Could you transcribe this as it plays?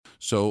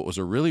So it was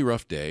a really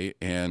rough day,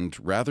 and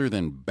rather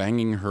than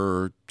banging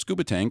her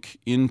scuba tank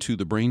into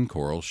the brain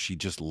coral, she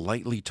just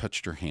lightly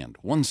touched her hand,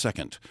 1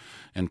 second,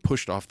 and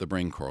pushed off the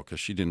brain coral because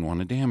she didn't want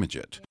to damage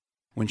it.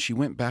 When she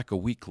went back a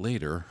week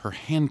later, her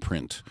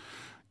handprint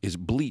is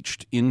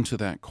bleached into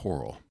that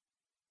coral.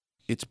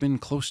 It's been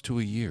close to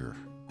a year,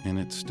 and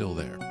it's still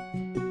there.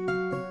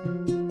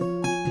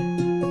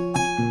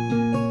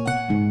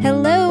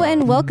 Hello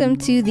and welcome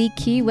to the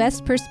Key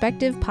West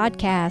Perspective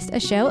Podcast, a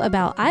show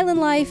about island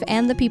life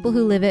and the people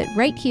who live it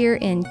right here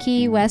in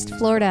Key West,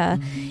 Florida.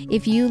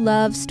 If you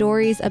love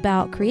stories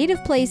about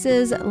creative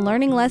places,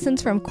 learning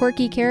lessons from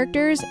quirky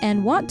characters,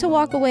 and want to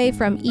walk away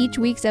from each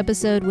week's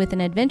episode with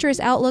an adventurous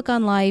outlook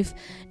on life,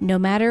 no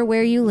matter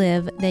where you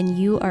live, then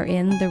you are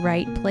in the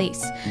right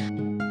place.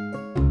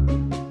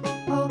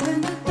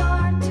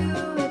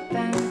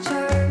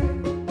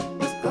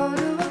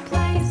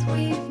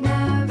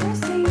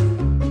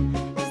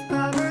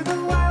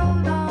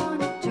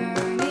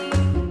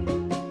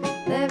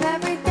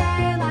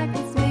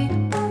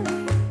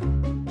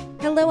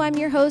 I'm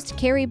your host,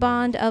 Carrie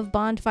Bond of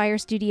Bondfire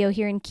Studio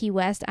here in Key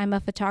West. I'm a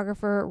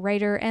photographer,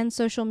 writer, and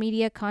social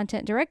media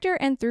content director,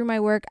 and through my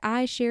work,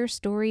 I share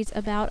stories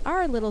about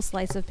our little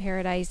slice of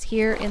paradise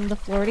here in the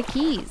Florida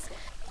Keys.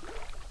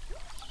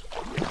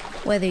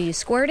 Whether you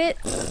squirt it,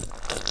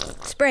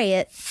 spray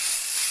it,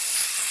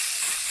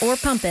 or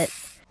pump it,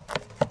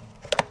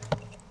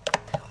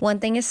 one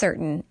thing is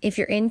certain: if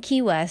you're in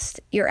Key West,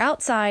 you're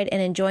outside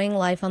and enjoying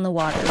life on the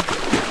water.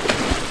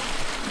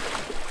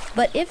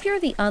 But if you're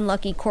the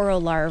unlucky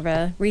coral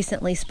larva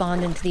recently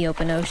spawned into the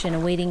open ocean,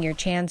 awaiting your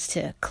chance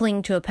to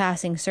cling to a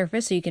passing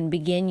surface so you can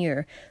begin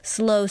your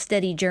slow,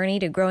 steady journey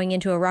to growing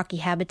into a rocky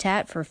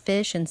habitat for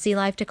fish and sea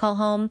life to call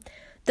home,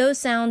 those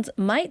sounds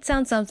might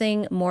sound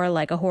something more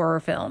like a horror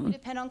film. We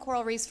depend on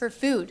coral reefs for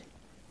food,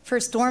 for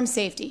storm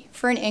safety,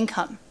 for an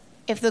income.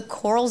 If the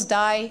corals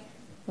die,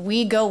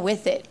 we go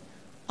with it.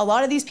 A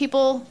lot of these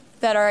people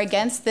that are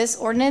against this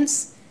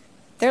ordinance,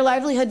 their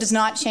livelihood does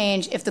not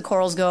change if the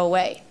corals go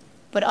away.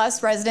 But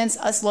us residents,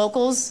 us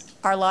locals,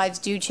 our lives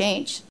do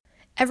change.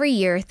 Every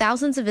year,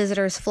 thousands of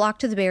visitors flock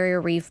to the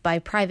barrier reef by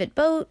private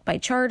boat, by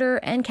charter,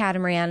 and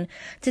catamaran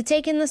to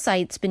take in the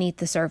sights beneath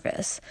the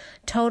surface,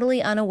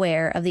 totally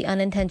unaware of the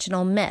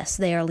unintentional mess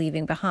they are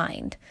leaving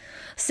behind.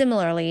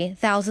 Similarly,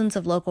 thousands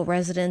of local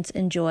residents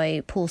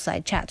enjoy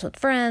poolside chats with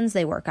friends,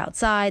 they work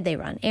outside, they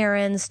run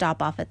errands,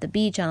 stop off at the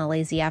beach on a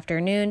lazy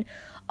afternoon,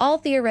 all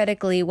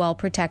theoretically while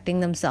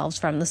protecting themselves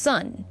from the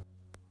sun.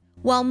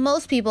 While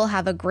most people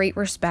have a great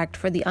respect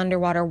for the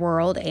underwater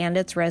world and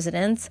its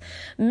residents,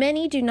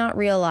 many do not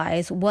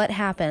realize what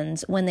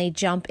happens when they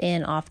jump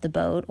in off the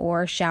boat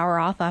or shower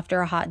off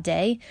after a hot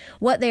day.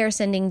 What they are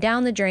sending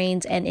down the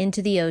drains and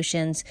into the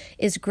oceans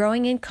is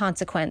growing in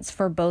consequence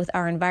for both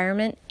our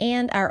environment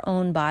and our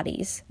own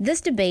bodies. This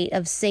debate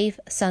of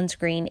safe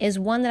sunscreen is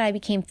one that I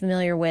became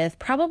familiar with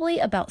probably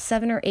about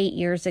 7 or 8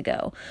 years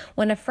ago,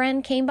 when a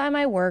friend came by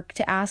my work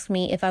to ask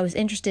me if I was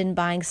interested in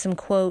buying some,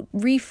 quote,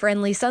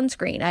 reef-friendly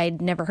sunscreen. I'd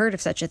never heard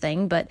of such a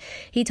thing, but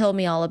he told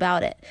me all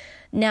about it.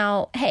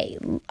 Now, hey,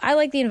 I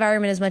like the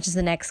environment as much as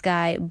the next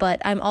guy, but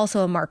I'm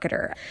also a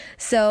marketer.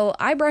 So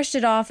I brushed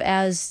it off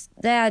as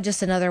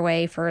just another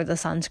way for the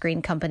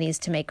sunscreen companies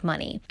to make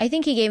money. I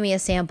think he gave me a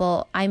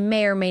sample. I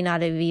may or may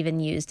not have even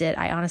used it.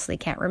 I honestly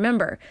can't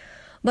remember.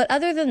 But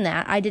other than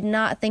that, I did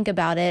not think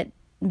about it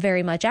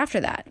very much after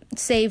that,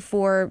 save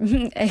for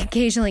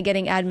occasionally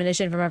getting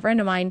admonition from a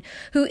friend of mine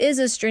who is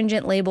a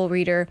stringent label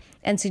reader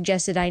and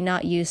suggested I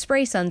not use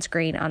spray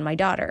sunscreen on my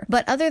daughter.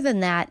 But other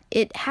than that,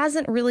 it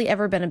hasn't really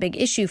ever been a big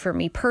issue for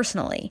me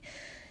personally.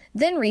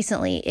 Then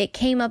recently, it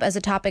came up as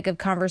a topic of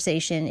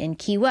conversation in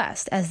Key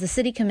West as the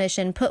City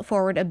Commission put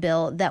forward a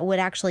bill that would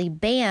actually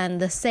ban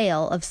the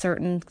sale of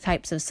certain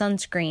types of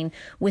sunscreen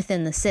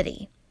within the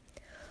city.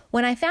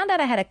 When I found out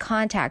I had a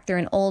contact through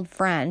an old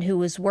friend who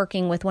was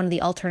working with one of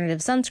the alternative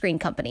sunscreen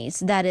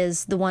companies, that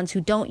is, the ones who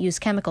don't use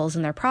chemicals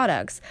in their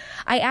products,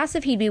 I asked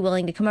if he'd be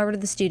willing to come over to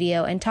the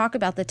studio and talk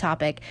about the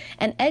topic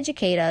and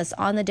educate us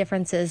on the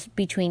differences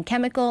between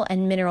chemical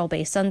and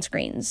mineral-based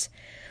sunscreens.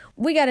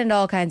 We got into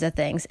all kinds of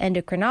things: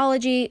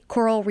 endocrinology,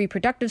 coral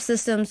reproductive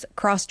systems,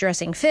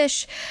 cross-dressing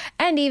fish,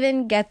 and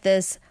even, get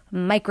this,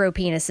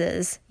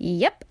 micropenises.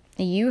 Yep.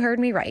 You heard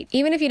me right.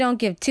 Even if you don't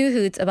give two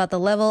hoots about the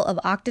level of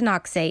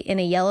octinoxate in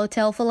a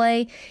yellowtail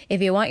fillet,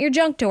 if you want your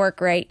junk to work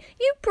right,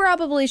 you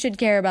probably should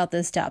care about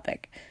this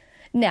topic.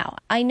 Now,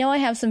 I know I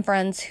have some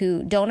friends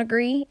who don't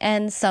agree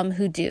and some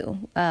who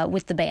do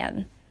with the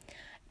ban.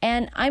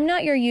 And I'm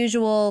not your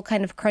usual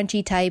kind of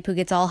crunchy type who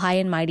gets all high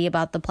and mighty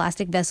about the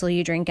plastic vessel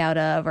you drink out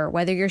of or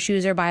whether your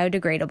shoes are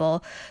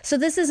biodegradable, so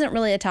this isn't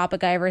really a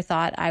topic I ever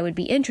thought I would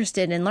be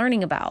interested in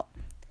learning about.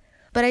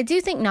 But I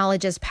do think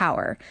knowledge is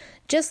power.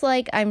 Just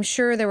like I'm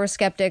sure there were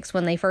skeptics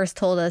when they first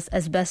told us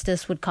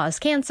asbestos would cause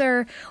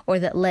cancer or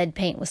that lead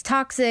paint was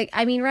toxic.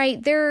 I mean,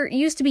 right, there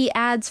used to be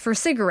ads for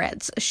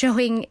cigarettes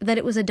showing that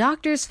it was a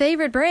doctor's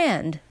favorite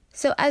brand.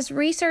 So as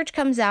research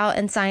comes out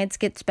and science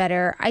gets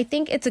better, I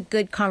think it's a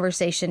good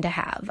conversation to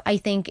have. I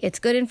think it's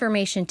good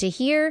information to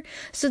hear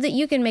so that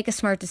you can make a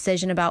smart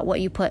decision about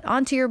what you put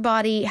onto your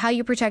body, how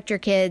you protect your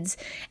kids,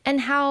 and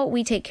how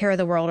we take care of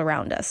the world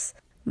around us.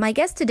 My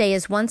guest today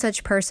is one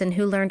such person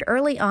who learned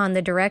early on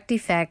the direct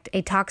effect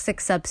a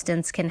toxic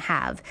substance can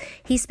have.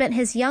 He spent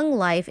his young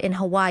life in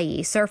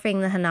Hawaii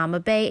surfing the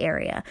Hanauma Bay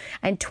area,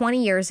 and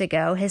 20 years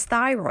ago, his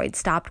thyroid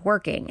stopped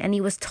working, and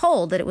he was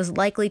told that it was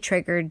likely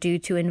triggered due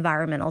to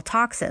environmental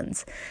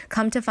toxins.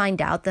 Come to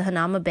find out, the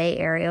Hanauma Bay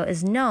area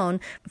is known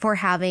for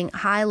having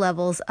high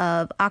levels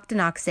of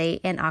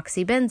octinoxate and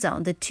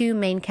oxybenzone, the two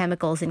main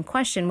chemicals in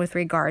question with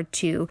regard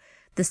to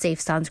the safe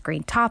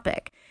sunscreen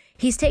topic.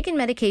 He's taken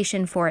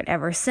medication for it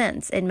ever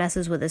since. It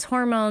messes with his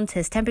hormones,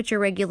 his temperature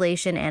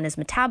regulation, and his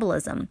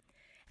metabolism.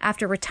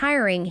 After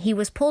retiring, he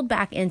was pulled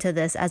back into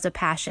this as a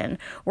passion,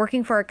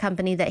 working for a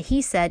company that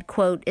he said,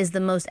 quote, is the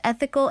most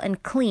ethical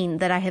and clean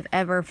that I have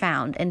ever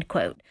found, end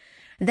quote.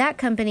 That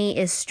company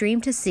is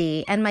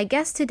Stream2Sea, and my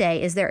guest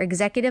today is their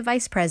executive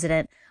vice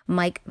president,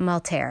 Mike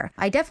Malterre.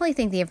 I definitely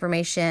think the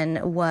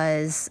information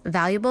was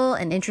valuable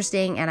and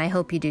interesting, and I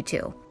hope you do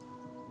too.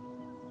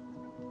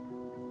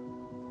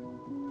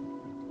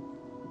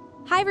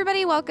 Hi,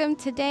 everybody. Welcome.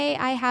 Today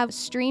I have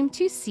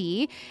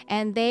Stream2Sea,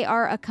 and they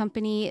are a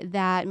company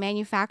that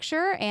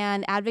manufacture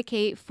and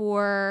advocate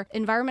for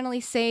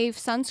environmentally safe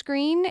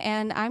sunscreen.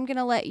 And I'm going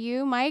to let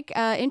you, Mike,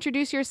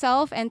 introduce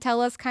yourself and tell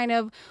us kind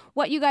of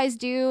what you guys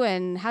do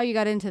and how you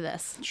got into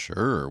this.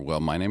 Sure. Well,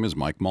 my name is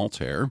Mike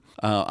Malterre.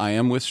 I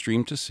am with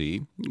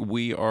Stream2Sea.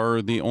 We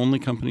are the only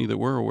company that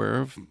we're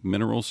aware of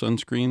mineral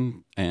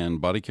sunscreen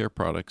and body care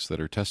products that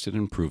are tested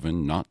and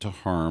proven not to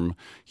harm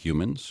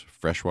humans,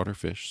 freshwater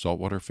fish,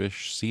 saltwater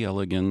fish, C.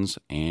 elegans,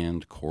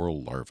 and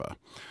coral larvae.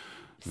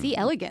 C.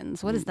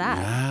 elegans, what is that?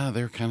 Yeah,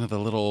 they're kind of the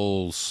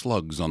little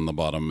slugs on the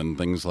bottom and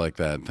things like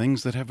that.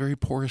 Things that have very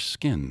porous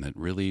skin that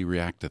really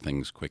react to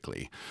things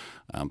quickly.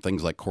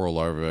 Things like coral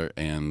larvae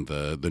and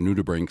the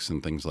nudibranchs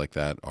and things like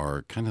that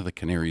are kind of the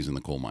canaries in the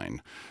coal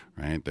mine,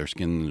 right? Their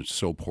skin is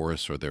so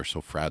porous or they're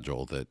so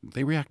fragile that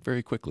they react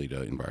very quickly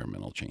to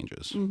environmental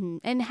changes. Mm-hmm.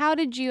 And how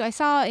did you, I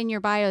saw in your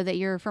bio that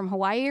you're from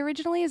Hawaii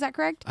originally, is that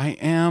correct? I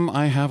am.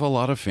 I have a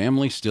lot of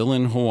family still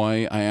in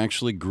Hawaii. I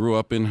actually grew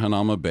up in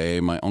Hanauma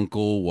Bay. My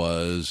uncle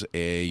was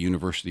a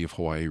University of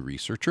Hawaii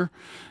researcher,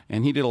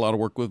 and he did a lot of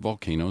work with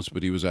volcanoes,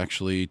 but he was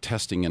actually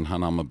testing in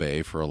Hanauma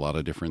Bay for a lot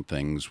of different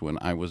things when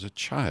I was a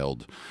child.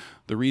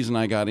 The reason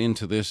I got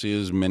into this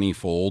is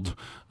manyfold.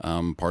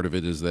 Part of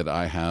it is that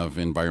I have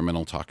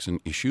environmental toxin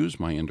issues.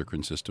 My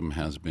endocrine system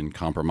has been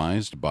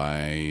compromised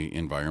by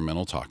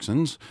environmental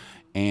toxins.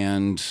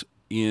 And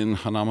in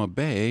Hanauma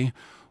Bay,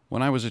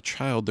 when I was a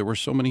child, there were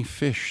so many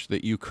fish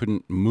that you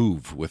couldn't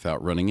move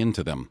without running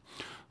into them.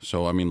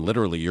 So, I mean,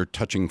 literally, you're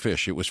touching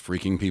fish. It was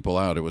freaking people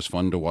out. It was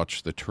fun to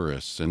watch the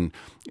tourists. And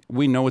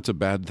we know it's a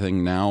bad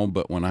thing now,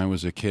 but when I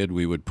was a kid,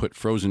 we would put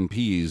frozen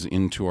peas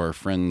into our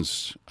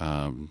friends'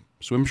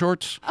 swim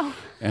shorts,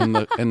 and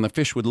the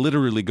fish would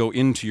literally go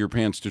into your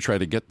pants to try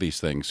to get these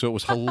things. So it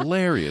was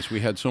hilarious. We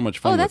had so much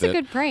fun with it. Oh, that's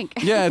a good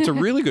prank. Yeah, it's a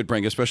really good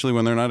prank, especially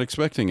when they're not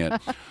expecting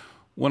it.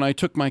 When I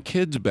took my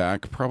kids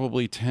back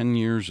probably 10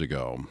 years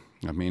ago,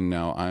 I mean,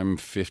 now I'm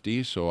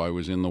 50, so I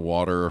was in the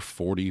water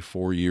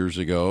 44 years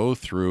ago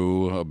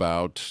through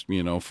about,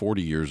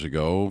 40 years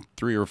ago,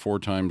 3 or 4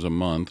 times a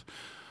month.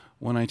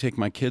 When I take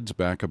my kids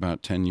back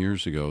about 10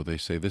 years ago, they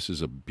say, this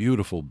is a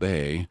beautiful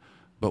bay,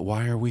 but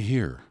why are we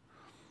here?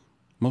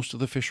 Most of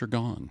the fish are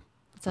gone.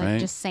 It's like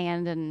just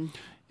sand and...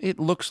 It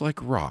looks like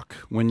rock.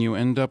 When you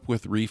end up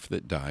with reef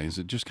that dies,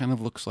 it just kind of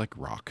looks like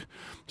rock.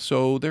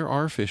 So there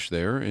are fish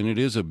there, and it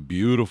is a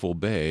beautiful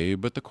bay,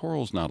 but the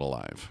coral's not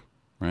alive.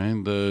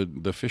 Right?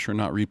 The fish are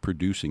not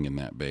reproducing in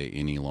that bay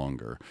any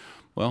longer.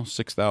 Well,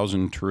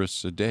 6,000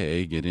 tourists a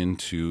day get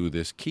into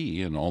this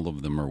key, and all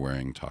of them are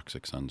wearing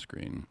toxic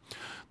sunscreen.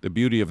 The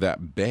beauty of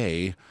that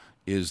bay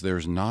is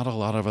there's not a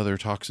lot of other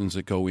toxins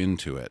that go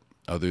into it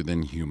other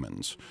than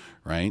humans,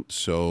 right?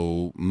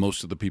 So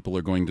most of the people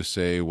are going to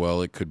say,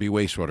 well, it could be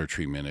wastewater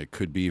treatment. It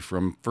could be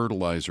from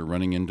fertilizer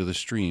running into the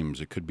streams.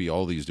 It could be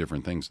all these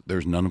different things.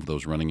 There's none of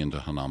those running into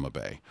Hanauma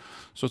Bay.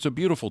 So it's a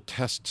beautiful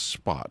test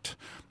spot.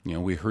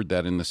 We heard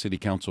that in the city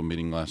council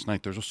meeting last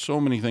night. There's so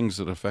many things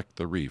that affect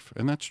the reef,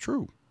 and that's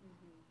true.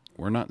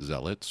 We're not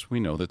zealots. We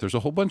know that there's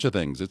a whole bunch of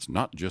things. It's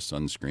not just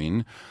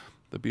sunscreen.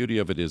 The beauty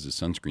of it is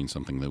sunscreen's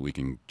something that we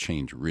can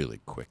change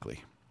really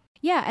quickly.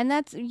 Yeah, and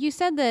you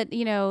said that,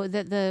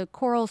 that the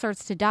coral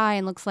starts to die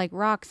and looks like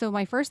rock. So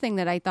my first thing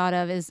that I thought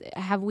of is,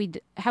 have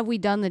we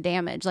done the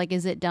damage? Like,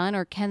 is it done,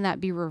 or can that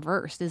be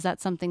reversed? Is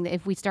that something that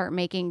if we start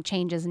making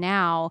changes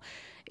now,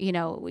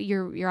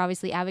 you're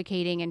obviously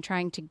advocating and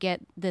trying to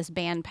get this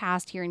ban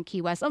passed here in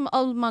Key West,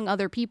 among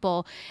other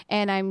people.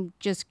 And I'm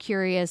just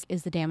curious,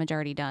 is the damage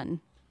already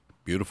done?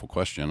 Beautiful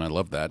question. I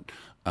love that.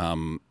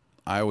 I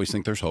always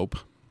think there's hope.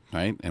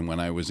 Right? And when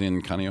I was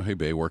in Kaneohe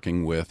Bay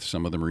working with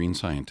some of the marine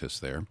scientists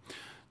there,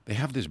 they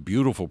have this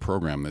beautiful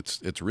program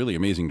it's really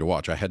amazing to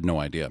watch. I had no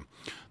idea.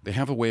 They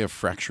have a way of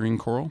fracturing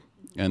coral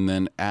And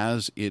then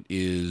as it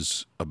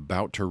is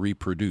about to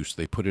reproduce,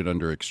 they put it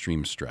under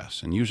extreme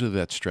stress. And usually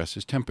that stress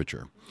is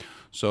temperature.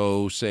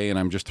 So say, and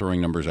I'm just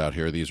throwing numbers out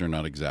here, these are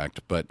not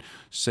exact, but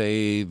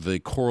say the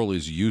coral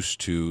is used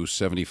to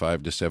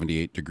 75 to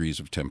 78 degrees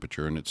of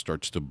temperature and it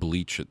starts to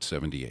bleach at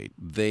 78.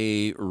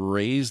 They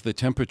raise the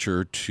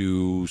temperature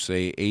to,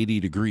 say, 80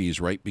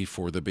 degrees right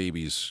before the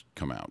babies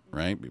come out,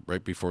 right?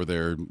 Right before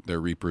they're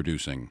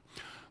reproducing.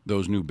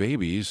 Those new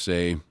babies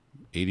say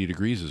 80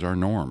 degrees is our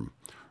norm.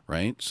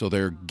 Right? So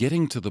they're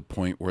getting to the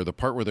point where the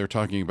part where they're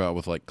talking about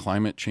with like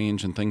climate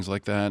change and things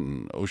like that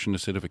and ocean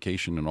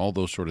acidification and all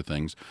those sort of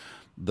things,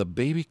 the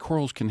baby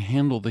corals can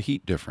handle the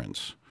heat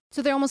difference.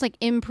 So they're almost like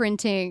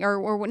imprinting,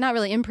 or not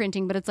really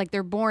imprinting, but it's like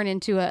they're born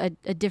into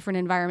a different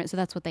environment, so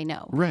that's what they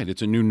know. Right.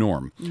 It's a new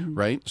norm,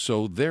 right?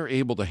 So they're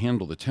able to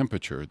handle the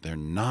temperature. They're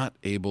not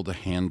able to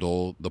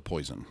handle the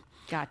poison.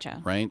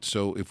 Gotcha. Right?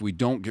 So if we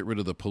don't get rid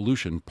of the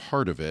pollution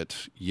part of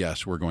it,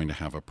 yes, we're going to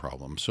have a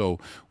problem. So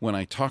when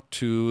I talk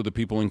to the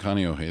people in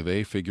Kaneohe,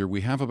 they figure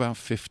we have about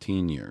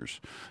 15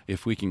 years.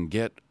 If we can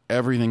get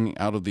everything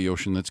out of the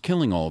ocean that's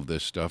killing all of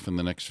this stuff in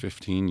the next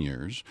 15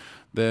 years,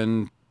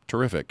 then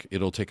terrific.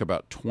 It'll take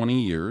about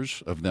 20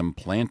 years of them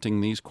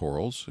planting these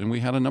corals. And we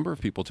had a number of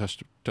people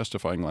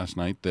testifying last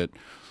night that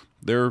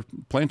they're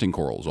planting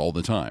corals all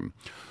the time.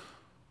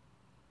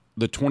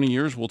 The 20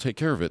 years will take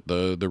care of it.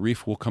 The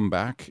reef will come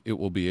back. It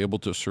will be able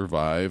to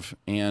survive.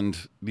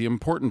 And the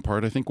important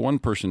part, I think one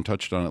person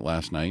touched on it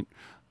last night,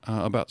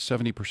 about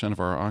 70% of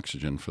our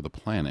oxygen for the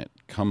planet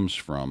comes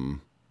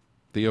from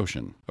the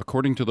ocean.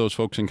 According to those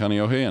folks in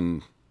Kaneohe,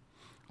 and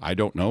I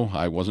don't know,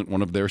 I wasn't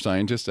one of their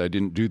scientists, I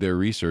didn't do their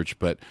research,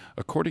 but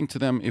according to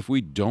them, if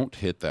we don't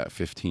hit that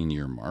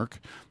 15-year mark,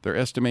 their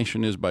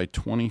estimation is by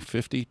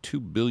 2050, 2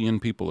 billion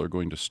people are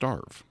going to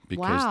starve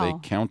because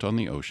they count on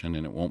the ocean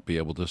and it won't be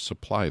able to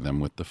supply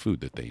them with the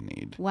food that they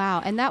need. Wow.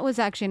 And that was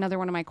actually another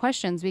one of my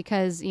questions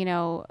because, you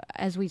know,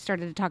 as we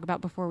started to talk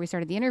about before we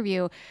started the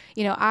interview,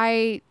 you know,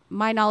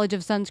 my knowledge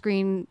of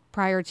sunscreen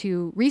prior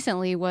to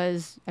recently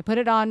was I put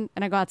it on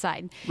and I go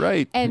outside.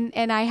 Right.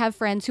 And I have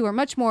friends who are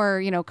much more,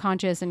 you know,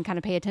 conscious and kind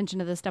of pay attention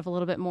to this stuff a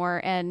little bit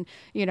more and,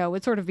 you know,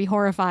 would sort of be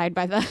horrified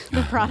by the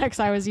products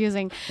I was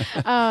using.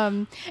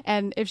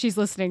 And if she's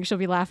listening, she'll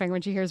be laughing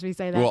when she hears me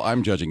say that. Well,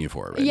 I'm judging you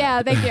for it right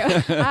now. Thank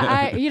you.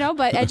 I you know,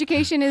 but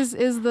education is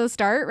the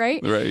start,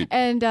 right? Right.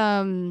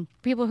 And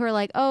people who are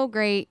like, oh,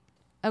 great.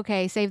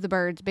 Okay, save the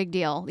birds, big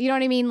deal. You know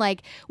what I mean?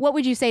 Like, what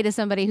would you say to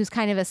somebody who's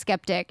kind of a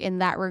skeptic in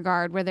that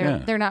regard, where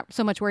they're not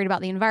so much worried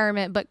about the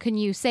environment, but can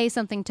you say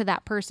something to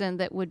that person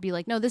that would be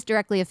like, no, this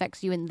directly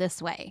affects you in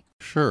this way?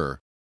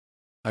 Sure.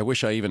 I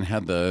wish I even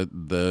had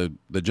the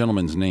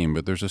gentleman's name,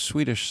 but there's a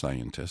Swedish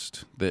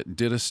scientist that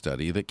did a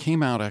study that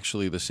came out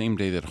actually the same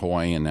day that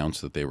Hawaii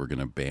announced that they were going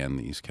to ban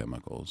these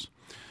chemicals.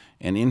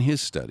 And in his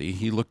study,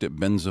 he looked at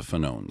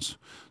benzophenones.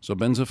 So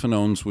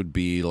benzophenones would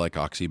be like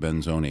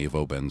oxybenzone,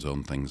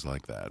 avobenzone, things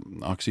like that.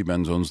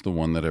 Oxybenzone's the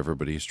one that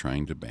everybody's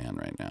trying to ban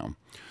right now.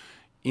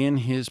 In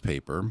his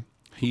paper,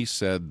 he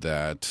said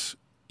that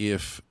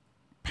if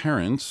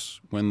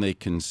parents, when they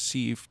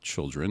conceive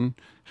children,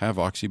 have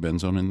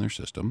oxybenzone in their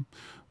system,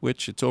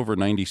 which it's over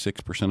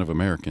 96% of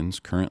Americans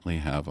currently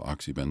have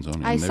oxybenzone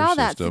in their system. I saw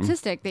that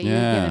statistic that you've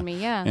given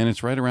me, And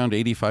it's right around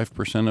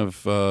 85%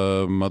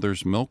 of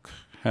mother's milk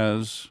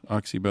has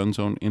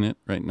oxybenzone in it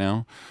right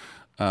now.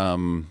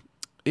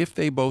 If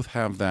they both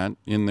have that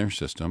in their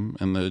system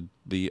and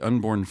the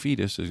unborn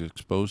fetus is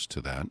exposed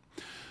to that,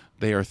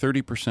 they are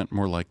 30%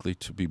 more likely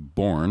to be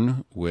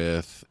born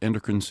with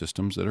endocrine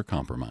systems that are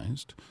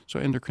compromised. So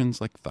endocrines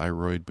like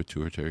thyroid,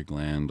 pituitary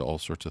gland, all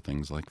sorts of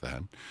things like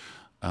that.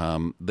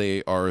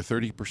 They are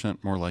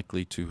 30% more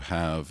likely to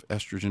have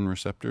estrogen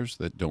receptors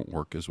that don't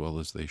work as well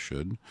as they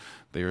should.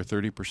 They are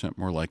 30%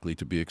 more likely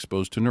to be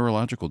exposed to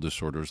neurological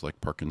disorders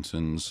like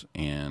Parkinson's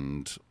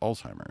and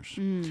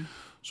Alzheimer's.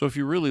 So if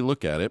you really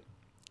look at it,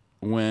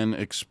 when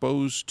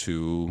exposed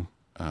to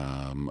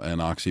an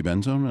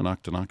oxybenzone, an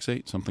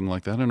octinoxate, something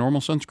like that, a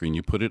normal sunscreen,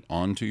 you put it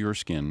onto your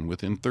skin.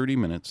 Within 30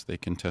 minutes, they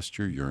can test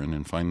your urine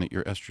and find that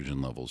your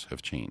estrogen levels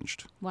have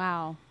changed.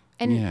 Wow.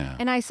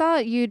 And I saw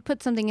you'd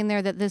put something in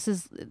there that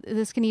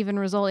this can even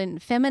result in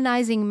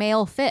feminizing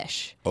male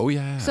fish. Oh,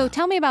 yeah. So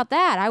tell me about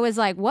that. I was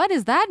like, what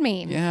does that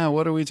mean? Yeah,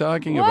 what are we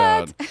talking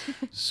about?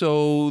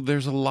 So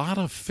there's a lot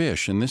of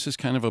fish, and this is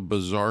kind of a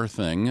bizarre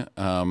thing.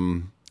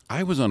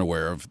 I was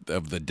unaware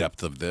of the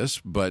depth of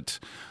this, but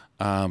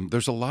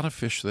there's a lot of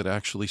fish that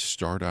actually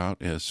start out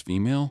as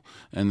female,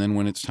 and then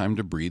when it's time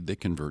to breed, they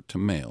convert to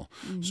male.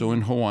 Mm-hmm. So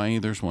in Hawaii,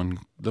 there's one,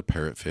 the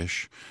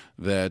parrotfish,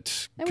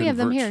 that and we have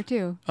them here,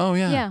 too. Oh,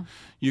 yeah. Yeah.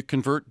 You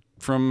convert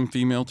from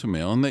female to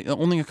male, and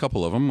only a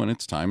couple of them when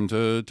it's time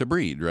to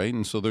breed, right?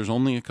 And so there's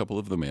only a couple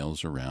of the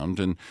males around,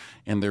 and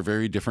they're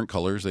very different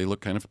colors. They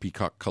look kind of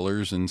peacock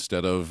colors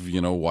instead of,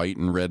 white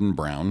and red and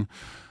brown.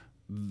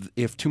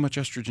 If too much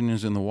estrogen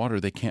is in the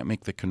water, they can't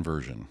make the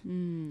conversion,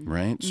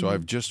 right? Mm-hmm. So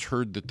I've just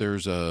heard that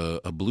there's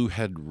a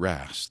bluehead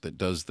wrasse that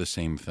does the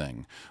same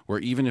thing, where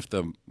even if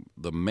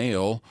the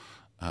male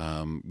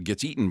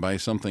gets eaten by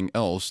something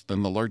else,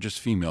 then the largest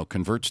female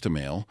converts to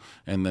male,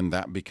 and then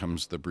that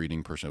becomes the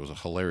breeding person. It was a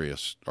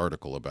hilarious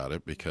article about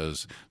it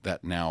because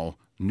that now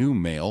new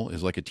male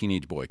is like a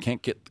teenage boy,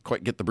 can't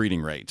quite get the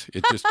breeding right.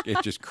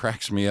 It just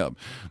cracks me up.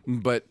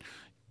 But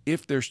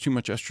if there's too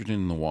much estrogen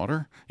in the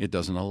water, it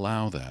doesn't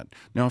allow that.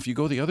 Now, if you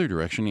go the other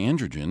direction,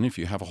 androgen, if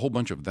you have a whole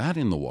bunch of that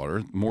in the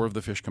water, more of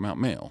the fish come out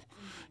male.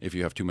 If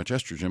you have too much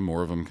estrogen,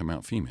 more of them come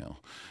out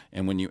female.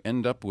 And when you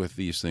end up with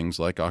these things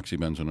like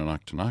oxybenzone and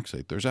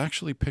octinoxate, there's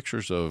actually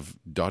pictures of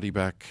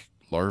dottyback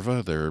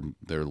larvae.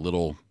 They're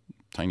little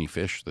tiny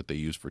fish that they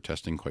use for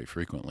testing quite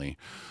frequently.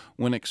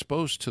 When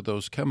exposed to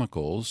those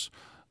chemicals,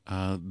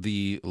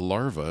 the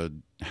larva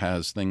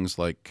has things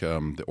like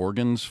the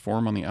organs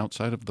form on the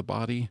outside of the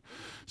body,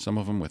 some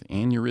of them with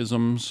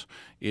aneurysms.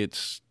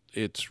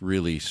 It's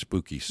really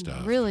spooky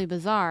stuff. Really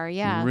bizarre,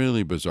 yeah.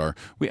 Really bizarre.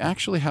 We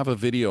actually have a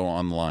video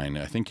online.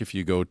 I think if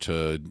you go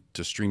to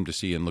Stream to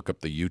See and look up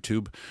the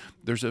YouTube,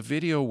 there's a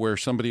video where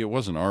somebody, it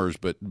wasn't ours,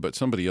 but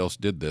somebody else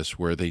did this,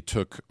 where they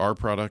took our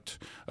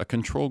product, a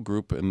control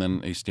group, and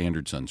then a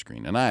standard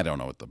sunscreen. And I don't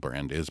know what the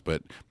brand is,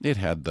 but it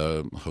had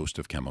the host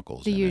of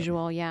chemicals in it. The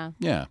usual, yeah.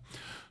 Yeah.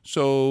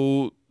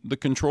 So the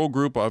control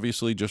group,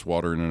 obviously just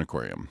water in an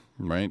aquarium,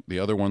 right? The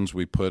other ones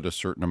we put a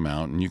certain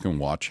amount, and you can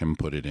watch him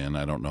put it in.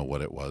 I don't know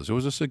what it was. It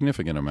was a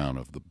significant amount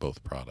of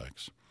both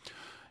products.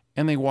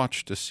 And they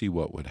watched to see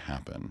what would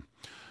happen.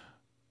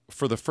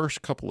 For the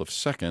first couple of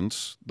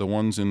seconds, the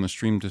ones in the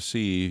Stream to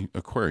See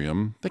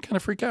aquarium, they kind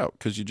of freak out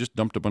because you just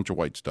dumped a bunch of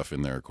white stuff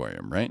in their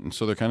aquarium, right? And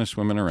so they're kind of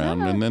swimming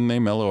around, and then they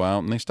mellow out,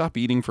 and they stop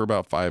eating for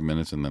about 5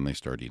 minutes, and then they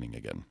start eating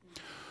again.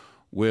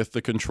 With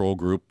the control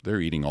group, they're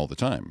eating all the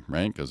time,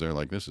 right? Because they're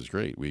like, this is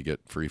great. We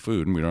get free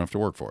food and we don't have to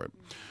work for it.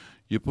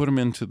 You put them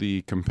into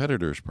the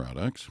competitors'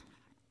 products,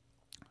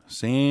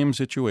 same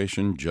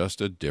situation, just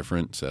a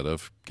different set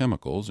of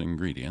chemicals,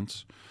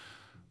 ingredients.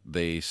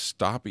 They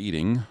stop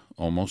eating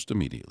almost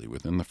immediately.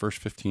 Within the first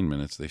 15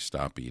 minutes, they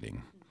stop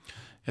eating.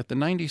 At the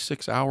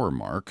 96-hour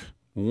mark,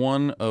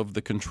 one of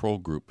the control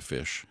group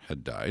fish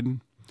had died,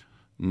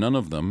 none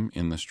of them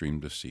in the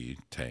Stream to See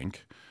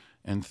tank,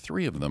 and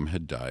 3 of them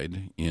had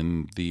died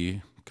in the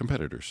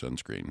competitor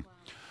sunscreen.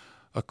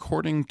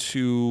 According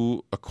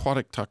to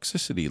aquatic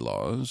toxicity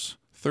laws,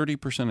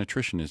 30%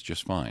 attrition is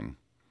just fine.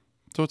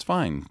 So it's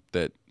fine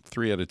that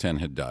 3 out of 10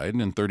 had died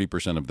and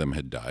 30% of them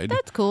had died.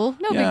 That's cool.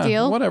 No big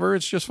deal. Whatever.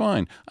 It's just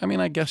fine. I mean,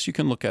 I guess you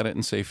can look at it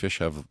and say fish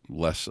have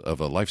less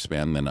of a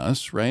lifespan than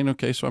us, right?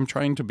 Okay, so I'm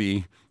trying to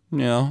be...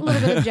 Yeah. A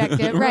little bit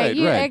objective. Right.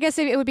 I guess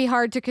it would be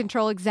hard to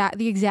control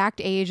the exact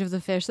age of the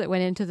fish that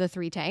went into the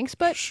 3 tanks,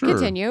 but sure.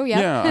 Continue. Yep.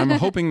 Yeah, I'm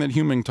hoping that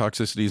human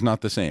toxicity is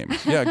not the same.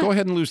 Yeah, go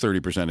ahead and lose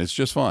 30%. It's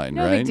just fine,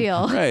 no right? Big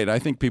deal. Right. I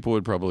think people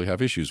would probably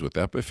have issues with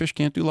that, but fish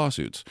can't do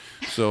lawsuits.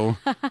 So,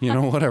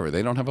 whatever.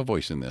 They don't have a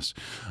voice in this.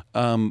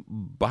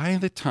 By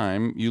the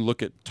time you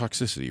look at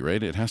toxicity,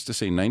 right, it has to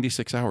say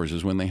 96 hours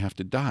is when they have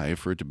to die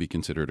for it to be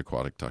considered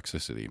aquatic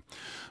toxicity.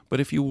 But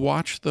if you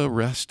watch the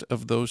rest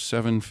of those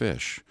 7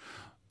 fish,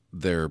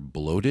 they're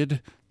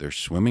bloated, they're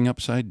swimming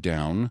upside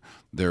down,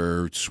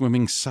 they're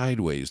swimming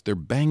sideways, they're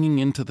banging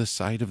into the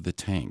side of the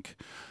tank.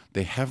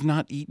 They have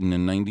not eaten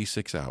in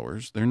 96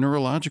 hours. Their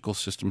neurological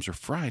systems are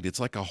fried. It's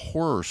like a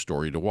horror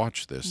story to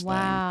watch this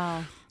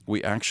thing.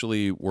 We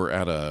actually were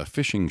at a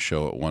fishing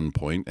show at one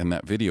point, and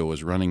that video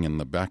was running in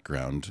the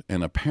background,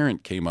 and a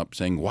parent came up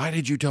saying, "Why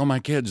did you tell my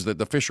kids that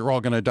the fish are all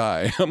going to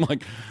die?" I'm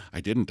like, I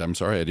didn't. I'm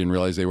sorry. I didn't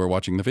realize they were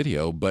watching the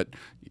video, but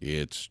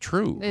it's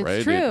true, right?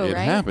 It's true, it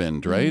right?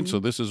 happened, right? Mm-hmm. So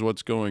this is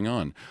what's going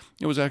on.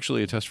 It was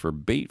actually a test for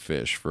bait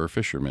fish for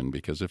fishermen,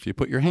 because if you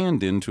put your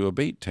hand into a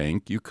bait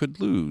tank, you could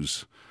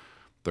lose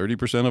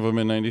 30% of them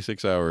in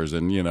 96 hours.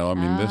 And,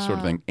 this sort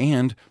of thing.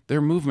 And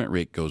their movement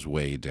rate goes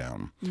way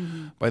down.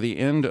 Mm-hmm. By the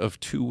end of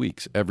 2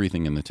 weeks,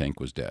 everything in the tank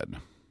was dead.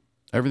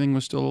 Everything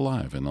was still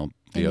alive in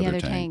the other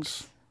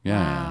tanks.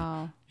 Yeah.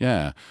 Wow.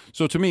 Yeah.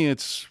 So to me,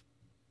 it's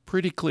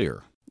pretty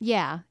clear.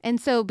 Yeah.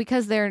 And so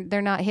because they're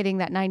not hitting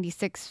that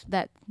 96,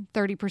 that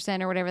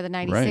 30% or whatever, the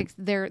 96,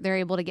 right. they're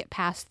able to get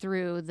past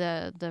through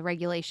the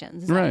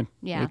regulations. Right.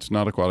 Yeah. It's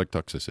not aquatic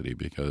toxicity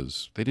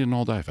because they didn't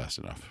all die fast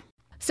enough.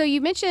 So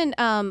you mentioned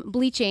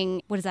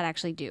bleaching. What does that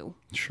actually do?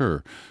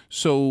 Sure.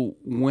 So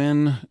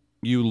when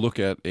you look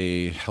at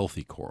a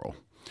healthy coral,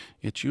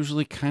 it's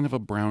usually kind of a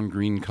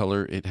brown-green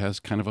color. It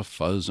has kind of a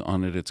fuzz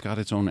on it. It's got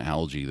its own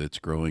algae that's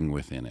growing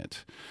within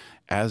it.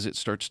 As it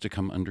starts to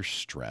come under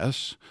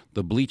stress,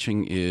 the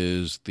bleaching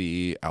is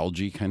the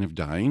algae kind of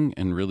dying,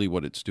 and really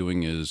what it's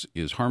doing is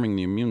harming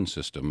the immune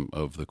system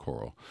of the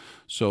coral.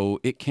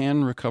 So it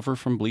can recover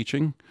from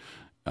bleaching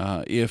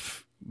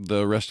if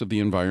the rest of the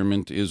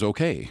environment is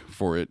okay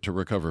for it to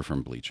recover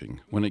from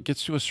bleaching. When it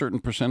gets to a certain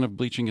percent of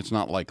bleaching, it's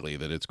not likely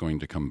that it's going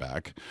to come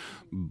back,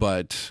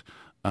 but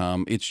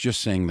it's just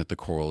saying that the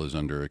coral is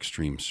under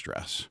extreme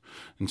stress.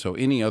 And so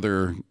any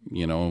other,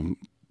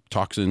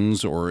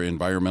 toxins or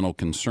environmental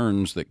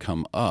concerns that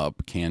come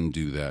up can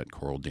do that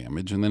coral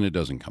damage, and then it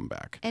doesn't come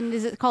back. And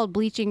is it called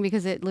bleaching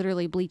because it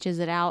literally bleaches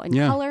it out in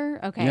color?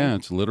 Okay. Yeah,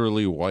 it's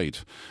literally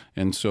white.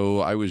 And so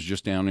I was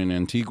just down in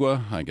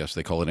Antigua. I guess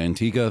they call it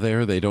Antigua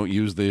there. They don't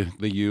use the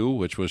U,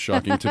 which was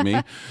shocking to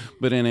me.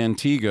 But in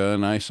Antigua,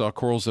 and I saw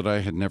corals that I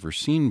had never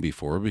seen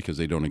before because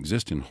they don't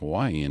exist in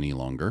Hawaii any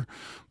longer.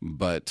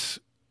 But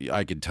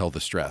I could tell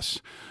the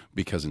stress,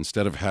 because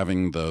instead of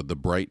having the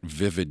bright,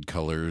 vivid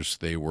colors,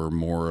 they were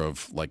more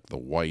of like the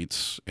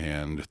whites,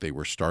 and they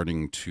were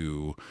starting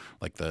to,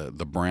 like the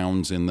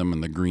browns in them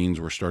and the greens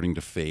were starting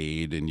to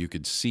fade, and you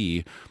could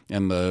see.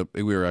 And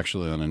we were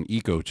actually on an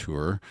eco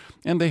tour,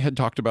 and they had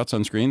talked about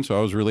sunscreen, so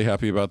I was really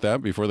happy about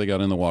that before they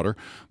got in the water.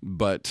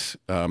 But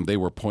they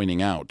were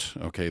pointing out,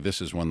 okay,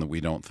 this is one that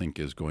we don't think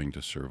is going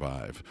to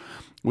survive.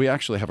 We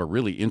actually have a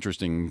really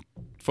interesting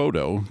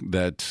photo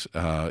that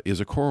is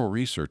a coral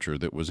researcher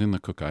that was in the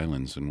Cook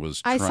Islands and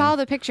was I saw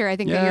the picture, I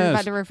think, that you're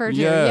about to refer to.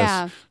 Yes.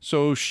 Yeah.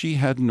 So she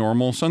had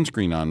normal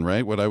sunscreen on,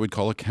 right? What I would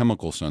call a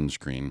chemical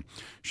sunscreen.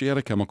 She had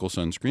a chemical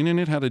sunscreen, and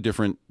it had a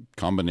different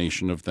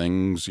combination of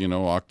things,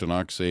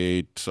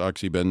 octinoxate,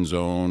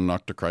 oxybenzone,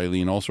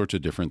 octocrylene, all sorts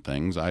of different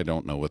things. I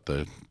don't know what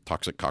the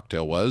toxic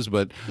cocktail was,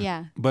 but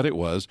it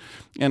was.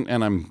 And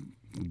I'm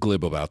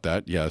glib about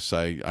that. Yes,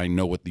 I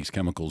know what these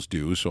chemicals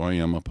do, so I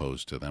am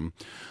opposed to them.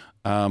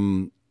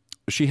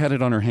 She had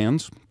it on her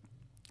hands,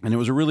 and it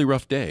was a really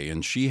rough day,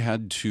 and she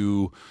had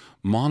to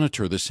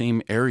monitor the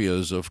same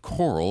areas of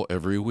coral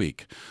every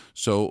week.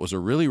 So it was a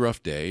really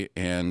rough day,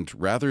 and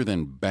rather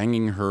than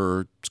banging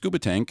her scuba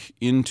tank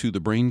into the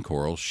brain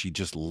coral, she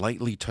just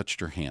lightly touched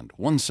her hand,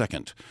 1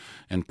 second,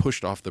 and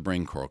pushed off the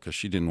brain coral because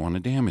she didn't want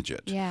to damage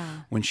it.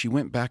 Yeah. When she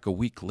went back a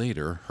week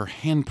later, her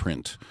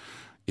handprint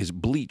is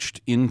bleached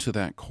into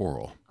that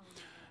coral.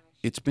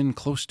 It's been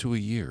close to a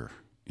year,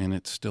 and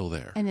it's still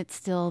there.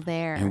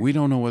 And we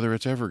don't know whether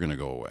it's ever going to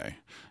go away.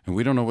 And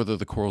we don't know whether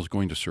the coral's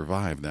going to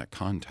survive that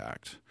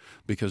contact.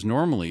 Because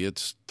normally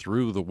it's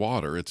through the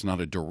water. It's not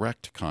a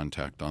direct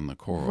contact on the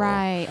coral.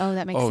 Right. Oh,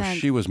 that makes sense. Oh,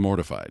 she was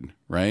mortified,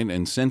 right?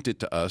 And sent it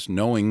to us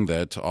knowing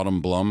that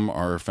Autumn Blum,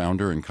 our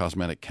founder and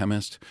cosmetic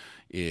chemist,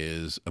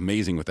 is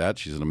amazing with that.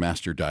 She's a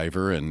master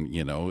diver and,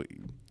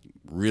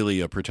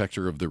 really a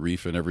protector of the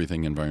reef and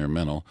everything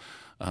environmental.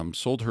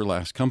 Sold her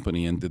last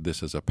company and did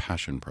this as a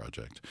passion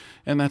project.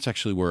 And that's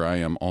actually where I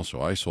am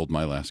also. I sold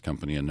my last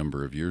company a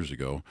number of years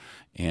ago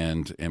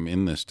and am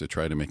in this to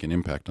try to make an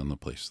impact on the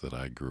place that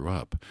I grew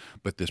up.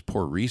 But this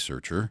poor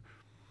researcher,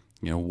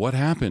 what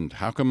happened?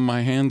 How come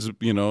my hand's,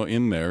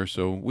 in there?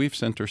 So we've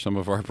sent her some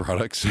of our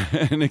products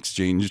and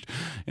exchanged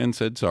and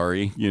said,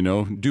 sorry,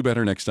 do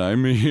better next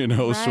time,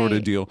 sort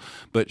of deal.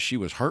 But she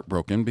was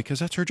heartbroken because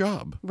that's her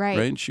job.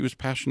 Right. She was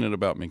passionate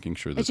about making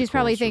sure that and she's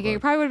probably thinking,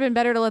 it probably would have been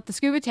better to let the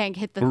scuba tank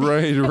hit the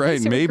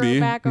Right. so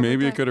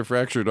maybe it could have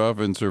fractured off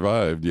and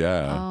survived.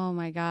 Yeah. Oh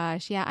my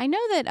gosh. Yeah. I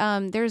know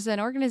that there's an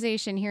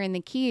organization here in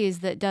the Keys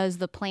that does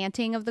the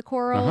planting of the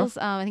corals.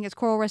 I think it's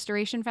Coral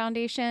Restoration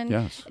Foundation.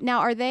 Yes. Now,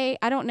 are they,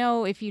 I don't know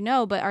if you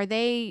know, but are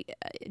they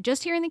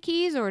just here in the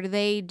Keys, or do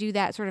they do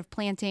that sort of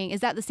planting?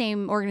 Is that the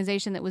same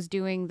organization that was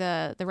doing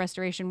the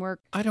restoration work?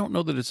 I don't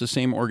know that it's the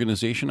same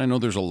organization. I know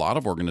there's a lot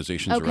of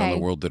organizations around the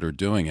world that are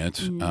doing it.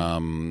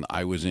 Mm-hmm.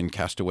 I was in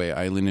Castaway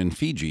Island in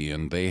Fiji,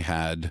 and they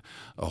had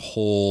a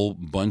whole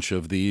bunch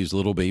of these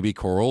little baby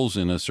corals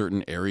in a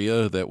certain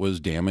area that was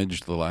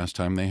damaged the last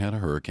time they had a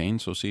hurricane.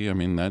 So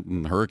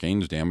that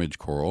hurricanes damage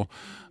coral.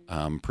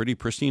 Pretty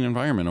pristine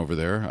environment over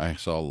there. I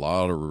saw a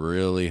lot of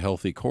really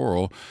healthy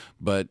coral,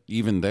 but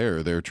even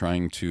there, they're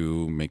trying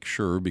to make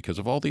sure because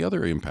of all the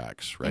other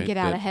impacts, right? And get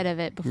out ahead of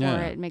it before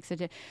it makes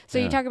it. So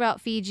you talk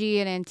about Fiji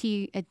and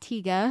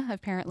Antigua,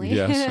 apparently.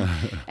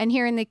 Yes. And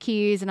here in the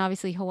Keys and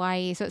obviously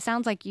Hawaii. So it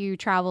sounds like you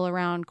travel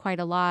around quite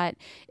a lot.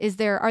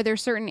 Are there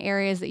certain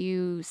areas that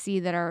you see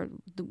that are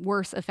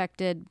worse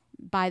affected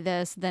by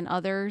this than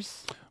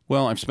others?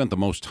 Well, I've spent the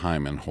most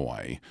time in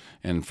Hawaii,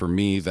 and for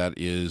me, that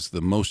is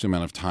the most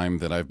amount of time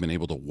that I've been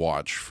able to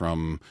watch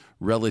from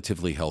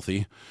relatively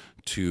healthy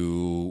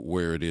to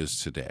where it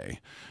is today.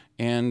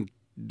 And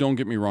don't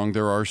get me wrong,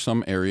 there are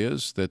some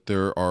areas that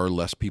there are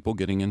less people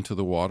getting into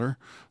the water,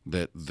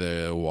 that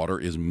the water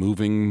is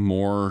moving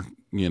more,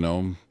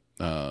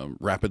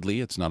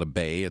 rapidly. It's not a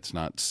bay, it's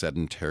not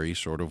sedentary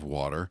sort of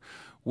water,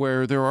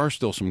 where there are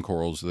still some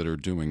corals that are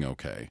doing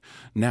okay.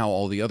 Now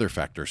all the other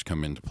factors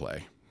come into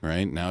play.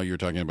 Right? Now you're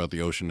talking about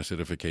the ocean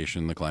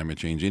acidification, the climate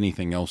change,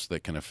 anything else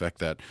that can affect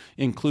that,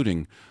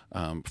 including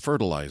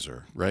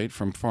fertilizer, right,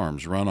 from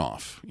farms,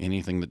 runoff,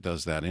 anything that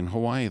does that. In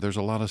Hawaii, there's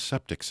a lot of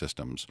septic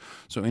systems.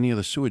 So any of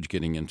the sewage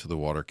getting into the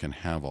water can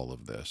have all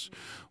of this,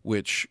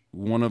 which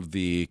one of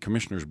the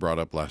commissioners brought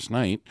up last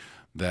night,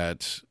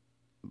 that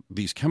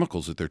these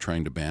chemicals that they're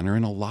trying to ban are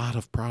in a lot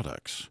of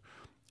products.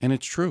 And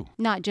it's true.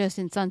 Not just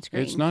in sunscreen.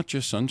 It's not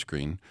just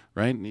sunscreen,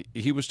 right?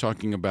 He was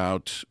talking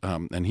about,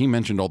 and he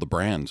mentioned all the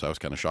brands. I was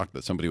kind of shocked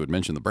that somebody would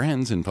mention the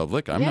brands in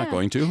public. I'm not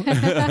going to.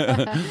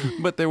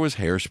 But there was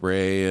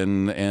hairspray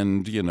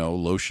and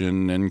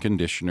lotion and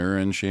conditioner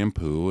and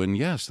shampoo. And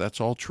yes, that's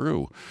all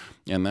true.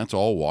 And that's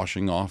all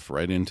washing off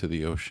right into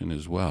the ocean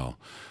as well.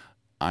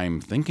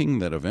 I'm thinking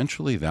that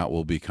eventually that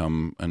will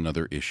become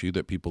another issue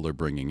that people are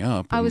bringing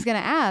up. I was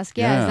going to ask,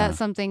 is that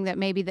something that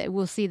maybe that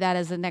we'll see that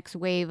as the next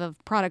wave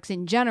of products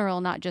in general,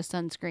 not just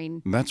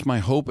sunscreen? That's my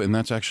hope, and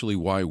that's actually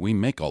why we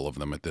make all of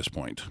them at this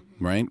point,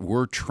 right?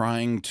 We're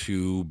trying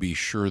to be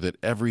sure that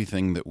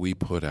everything that we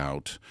put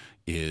out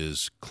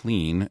is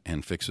clean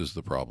and fixes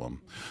the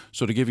problem.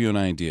 So to give you an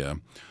idea,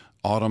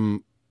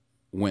 Autumn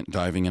went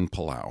diving in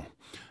Palau.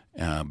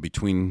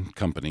 Between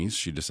companies,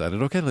 she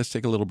decided, okay, let's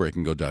take a little break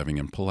and go diving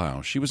in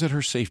Palau. She was at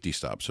her safety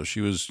stop, so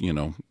she was,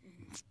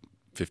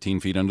 15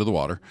 feet under the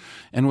water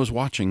and was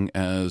watching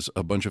as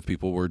a bunch of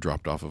people were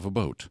dropped off of a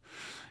boat.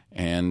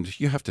 And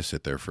you have to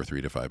sit there for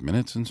 3 to 5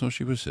 minutes, and so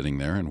she was sitting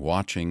there and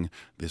watching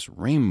this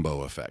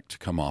rainbow effect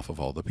come off of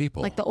all the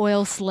people. Like the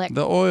oil slick.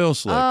 The oil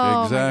slick,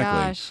 exactly. My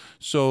gosh.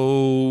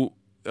 So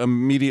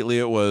immediately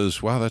it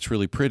was, wow, that's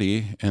really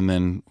pretty. And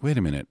then, wait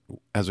a minute,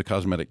 as a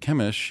cosmetic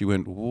chemist, she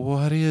went,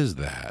 what is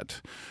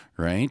that?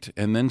 Right?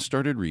 And then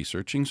started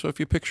researching. So if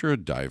you picture a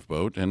dive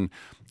boat, and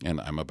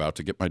I'm about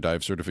to get my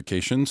dive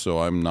certification, so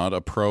I'm not a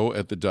pro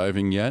at the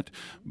diving yet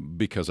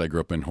because I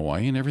grew up in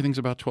Hawaii and everything's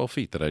about 12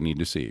 feet that I need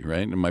to see,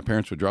 right? And my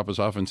parents would drop us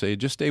off and say,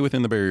 just stay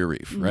within the barrier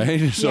reef,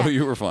 right? So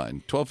you were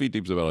fine. 12 feet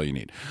deep is about all you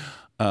need.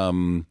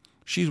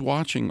 She's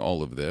watching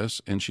all of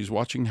this, and she's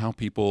watching how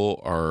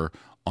people are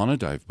on a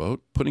dive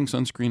boat, putting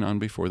sunscreen on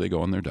before they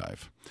go on their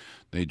dive.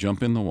 They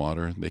jump in the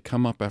water. They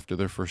come up after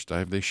their first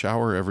dive. They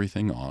shower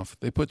everything off.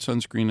 They put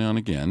sunscreen on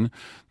again.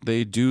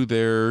 They do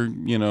their,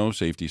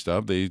 safety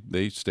stuff.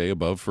 They stay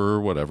above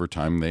for whatever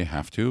time they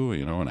have to,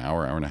 an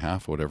hour, hour and a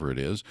half, whatever it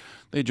is.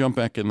 They jump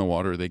back in the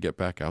water. They get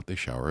back out. They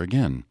shower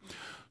again.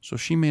 So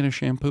she made a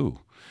shampoo.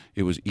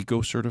 It was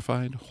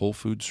eco-certified, Whole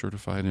Foods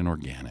certified, and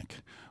organic.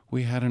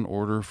 We had an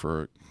order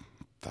for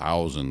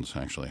thousands,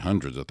 actually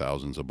hundreds of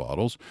thousands of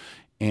bottles.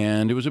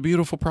 And it was a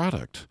beautiful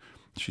product.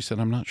 She said,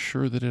 I'm not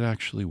sure that it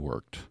actually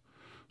worked.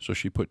 So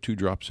she put 2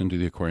 drops into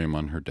the aquarium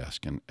on her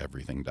desk and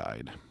everything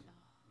died.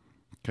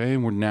 Okay,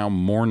 and we're now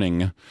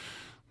mourning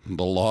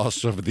the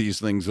loss of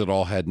these things that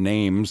all had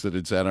names that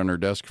had sat on her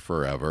desk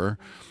forever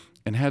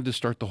and had to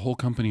start the whole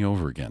company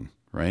over again,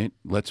 right?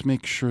 Let's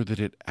make sure that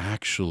it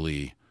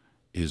actually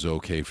is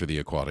okay for the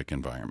aquatic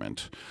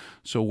environment.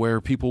 So where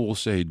people will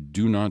say,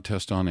 do not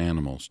test on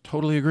animals,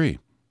 totally agree.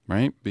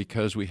 Right?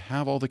 Because we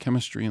have all the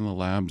chemistry in the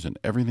labs and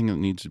everything that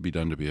needs to be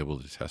done to be able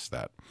to test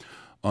that.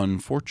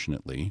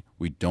 Unfortunately,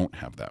 we don't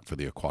have that for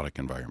the aquatic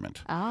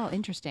environment. Oh,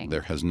 interesting. They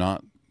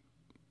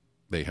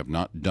have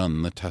not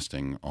done the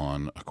testing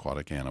on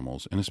aquatic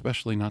animals, and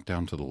especially not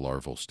down to the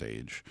larval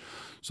stage.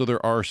 So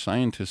there are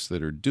scientists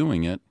that are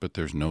doing it, but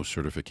there's no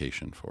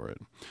certification for it.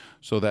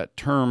 So that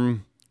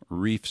term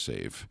reef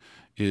safe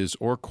is,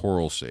 or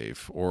coral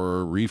safe,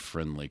 or reef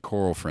friendly,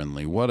 coral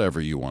friendly,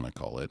 whatever you want to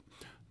call it.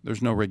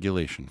 There's no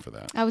regulation for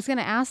that. I was going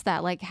to ask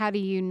that. Like, how do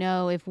you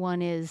know if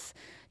one is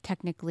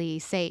technically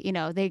safe?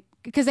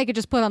 Because they could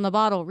just put on the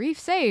bottle reef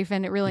safe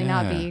and it really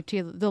not be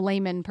to the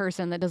layman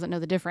person that doesn't know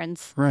the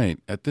difference. Right.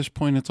 At this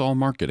point, it's all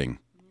marketing,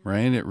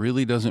 right? It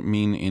really doesn't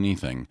mean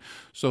anything.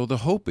 So the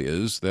hope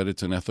is that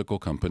it's an ethical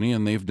company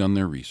and they've done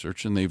their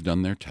research and they've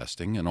done their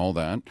testing and all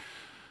that.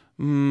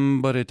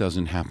 But it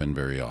doesn't happen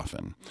very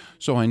often.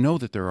 So I know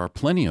that there are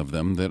plenty of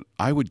them that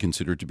I would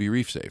consider to be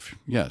reef safe.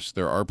 Yes,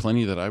 there are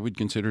plenty that I would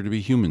consider to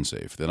be human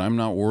safe, that I'm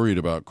not worried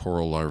about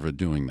coral larvae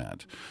doing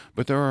that.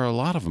 But there are a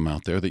lot of them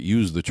out there that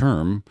use the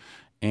term,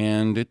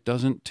 and it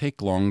doesn't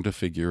take long to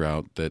figure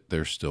out that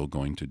they're still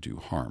going to do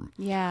harm.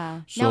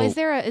 Yeah. So, now, is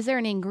there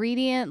an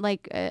ingredient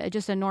like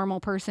just a normal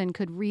person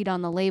could read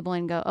on the label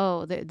and go,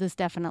 oh, this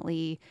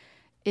definitely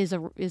is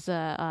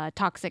a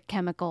toxic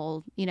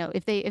chemical?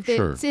 If they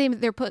Sure. say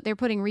they're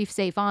putting reef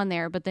safe on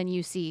there, but then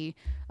you see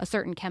a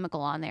certain chemical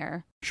on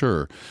there.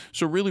 Sure.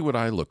 So really what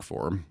I look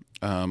for,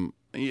 and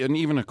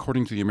even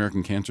according to the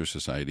American Cancer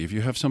Society, if you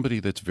have somebody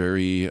that's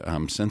very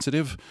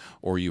sensitive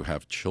or you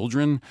have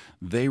children,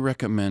 they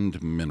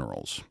recommend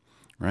minerals,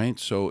 right?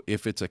 So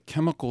if it's a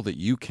chemical that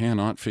you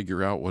cannot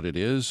figure out what it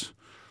is,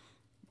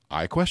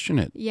 I question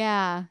it.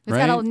 Yeah. It's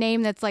right? got a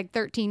name that's like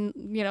 13,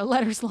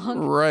 letters long.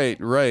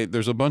 Right.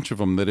 There's a bunch of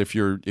them that if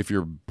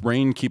your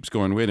brain keeps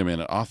going, wait a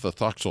minute,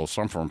 orthothoxyl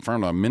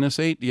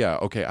sulforaminosate, yeah,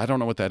 okay, I don't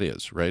know what that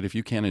is, right? If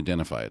you can't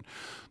identify it.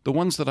 The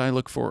ones that I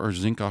look for are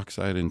zinc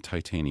oxide and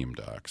titanium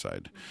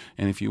dioxide.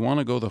 And if you want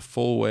to go the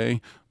full way,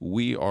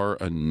 we are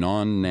a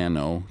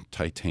non-nano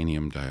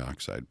titanium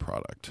dioxide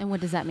product. And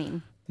what does that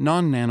mean?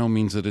 Non-nano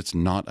means that it's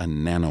not a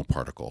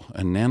nanoparticle.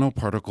 A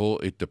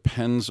nanoparticle, it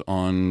depends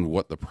on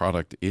what the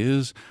product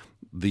is.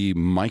 The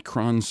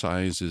micron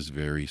size is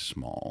very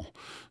small.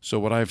 So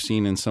what I've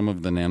seen in some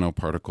of the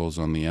nanoparticles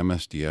on the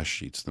MSDS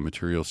sheets, the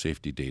material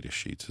safety data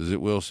sheets, is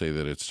it will say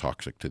that it's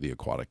toxic to the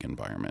aquatic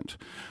environment.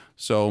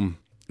 So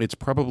It's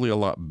probably a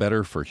lot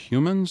better for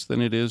humans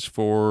than it is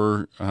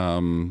for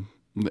than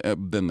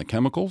the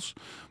chemicals,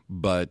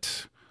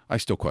 but I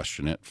still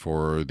question it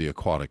for the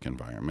aquatic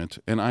environment,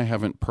 and I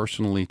haven't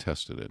personally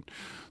tested it.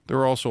 There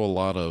are also a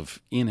lot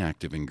of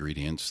inactive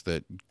ingredients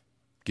that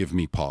give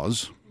me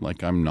pause,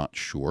 like I'm not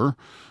sure.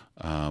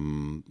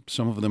 Some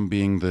of them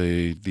being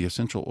the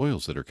essential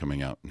oils that are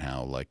coming out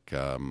now, like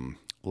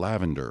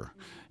lavender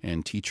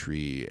and tea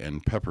tree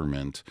and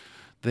peppermint.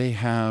 They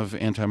have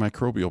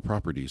antimicrobial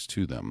properties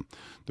to them.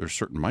 There's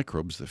certain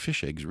microbes that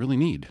fish eggs really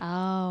need.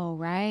 Oh,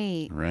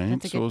 right. Right.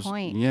 That's a good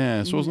point.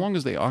 Yeah. So as long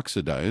as they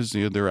oxidize,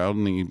 they're out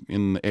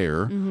in the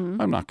air.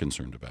 I'm not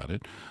concerned about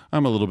it.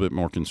 I'm a little bit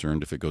more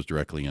concerned if it goes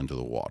directly into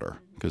the water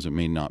because it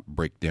may not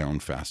break down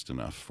fast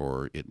enough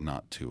for it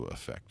not to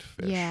affect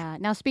fish. Yeah.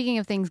 Now, speaking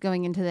of things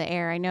going into the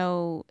air, I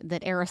know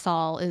that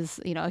aerosol is,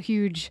 a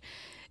huge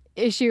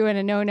issue and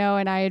a no-no,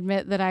 and I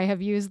admit that I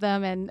have used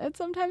them and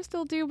sometimes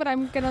still do, but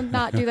I'm gonna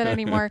not do that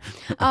anymore.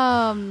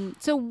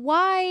 So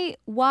why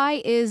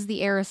is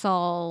the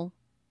aerosol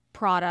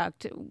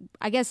product,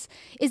 I guess,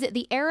 is it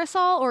the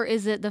aerosol or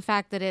is it the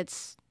fact that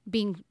it's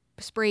being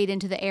sprayed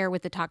into the air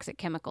with the toxic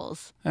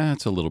chemicals?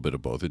 It's a little bit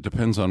of both. It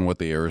depends on what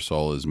the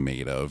aerosol is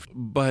made of.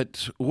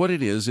 But what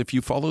it is, if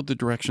you followed the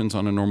directions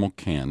on a normal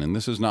can, and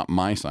this is not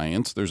my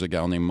science, there's a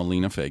gal named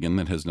Melina Fagan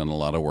that has done a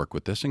lot of work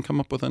with this and come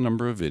up with a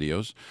number of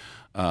videos.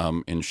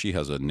 And she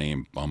has a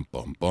name,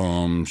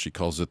 she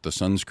calls it the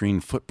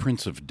sunscreen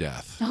footprints of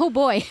death. Oh,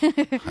 boy.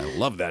 I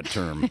love that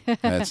term.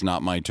 That's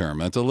not my term.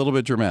 That's a little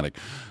bit dramatic.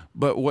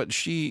 But what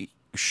she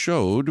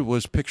showed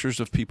was pictures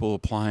of people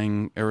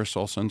applying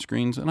aerosol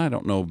sunscreens, and I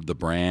don't know the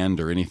brand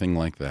or anything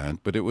like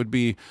that, but it would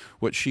be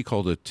what she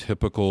called a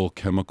typical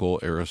chemical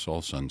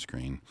aerosol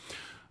sunscreen.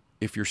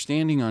 If you're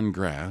standing on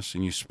grass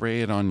and you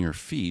spray it on your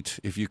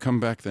feet, if you come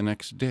back the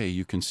next day,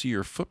 you can see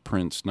your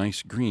footprints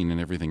nice green and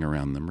everything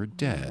around them are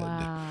dead.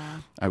 Wow.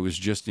 I was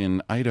just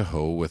in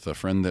Idaho with a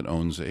friend that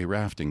owns a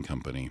rafting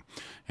company,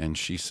 and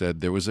she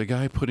said there was a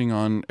guy putting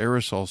on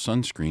aerosol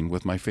sunscreen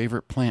with my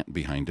favorite plant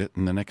behind it,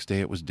 and the next day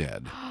it was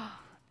dead.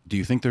 Do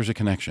you think there's a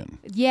connection?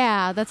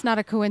 Yeah, that's not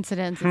a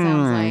coincidence, it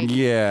sounds like.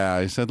 Yeah,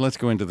 I said let's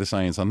go into the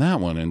science on that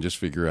one and just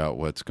figure out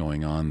what's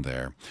going on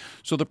there.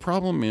 So the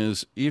problem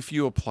is if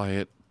you apply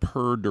it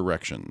per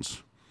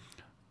directions,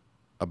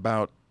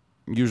 about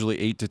usually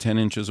 8 to 10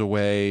 inches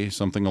away,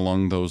 something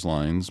along those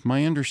lines.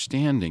 My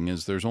understanding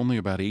is there's only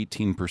about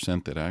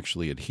 18% that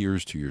actually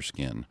adheres to your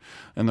skin,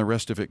 and the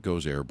rest of it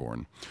goes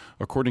airborne.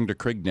 According to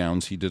Craig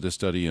Downs, he did a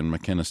study in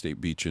McKenna State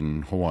Beach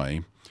in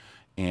Hawaii,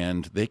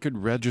 and they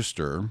could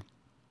register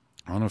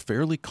on a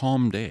fairly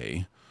calm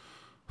day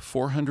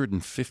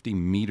 450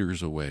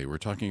 meters away. We're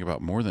talking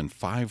about more than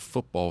 5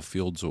 football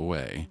fields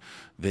away.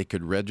 They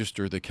could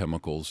register the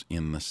chemicals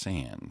in the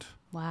sand.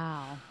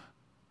 Wow.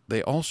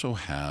 They also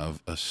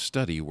have a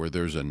study where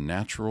there's a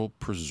natural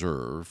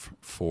preserve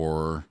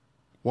for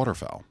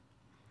waterfowl.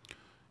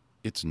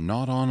 It's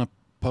not on a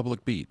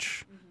public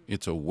beach.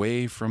 It's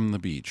away from the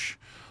beach.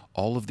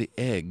 All of the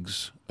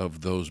eggs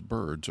of those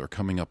birds are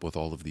coming up with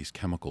all of these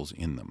chemicals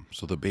in them.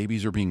 So the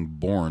babies are being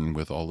born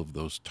with all of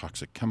those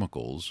toxic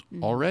chemicals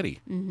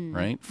already,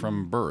 right,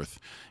 from birth.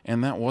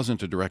 And that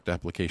wasn't a direct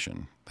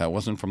application. That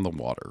wasn't from the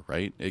water,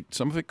 right?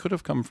 Some of it could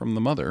have come from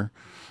the mother,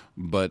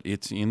 but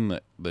it's in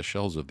the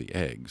shells of the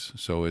eggs.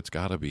 So it's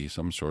got to be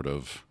some sort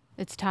of...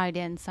 It's tied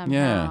in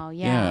somehow.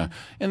 Yeah.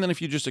 And then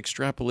if you just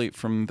extrapolate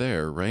from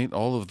there, right,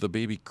 all of the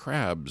baby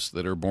crabs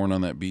that are born on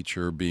that beach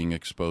are being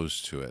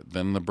exposed to it.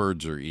 Then the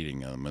birds are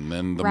eating them, and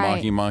then the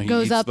mahi-mahi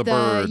eats the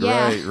bird,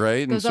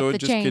 right? And so it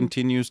just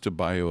continues to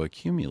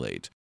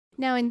bioaccumulate.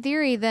 Now, in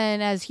theory,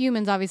 then, as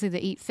humans, obviously,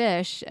 that eat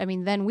fish, I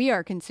mean, then we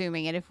are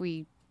consuming it if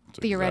we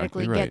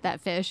theoretically get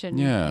that fish and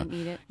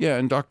eat it. Yeah,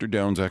 and Dr.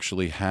 Downs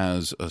actually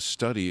has a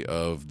study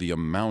of the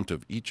amount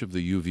of each of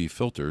the UV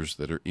filters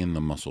that are in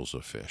the mussels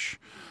of fish.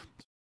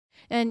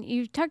 And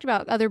you've talked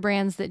about other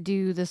brands that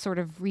do the sort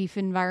of reef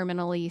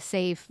environmentally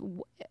safe.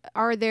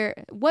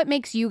 What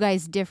makes you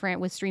guys different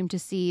with Stream to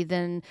Sea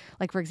than,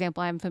 like, for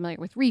example, I'm familiar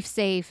with Reef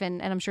Safe,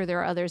 and I'm sure there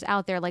are others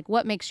out there. Like,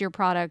 what makes your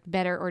product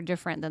better or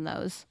different than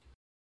those?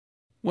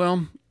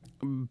 Well,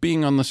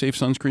 being on the Safe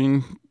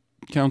Sunscreen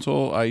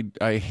Council,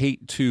 I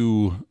hate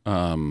to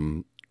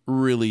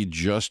really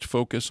just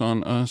focus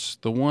on us.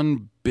 The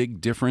one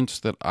big difference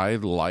that I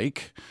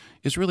like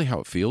is really how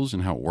it feels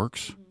and how it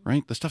works,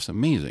 right? The stuff's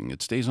amazing.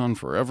 It stays on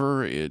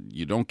forever.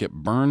 You don't get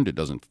burned. It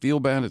doesn't feel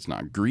bad. It's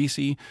not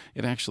greasy.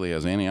 It actually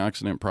has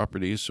antioxidant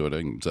properties, so it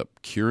ends up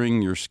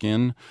curing your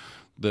skin.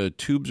 The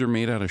tubes are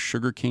made out of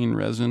sugarcane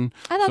resin.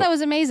 I thought that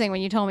was amazing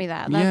when you told me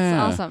that.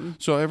 That's awesome.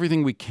 So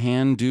everything we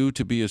can do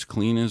to be as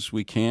clean as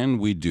we can,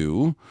 we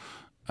do.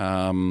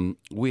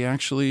 We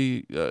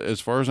actually, as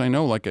far as I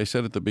know, like I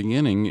said at the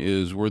beginning,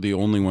 we're the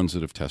only ones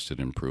that have tested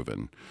and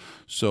proven.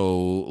 So,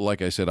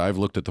 like I said, I've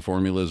looked at the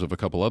formulas of a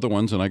couple other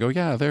ones, and I go,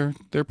 yeah,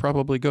 they're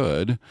probably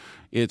good.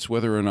 It's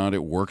whether or not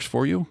it works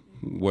for you.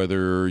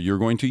 whether you're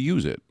going to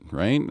use it,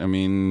 right? I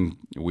mean,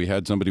 we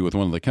had somebody with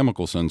one of the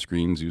chemical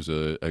sunscreens use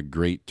a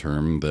great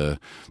term. The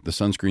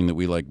sunscreen that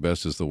we like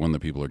best is the one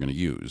that people are going to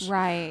use.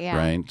 Right, yeah.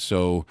 Right?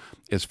 So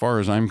as far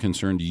as I'm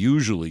concerned,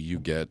 usually you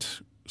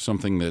get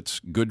something that's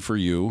good for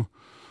you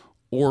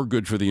or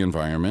good for the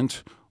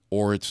environment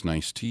or it's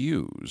nice to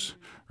use,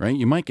 right?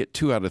 You might get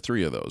 2 out of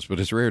 3 of those, but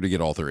it's rare to get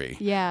all 3.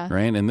 Yeah.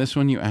 Right? And this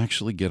one, you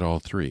actually get all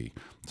 3.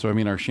 So, I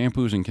mean, our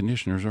shampoos and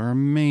conditioners are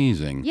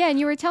amazing. Yeah, and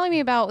you were telling me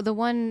about the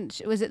one,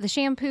 was it the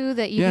shampoo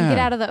that you can get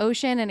out of the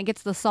ocean and it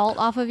gets the salt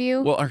off of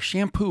you? Well, our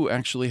shampoo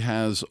actually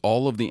has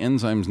all of the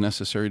enzymes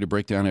necessary to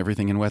break down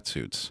everything in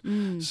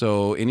wetsuits.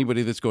 So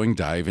anybody that's going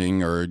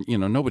diving or,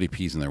 nobody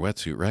pees in their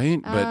wetsuit,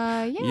 right?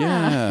 But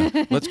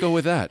yeah. Let's go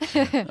with that.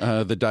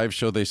 The dive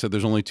show, they said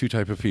there's only 2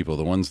 types of people,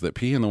 the ones that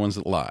pee and the ones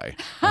that lie.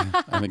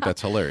 I think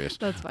that's hilarious.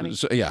 That's funny.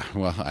 So, yeah,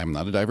 well, I'm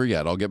not a diver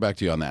yet. I'll get back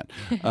to you on that.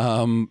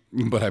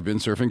 But I've been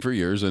surfing for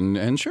years.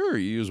 And sure,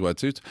 you use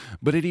wetsuits,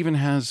 but it even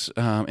has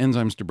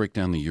enzymes to break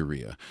down the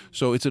urea.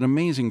 So it's an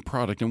amazing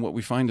product. And what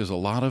we find is a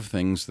lot of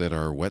things that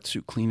are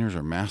wetsuit cleaners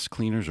or mask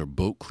cleaners or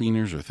boat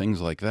cleaners or things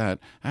like that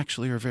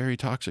actually are very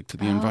toxic to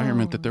the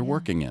environment that they're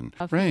working in.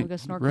 Right,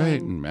 right.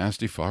 And mass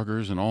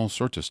defoggers and all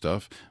sorts of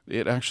stuff.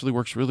 It actually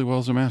works really well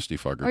as a mass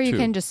defogger, or you too.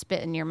 can just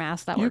spit in your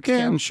mask. That works, You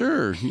can, too.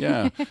 sure.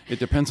 Yeah. It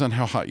depends on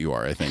how hot you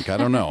are, I think. I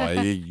don't know.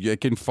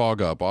 It can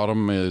fog up.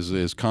 Autumn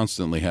is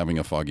constantly having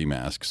a foggy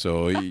mask.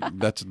 So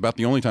that's about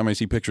the only time I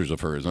see pictures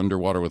of her is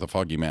underwater with a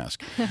foggy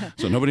mask.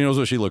 So nobody knows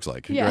what she looks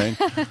like, right?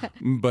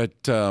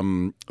 But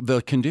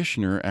the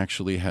conditioner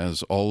actually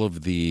has all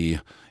of the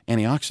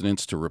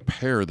antioxidants to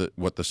repair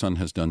what the sun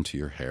has done to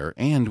your hair.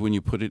 And when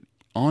you put it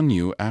on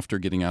you after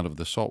getting out of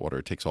the salt water,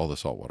 it takes all the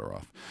salt water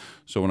off.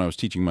 So when I was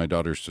teaching my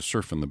daughters to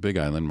surf in the Big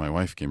Island, my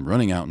wife came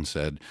running out and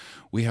said,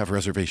 "We have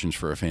reservations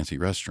for a fancy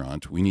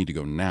restaurant. We need to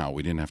go now.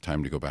 We didn't have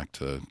time to go back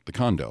to the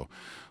condo."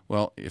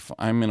 Well, if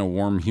I'm in a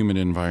warm, humid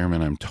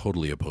environment, I'm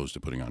totally opposed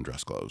to putting on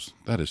dress clothes.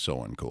 That is so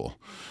uncool.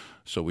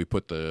 So we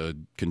put the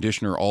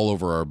conditioner all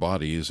over our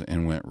bodies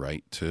and went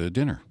right to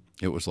dinner.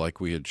 It was like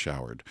we had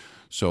showered.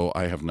 So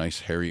I have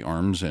nice hairy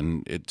arms,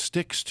 and it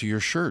sticks to your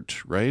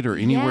shirt, right? Or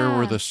anywhere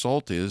where the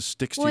salt is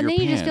sticks to your pants. Well,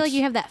 then you just feel like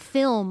you have that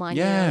film on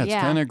you. Yeah, it's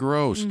kind of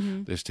gross.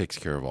 This takes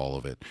care of all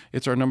of it.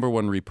 It's our number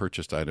 1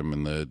 repurchased item,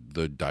 and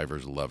the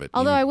divers love it.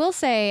 Although I will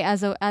say,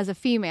 as a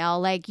female,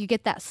 like you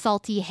get that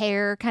salty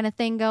hair kind of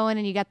thing going,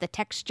 and you got the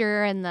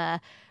texture and the...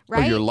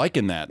 Right? Oh, you're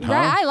liking that, huh?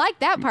 Right, I like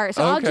that part.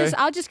 So Okay.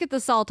 I'll just get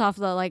the salt off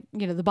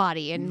the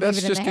body and That's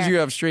leave it in just the because hair. you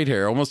have straight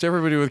hair. Almost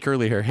everybody with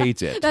curly hair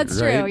hates it. That's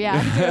right? true. Yeah, I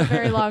have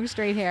very long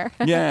straight hair.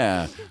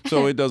 Yeah,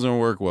 so it doesn't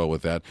work well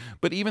with that.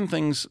 But even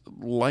things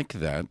like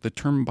that, the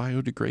term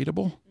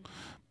biodegradable,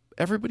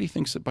 everybody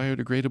thinks that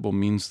biodegradable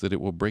means that it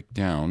will break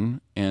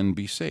down and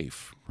be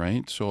safe,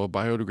 right? So a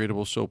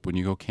biodegradable soap when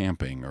you go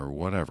camping or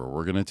whatever,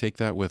 we're going to take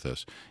that with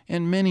us.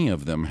 And many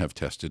of them have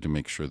tested to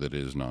make sure that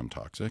it is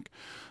non-toxic.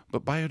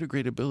 But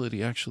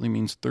biodegradability actually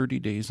means 30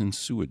 days in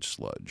sewage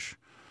sludge.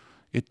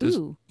 It does.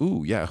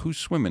 Ooh, yeah. Who's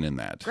swimming in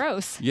that?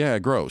 Gross. Yeah,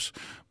 gross.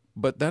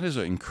 But that is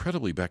an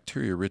incredibly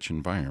bacteria-rich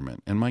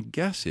environment. And my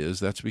guess is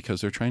that's because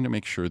they're trying to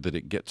make sure that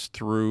it gets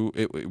through,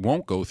 it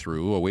won't go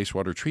through a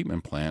wastewater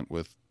treatment plant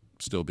with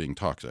still being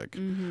toxic.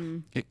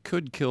 It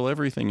could kill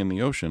everything in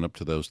the ocean up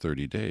to those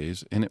 30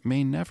 days, and it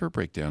may never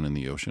break down in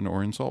the ocean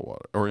or in salt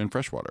water or in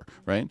fresh water,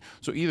 right?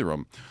 So either of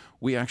them,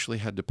 we actually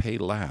had to pay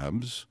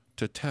labs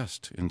to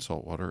test in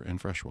saltwater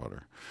and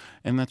freshwater.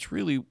 And that's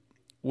really,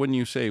 when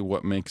you say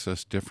what makes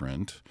us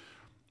different,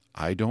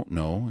 I don't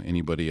know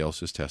anybody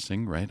else is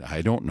testing, right?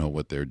 I don't know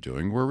what they're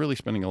doing. We're really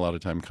spending a lot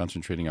of time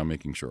concentrating on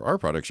making sure our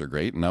products are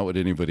great and not what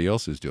anybody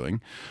else is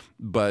doing.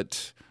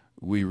 But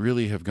we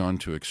really have gone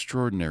to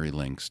extraordinary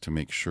lengths to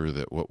make sure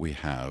that what we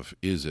have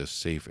is as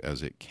safe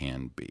as it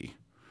can be.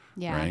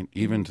 Yeah. Right?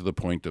 Even to the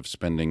point of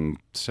spending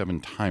 7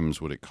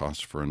 times what it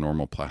costs for a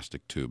normal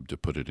plastic tube to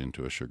put it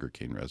into a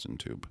sugarcane resin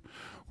tube.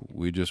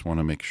 We just want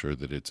to make sure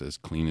that it's as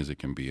clean as it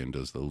can be and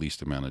does the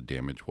least amount of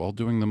damage while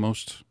doing the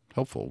most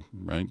helpful,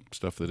 right,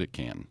 stuff that it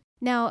can.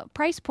 Now,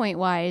 price point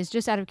wise,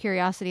 just out of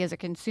curiosity as a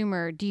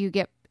consumer,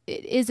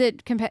 is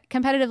it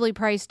competitively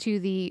priced to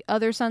the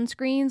other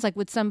sunscreens? Like,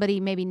 would somebody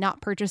maybe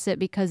not purchase it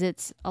because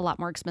it's a lot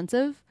more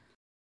expensive?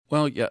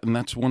 Well, yeah, and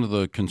that's one of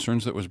the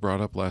concerns that was brought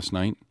up last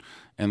night,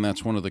 and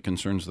that's one of the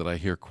concerns that I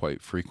hear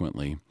quite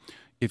frequently.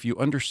 If you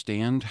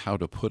understand how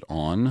to put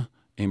on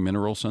a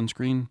mineral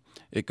sunscreen,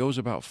 it goes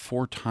about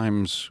 4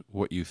 times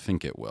what you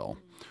think it will,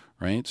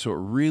 right? So it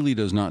really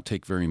does not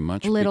take very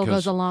much. Little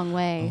goes a long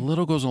way. A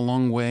little goes a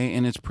long way,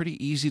 and it's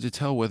pretty easy to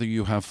tell whether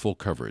you have full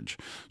coverage.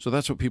 So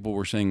that's what people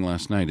were saying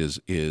last night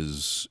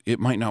is it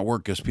might not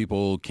work because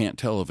people can't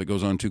tell if it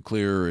goes on too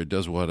clear or it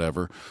does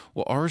whatever.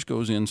 Well, ours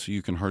goes in so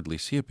you can hardly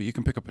see it, but you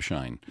can pick up a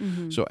shine.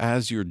 So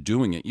as you're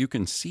doing it, you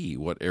can see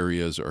what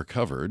areas are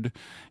covered.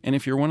 And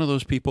if you're one of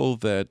those people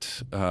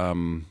that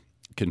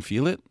can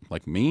feel it,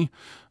 like me.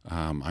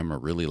 I'm a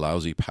really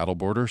lousy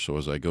paddleboarder, so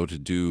as I go to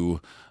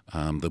do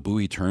the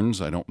buoy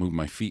turns, I don't move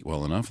my feet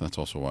well enough. That's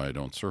also why I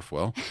don't surf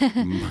well.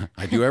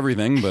 I do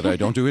everything, but I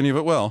don't do any of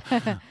it well.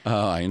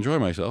 I enjoy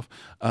myself.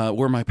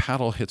 Where my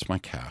paddle hits my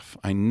calf,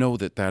 I know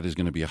that is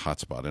going to be a hot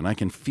spot, and I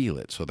can feel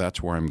it, so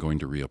that's where I'm going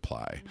to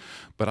reapply.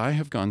 But I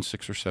have gone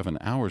 6 or 7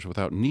 hours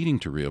without needing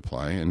to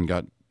reapply and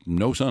got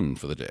no sun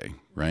for the day,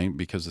 right?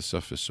 Because the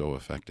stuff is so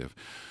effective.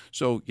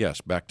 So yes,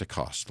 back to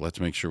cost. Let's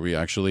make sure we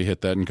actually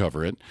hit that and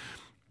cover it.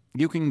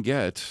 You can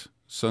get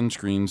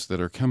sunscreens that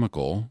are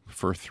chemical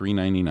for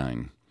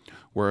 $3.99,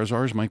 whereas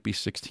ours might be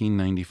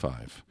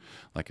 $16.95.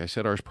 Like I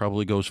said, ours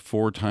probably goes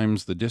 4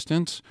 times the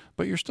distance,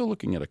 but you're still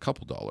looking at a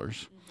couple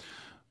dollars.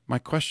 My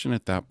question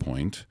at that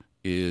point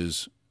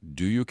is,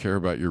 do you care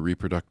about your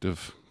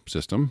reproductive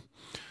system?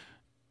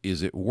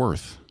 Is it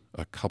worth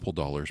a couple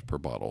dollars per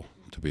bottle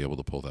to be able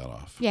to pull that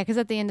off? Yeah, because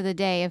at the end of the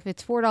day, if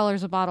it's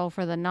 $4 a bottle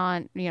for the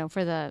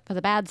for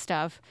the bad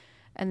stuff,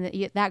 and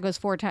that goes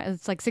 4 times,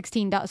 it's like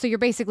 $16. So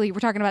we're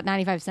talking about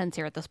 95 cents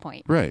here at this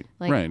point. Right,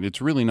 right.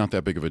 It's really not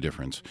that big of a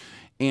difference.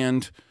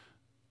 And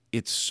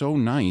it's so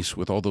nice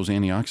with all those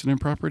antioxidant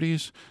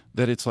properties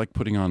that it's like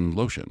putting on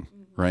lotion,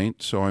 right?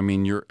 So, I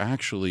mean, you're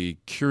actually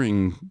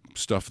curing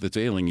stuff that's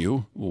ailing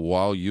you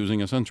while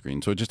using a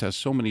sunscreen. So it just has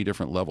so many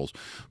different levels.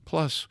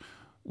 Plus,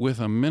 with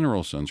a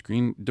mineral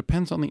sunscreen,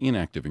 depends on the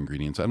inactive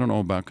ingredients. I don't know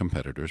about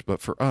competitors,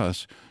 but for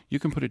us, you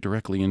can put it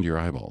directly into your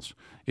eyeballs.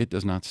 It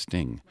does not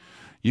sting.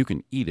 You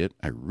can eat it.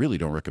 I really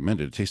don't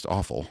recommend it. It tastes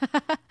awful.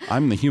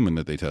 I'm the human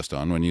that they test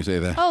on when you say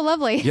that. Oh,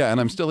 lovely. Yeah, and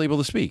I'm still able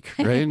to speak,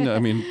 right? I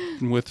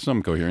mean, with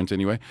some coherence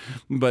anyway.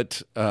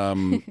 But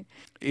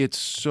it's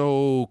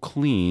so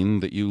clean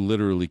that you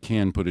literally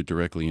can put it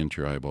directly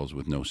into your eyeballs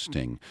with no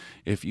sting.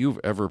 If you've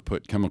ever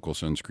put chemical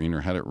sunscreen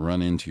or had it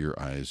run into your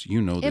eyes,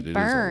 you know that it is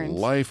a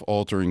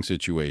life-altering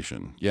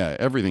situation. Yeah,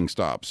 everything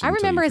stops. I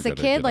remember as a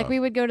kid, we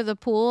would go to the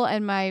pool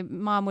and my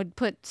mom would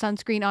put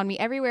sunscreen on me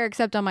everywhere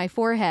except on my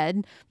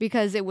forehead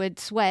because it would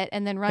sweat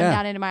and then run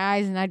down into my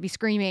eyes and I'd be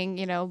screaming,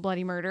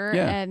 bloody murder.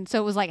 Yeah. And so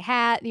it was like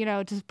hat,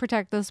 to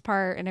protect this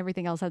part, and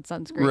everything else had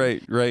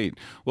sunscreen. Right.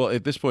 Well,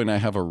 at this point, I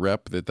have a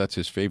rep that's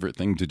his favorite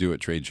thing to do at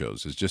trade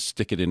shows is just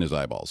stick it in his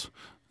eyeballs.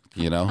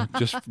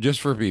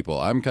 Just for people.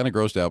 I'm kind of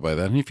grossed out by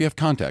that. And if you have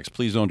contacts,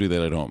 please don't do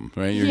that at home,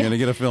 right? You're going to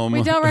get a film.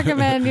 We don't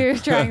recommend you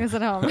trying this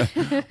at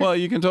home. Well,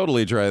 you can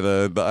totally try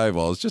the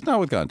eyeballs, just not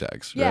with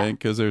contacts, right?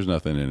 Because there's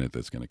nothing in it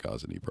that's going to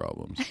cause any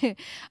problems.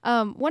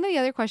 One of the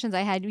other questions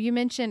I had, you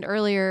mentioned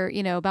earlier,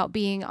 about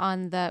being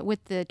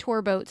with the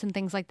tour boats and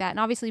things like that. And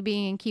obviously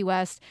being in Key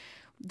West,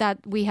 that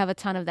we have a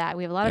ton of that.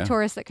 We have a lot of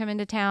tourists that come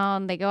into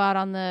town. They go out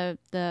on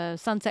the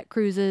sunset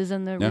cruises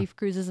and the reef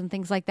cruises and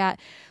things like that.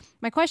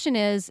 My question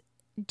is,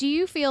 do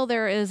you feel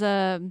there is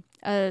a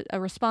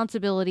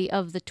responsibility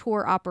of the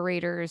tour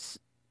operators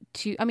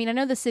to, I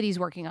know the city's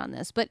working on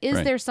this, but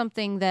is there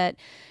something that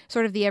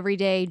sort of the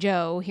everyday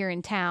Joe here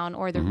in town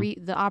or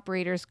the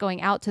operators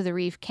going out to the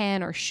reef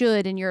can or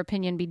should, in your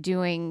opinion, be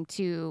doing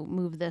to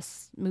move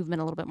this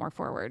movement a little bit more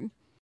forward?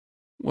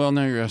 Well,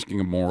 now you're asking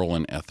a moral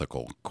and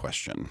ethical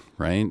question,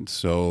 right?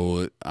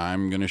 So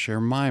I'm going to share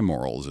my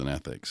morals and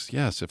ethics.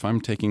 Yes, if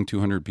I'm taking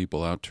 200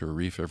 people out to a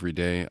reef every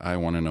day, I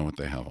want to know what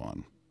they have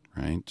on.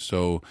 Right.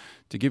 So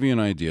to give you an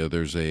idea,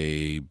 there's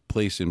a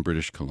place in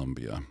British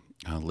Columbia,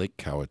 Lake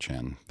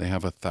Cowichan. They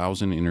have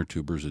 1,000 inner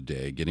tubers a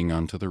day getting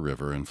onto the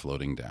river and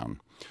floating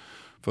down.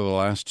 For the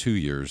last 2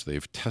 years,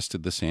 they've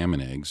tested the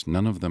salmon eggs.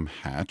 None of them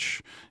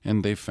hatch,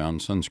 and they've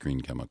found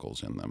sunscreen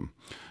chemicals in them.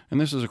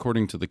 And this is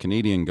according to the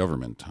Canadian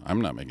government.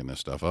 I'm not making this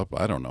stuff up.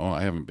 I don't know.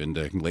 I haven't been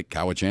to Lake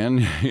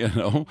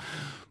Cowichan,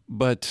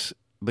 But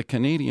the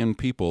Canadian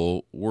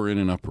people were in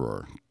an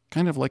uproar,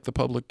 kind of like the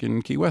public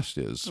in Key West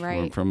is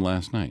from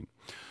last night.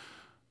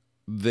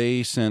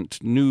 They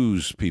sent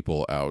news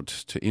people out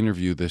to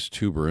interview this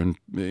tuber and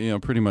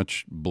pretty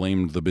much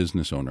blamed the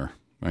business owner.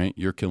 Right?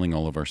 You're killing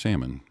all of our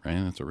salmon, right?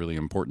 That's a really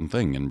important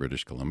thing in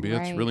British Columbia.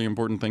 It's a really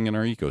important thing in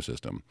our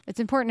ecosystem. It's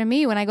important to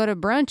me when I go to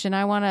brunch and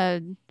I want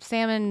a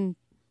salmon,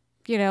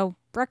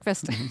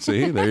 breakfast.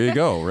 See, there you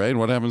go, right?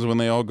 What happens when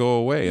they all go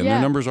away? And their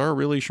numbers are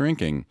really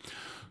shrinking.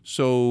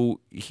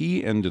 So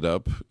he ended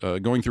up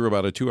going through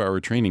about a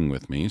 2-hour training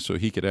with me so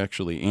he could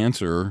actually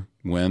answer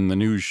when the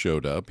news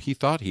showed up. He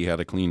thought he had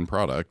a clean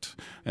product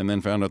and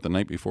then found out the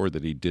night before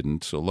that he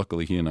didn't. So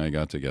luckily he and I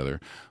got together.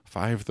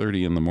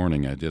 5:30 in the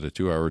morning, I did a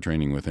 2-hour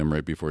training with him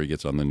right before he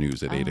gets on the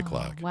news at 8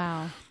 o'clock.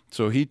 Wow.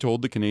 So he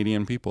told the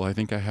Canadian people, I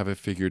think I have it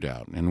figured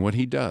out. And what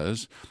he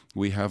does,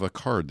 we have a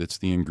card that's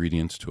the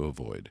ingredients to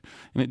avoid.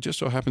 And it just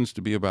so happens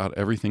to be about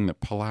everything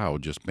that Palau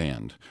just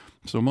banned.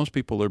 So most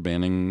people are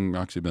banning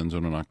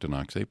oxybenzone and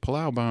octinoxate.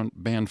 Palau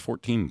banned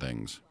 14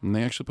 things. And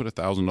they actually put a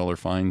 $1,000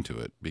 fine to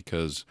it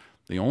because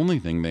the only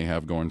thing they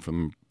have going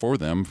for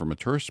them from a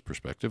tourist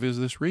perspective is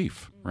this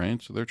reef,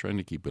 right? So they're trying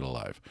to keep it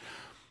alive.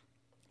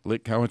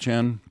 Lake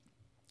Cowichan,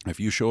 if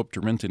you show up to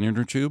rent an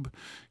inner tube,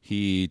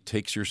 he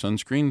takes your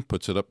sunscreen,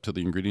 puts it up to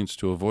the ingredients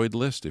to avoid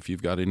list. If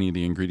you've got any of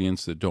the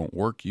ingredients that don't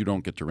work, you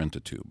don't get to rent a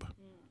tube.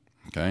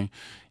 Okay?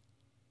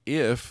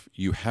 if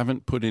you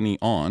haven't put any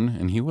on,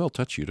 and he will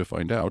touch you to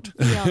find out.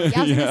 Yeah, I was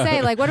going to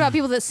say, like, what about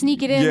people that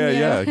sneak it in?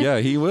 Yeah,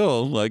 he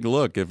will. Like,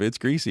 look, if it's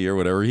greasy or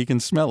whatever, he can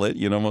smell it.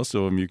 Most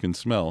of them you can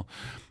smell.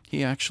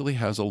 He actually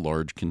has a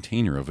large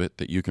container of it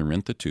that you can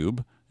rent the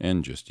tube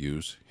and just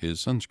use his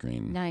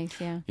sunscreen.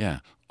 Nice, yeah. Yeah,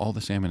 all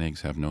the salmon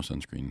eggs have no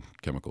sunscreen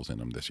chemicals in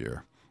them this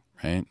year,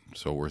 right?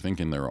 So we're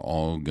thinking they're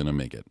all going to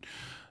make it.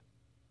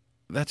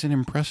 That's an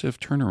impressive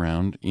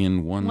turnaround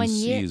in one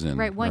season.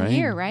 Right, one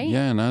year, right?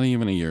 Yeah, not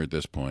even a year at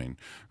this point,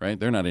 right?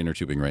 They're not inner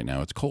tubing right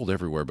now. It's cold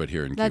everywhere but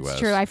here in Key West. That's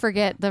true. I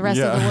forget the rest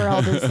of the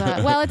world is...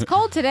 well, it's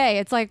cold today.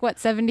 It's like, what,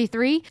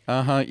 73?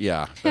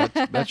 Yeah.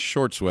 That's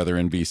shorts weather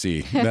in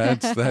BC.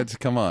 That's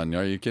come on.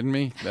 Are you kidding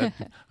me?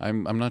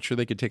 I'm not sure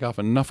they could take off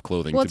enough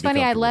clothing well, to be it's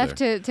funny. I left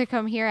there. to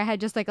come here. I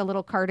had just like a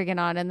little cardigan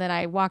on, and then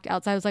I walked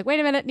outside. I was like, wait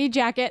a minute, need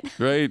jacket.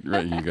 Right.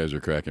 You guys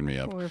are cracking me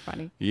up. We're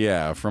funny.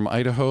 Yeah, from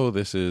Idaho,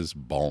 this is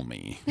balmy.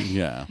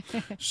 Yeah.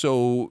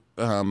 So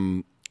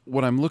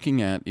what I'm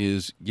looking at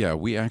is,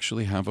 we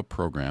actually have a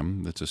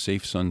program that's a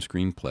safe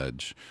sunscreen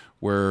pledge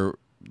where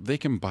they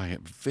can buy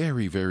it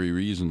very, very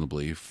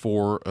reasonably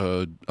for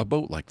a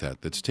boat like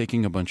that that's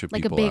taking a bunch of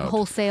people out. Like a big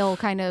wholesale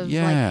kind of...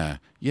 Yeah.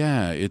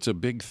 It's a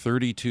big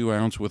 32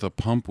 ounce with a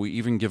pump. We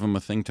even give them a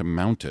thing to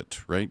mount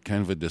it, right?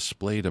 Kind of a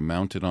display to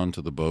mount it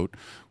onto the boat.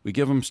 We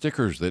give them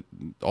stickers that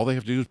all they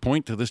have to do is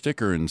point to the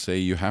sticker and say,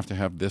 you have to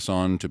have this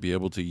on to be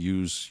able to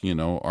use,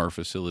 our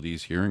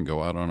facilities here and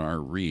go out on our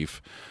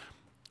reef.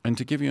 And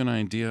to give you an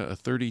idea, a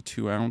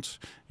 32 ounce,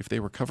 if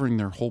they were covering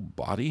their whole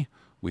body,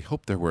 we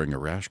hope they're wearing a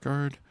rash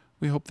guard.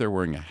 We hope they're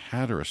wearing a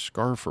hat or a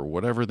scarf or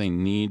whatever they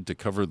need to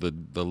cover the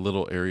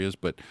little areas.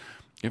 But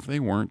if they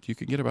weren't, you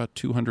could get about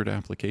 200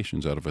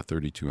 applications out of a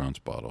 32-ounce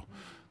bottle.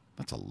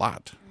 That's a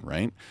lot,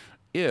 right?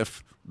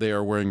 If they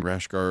are wearing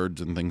rash guards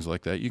and things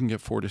like that, you can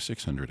get 400 to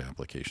 600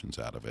 applications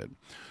out of it.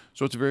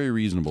 So it's very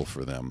reasonable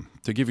for them.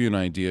 To give you an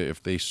idea,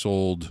 if they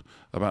sold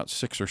about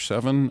 6 or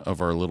 7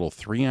 of our little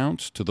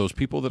 3-ounce to those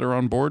people that are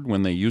on board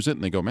when they use it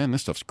and they go, man,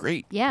 this stuff's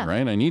great,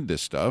 right? I need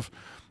this stuff.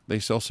 They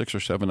sell 6 or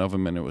 7 of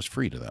them and it was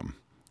free to them.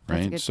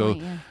 Right. So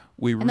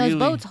and those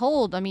boats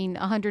hold,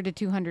 100 to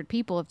 200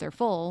 people if they're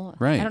full.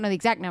 Right. I don't know the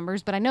exact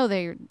numbers, but I know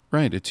they're...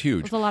 Right. It's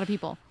huge. It's a lot of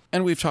people.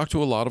 And we've talked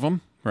to a lot of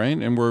them, right?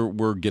 And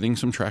we're getting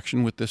some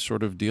traction with this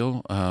sort of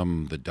deal.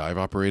 The dive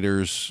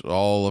operators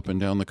all up and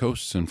down the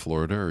coasts in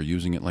Florida are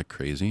using it like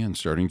crazy and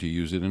starting to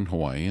use it in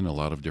Hawaii and a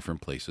lot of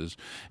different places.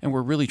 And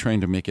we're really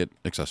trying to make it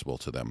accessible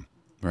to them,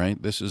 right?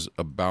 This is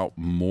about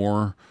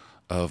more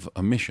of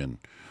a mission.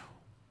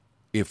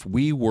 If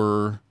we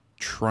were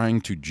trying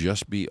to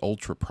just be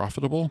ultra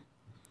profitable,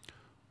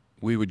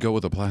 we would go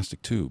with a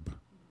plastic tube.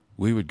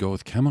 We would go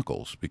with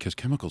chemicals because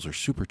chemicals are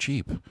super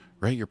cheap,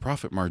 right? Your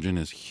profit margin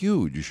is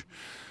huge.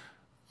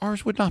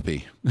 Ours would not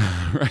be,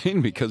 right?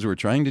 Because we're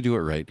trying to do it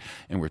right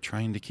and we're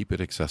trying to keep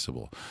it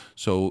accessible.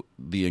 So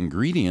the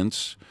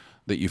ingredients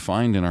that you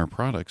find in our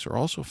products are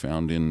also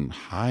found in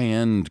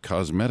high-end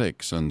cosmetic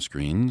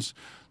sunscreens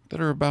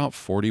that are about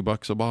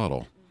 $40 a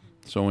bottle.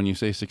 So when you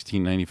say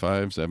 $16.95,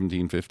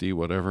 $17.50,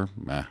 whatever,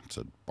 it's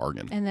a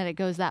bargain. And that it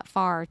goes that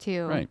far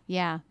too. Right.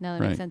 Yeah. No,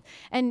 that makes sense.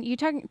 And you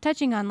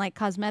touching on like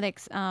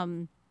cosmetics.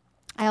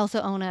 I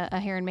also own a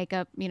hair and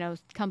makeup,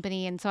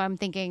 company, and so I'm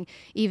thinking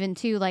even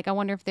too, like I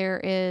wonder if there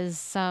is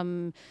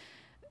some,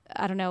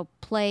 I don't know,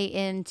 play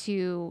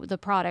into the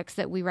products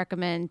that we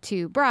recommend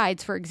to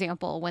brides, for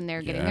example, when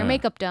they're getting their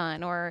makeup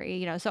done, or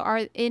so are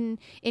in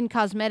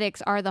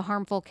cosmetics, are the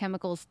harmful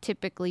chemicals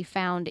typically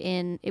found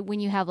in when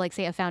you have like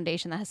say a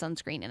foundation that has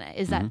sunscreen in it?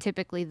 Is that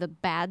typically the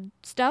bad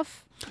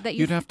stuff that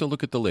you'd have to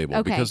look at the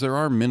label because there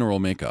are mineral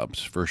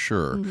makeups for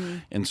sure.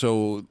 And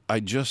so I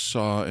just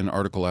saw an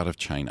article out of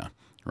China,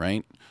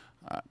 right?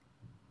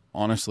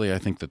 Honestly, I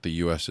think that the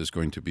U.S. is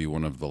going to be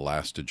one of the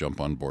last to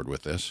jump on board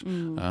with this,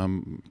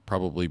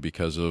 probably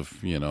because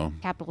of,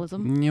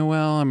 capitalism. Yeah,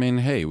 well,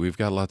 hey, we've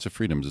got lots of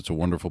freedoms. It's a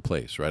wonderful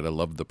place, right? I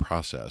love the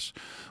process.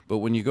 But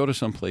when you go to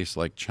some place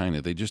like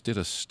China, they just did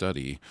a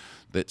study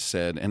that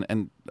said,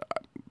 and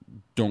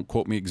don't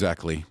quote me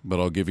exactly, but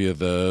I'll give you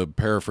the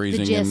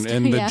paraphrasing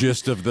and the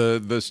gist of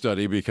the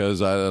study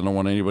because I don't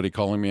want anybody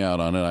calling me out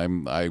on it.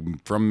 I'm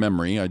from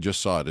memory. I just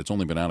saw it. It's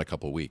only been out a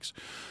couple of weeks.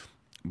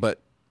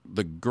 But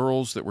the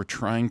girls that were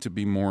trying to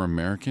be more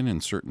American in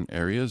certain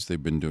areas,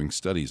 they've been doing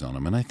studies on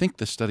them. And I think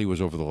the study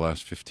was over the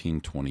last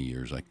 15, 20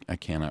 years. I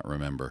cannot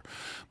remember.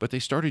 But they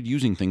started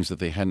using things that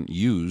they hadn't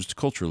used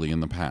culturally in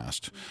the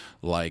past,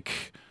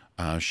 like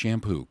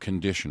shampoo,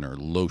 conditioner,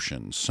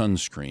 lotion,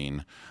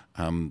 sunscreen.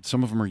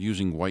 Some of them are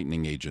using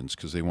whitening agents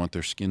because they want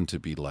their skin to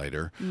be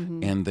lighter.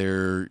 And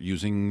they're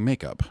using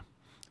makeup.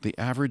 The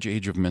average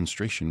age of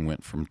menstruation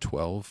went from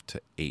 12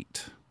 to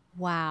 8.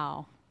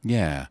 Wow.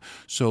 Yeah.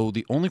 So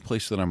the only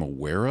place that I'm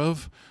aware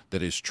of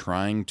that is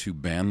trying to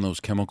ban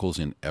those chemicals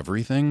in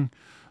everything,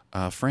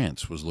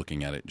 France was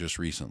looking at it just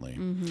recently.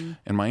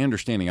 And my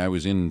understanding, I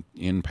was in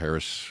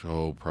Paris,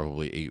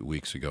 probably 8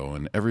 weeks ago,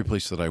 and every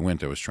place that I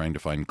went, I was trying to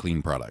find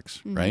clean products,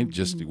 right?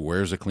 Just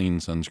where's a clean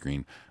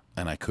sunscreen?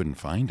 and I couldn't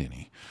find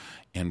any.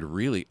 And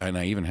really, and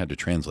I even had to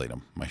translate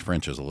them. My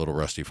French is a little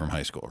rusty from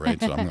high school, right?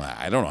 So I'm like,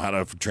 I don't know how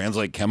to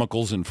translate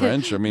chemicals in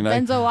French. I mean,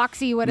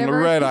 benzoxy, whatever.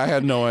 Right. I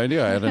had no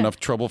idea. I had enough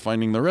trouble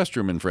finding the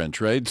restroom in French,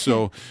 right?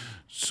 So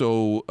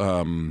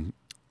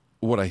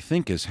what I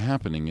think is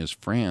happening is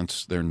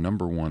France, their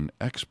number one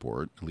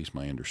export, at least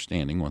my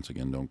understanding, once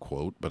again, don't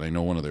quote, but I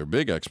know one of their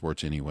big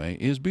exports anyway,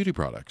 is beauty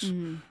products,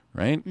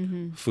 right?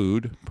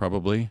 Food,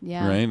 probably,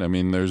 right? I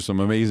mean, there's some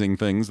amazing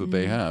things that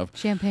they have.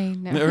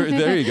 Champagne. No.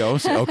 There you go.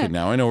 So, okay,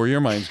 now I know where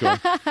your mind's going.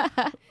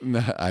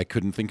 I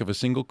couldn't think of a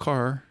single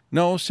car.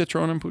 No,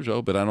 Citroen and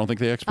Peugeot, but I don't think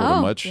they export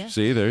them much. Yeah.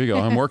 See, there you go.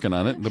 I'm working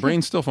on it. The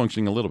brain's still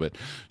functioning a little bit.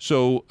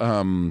 So,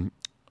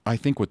 I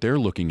think what they're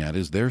looking at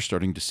is they're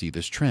starting to see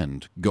this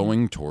trend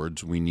going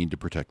towards we need to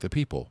protect the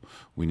people.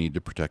 We need to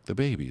protect the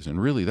babies.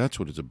 And really, that's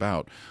what it's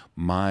about.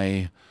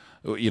 We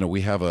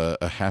have a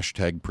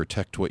hashtag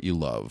protect what you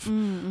love.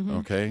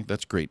 Okay,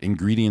 that's great.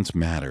 Ingredients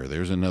matter.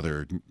 There's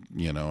another,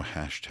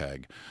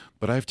 hashtag.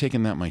 But I've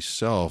taken that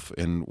myself,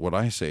 and what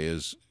I say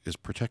is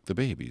protect the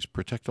babies.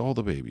 Protect all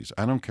the babies.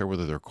 I don't care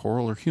whether they're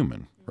coral or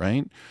human,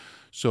 right?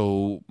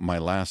 So my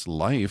last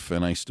life,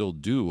 and I still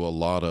do a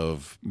lot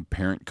of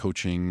parent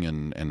coaching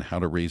and how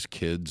to raise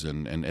kids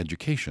and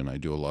education. I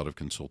do a lot of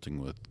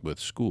consulting with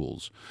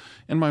schools.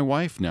 And my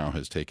wife now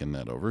has taken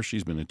that over.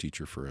 She's been a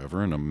teacher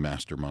forever and a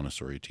master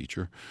Montessori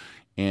teacher.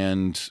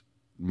 And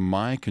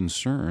my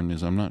concern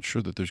is I'm not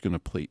sure that there's going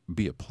to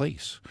be a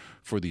place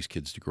for these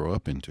kids to grow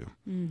up into,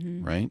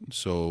 right?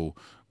 So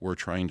we're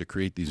trying to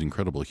create these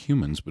incredible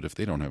humans, but if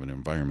they don't have an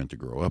environment to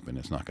grow up in,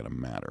 it's not going to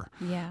matter.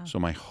 Yeah. So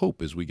my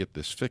hope is we get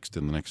this fixed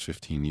in the next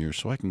 15 years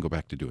so I can go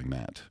back to doing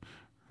that.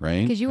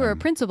 Right? Because you were a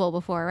principal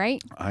before,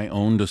 right? I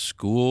owned a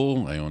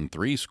school. I owned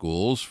 3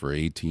 schools for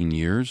 18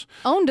 years.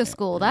 Owned a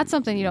school. That's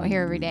something you don't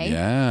hear every day.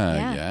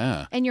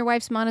 Yeah. And your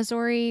wife's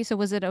Montessori, so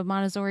was it a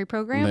Montessori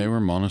program? They were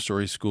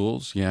Montessori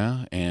schools,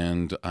 yeah.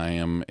 And I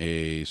am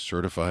a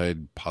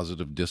certified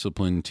positive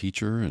discipline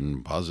teacher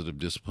and positive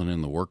discipline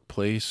in the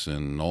workplace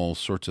and all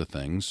sorts of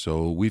things.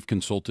 So we've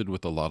consulted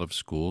with a lot of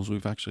schools.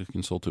 We've actually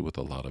consulted with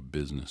a lot of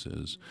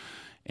businesses.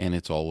 And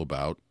it's all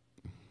about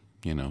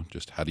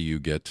just how do you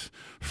get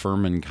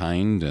firm and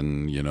kind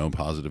and,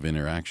 positive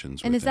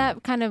interactions. And is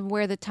that kind of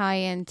where the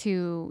tie-in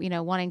to,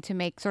 wanting to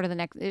make sort of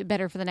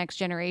better for the next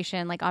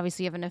generation? Like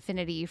obviously you have an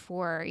affinity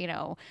for,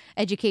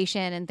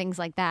 education and things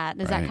like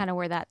that. Is that kind of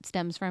where that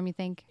stems from, you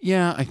think?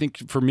 Yeah, I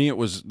think for me it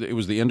was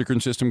the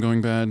endocrine system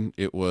going bad.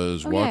 It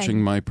was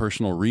watching my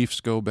personal reefs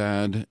go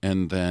bad.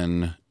 And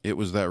then it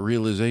was that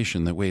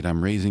realization that, wait,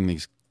 I'm raising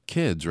these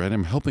kids, right?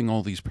 I'm helping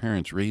all these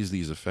parents raise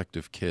these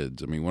effective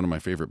kids. I mean, one of my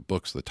favorite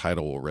books, the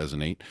title will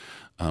resonate,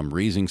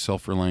 Raising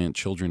Self-Reliant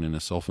Children in a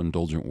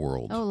Self-Indulgent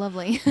World. Oh,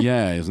 lovely.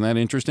 Yeah, isn't that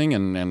interesting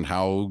and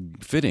how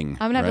fitting?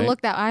 I'm going to have to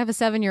look that. I have a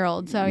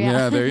 7-year-old, so yeah.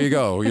 Yeah, there you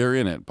go. You're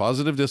in it.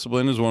 Positive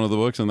Discipline is one of the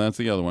books, and that's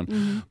the other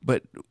one.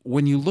 But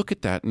when you look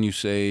at that and you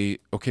say,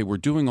 okay, we're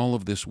doing all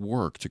of this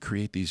work to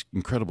create these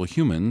incredible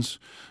humans,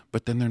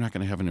 but then they're not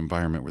going to have an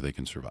environment where they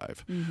can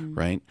survive,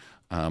 right?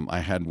 I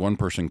had one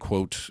person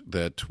quote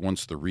that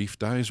once the reef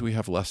dies, we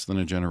have less than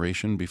a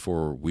generation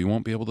before we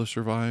won't be able to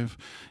survive.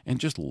 And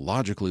just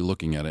logically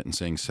looking at it and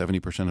saying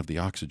 70% of the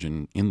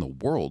oxygen in the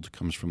world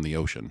comes from the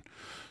ocean.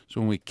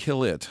 So when we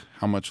kill it,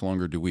 how much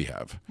longer do we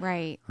have?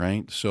 Right.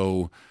 Right?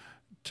 So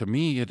to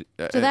me,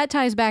 so that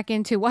ties back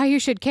into why you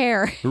should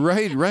care.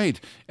 Right.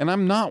 And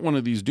I'm not one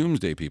of these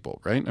doomsday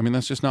people, right? I mean,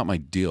 that's just not my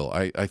deal.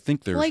 I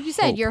think there's like you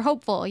said, you're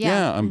hopeful.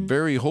 Yeah, I'm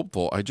very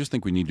hopeful. I just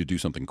think we need to do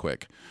something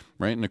quick,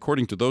 right? And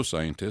according to those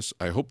scientists,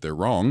 I hope they're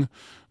wrong,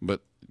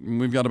 but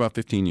we've got about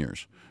 15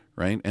 years,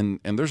 right? And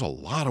there's a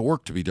lot of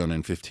work to be done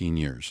in 15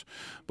 years.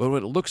 But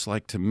what it looks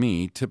like to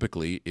me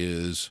typically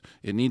is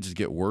it needs to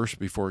get worse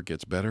before it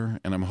gets better.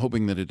 And I'm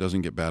hoping that it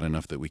doesn't get bad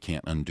enough that we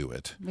can't undo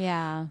it.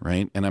 Yeah.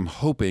 Right? And I'm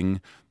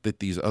hoping that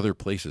these other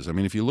places, I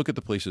mean, if you look at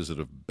the places that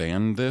have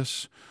banned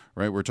this,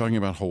 right? We're talking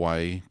about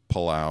Hawaii,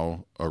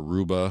 Palau,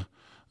 Aruba,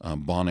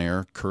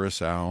 Bonaire,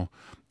 Curacao.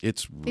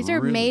 These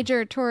are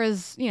major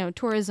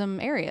tourism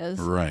areas.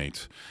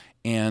 Right.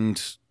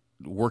 And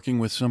working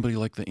with somebody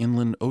like the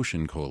Inland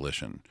Ocean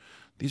Coalition.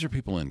 These are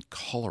people in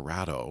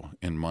Colorado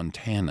and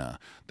Montana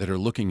that are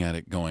looking at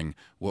it going,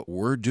 what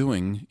we're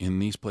doing in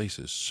these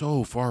places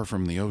so far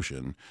from the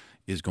ocean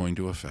is going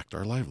to affect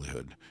our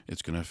livelihood.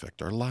 It's going to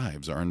affect our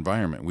lives, our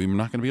environment. We're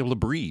not going to be able to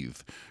breathe,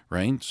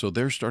 right? So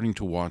they're starting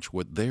to watch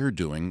what they're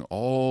doing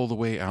all the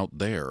way out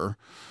there.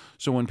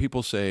 So when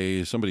people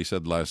say, somebody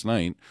said last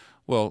night,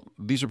 well,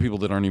 these are people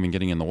that aren't even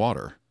getting in the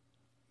water.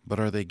 But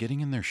are they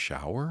getting in their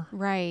shower?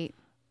 Right.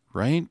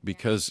 Right?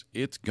 Because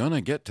it's going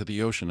to get to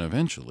the ocean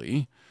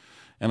eventually.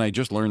 And I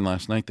just learned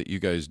last night that you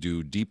guys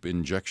do deep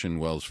injection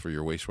wells for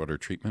your wastewater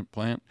treatment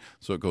plant.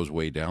 So it goes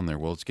way down there.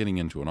 Well, it's getting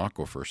into an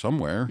aquifer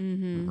somewhere,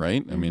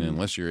 right? I mean,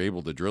 unless you're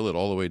able to drill it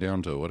all the way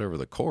down to whatever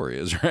the core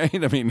is, right?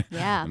 I mean,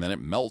 and then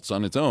it melts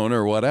on its own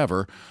or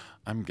whatever.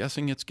 I'm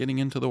guessing it's getting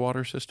into the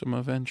water system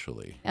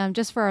eventually.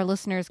 Just for our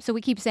listeners, so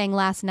we keep saying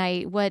last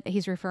night, what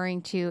he's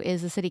referring to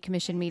is the city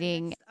commission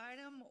meeting. Next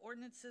item,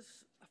 ordinances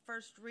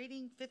first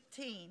reading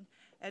 15.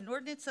 An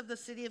ordinance of the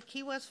City of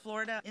Key West,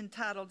 Florida,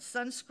 entitled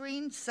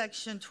Sunscreen,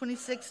 Section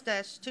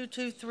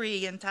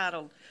 26-223,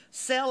 entitled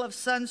Sale of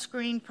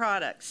Sunscreen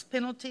Products,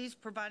 Penalties,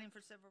 providing for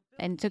several...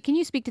 And so can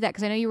you speak to that?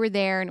 Because I know you were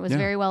there and it was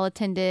very well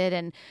attended.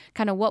 And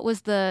kind of what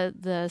was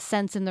the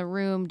sense in the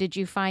room? Did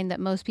you find that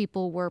most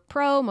people were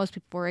pro, most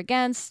people were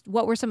against?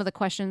 What were some of the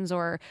questions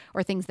or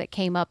things that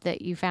came up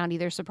that you found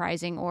either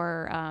surprising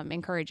or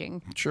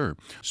encouraging? Sure.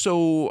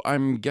 So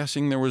I'm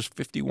guessing there was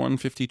 51,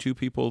 52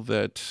 people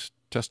that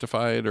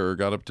testified or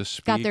got up to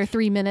speak. Got their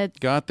 3 minutes.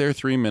 Got their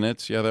 3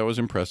 minutes. Yeah, that was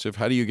impressive.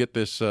 How do you get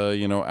this,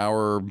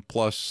 hour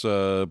plus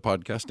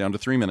podcast down to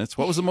 3 minutes?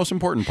 What was the most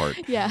important part?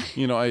 Yeah.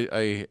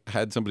 I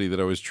had somebody that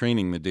I was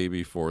training the day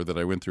before that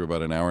I went through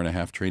about an hour and a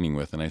half training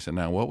with, and I said,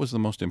 now, what was the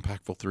most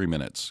impactful 3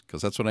 minutes?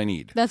 Because that's what I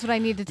need. That's what I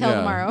need to tell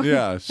tomorrow.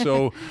 Yeah.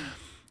 So...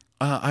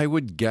 I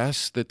would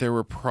guess that there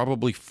were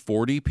probably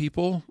 40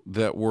 people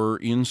that were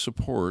in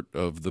support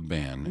of the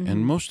ban,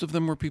 and most of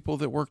them were people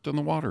that worked on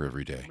the water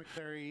every day.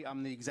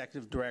 I'm the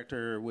executive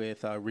director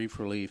with Reef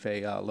Relief,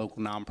 a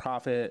local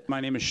nonprofit. My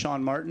name is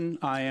Sean Martin.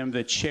 I am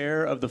the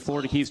chair of the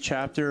Florida Keys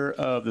chapter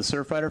of the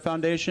Surfrider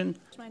Foundation.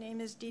 My name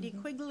is Dee Dee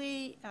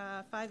Quigley,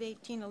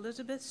 518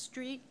 Elizabeth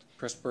Street.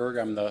 Chris Berg,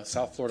 I'm the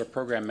South Florida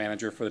Program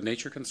Manager for the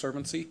Nature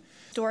Conservancy.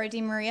 Dora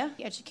DeMaria,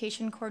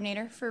 Education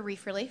Coordinator for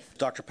Reef Relief.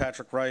 Dr.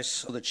 Patrick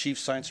Rice, the Chief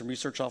Science and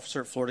Research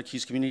Officer at Florida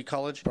Keys Community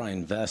College.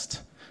 Brian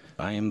Vest.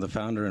 I am the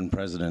founder and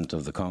president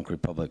of the Conch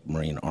Republic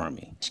Marine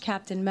Army.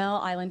 Captain Mel,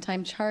 Island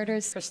Time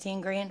Charters.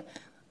 Christine Green.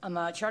 I'm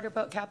a charter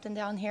boat captain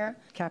down here.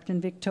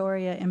 Captain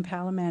Victoria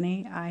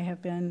Impalameni. I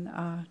have been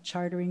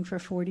chartering for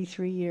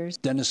 43 years.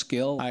 Dennis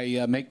Gill.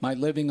 I make my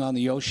living on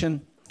the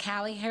ocean.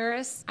 Callie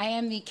Harris. I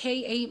am the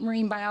K-8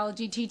 marine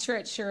biology teacher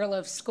at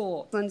Sugarloaf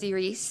School. Lindsay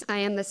Reese. I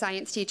am the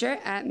science teacher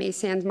at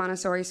Maysands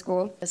Montessori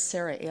School.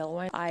 Sarah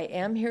Aylwin. I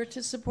am here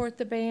to support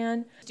the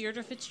ban.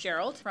 Deirdre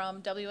Fitzgerald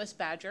from W.S.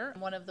 Badger,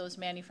 one of those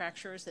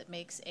manufacturers that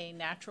makes a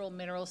natural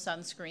mineral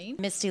sunscreen.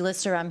 Misty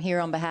Lister. I'm here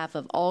on behalf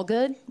of All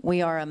Good.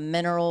 We are a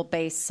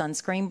mineral-based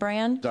sunscreen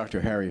brand. Dr.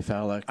 Harry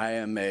Fowler. I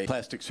am a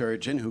plastic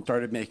surgeon who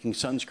started making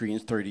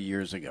sunscreens 30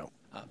 years ago.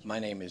 My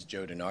name is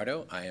Joe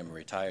DiNardo. I am a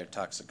retired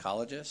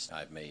toxicologist.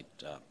 I've made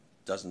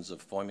dozens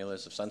of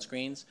formulas of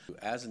sunscreens.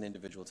 As an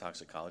individual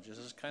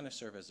toxicologist, this kind of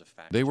serve as a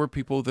factor. They were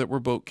people that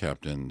were boat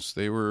captains.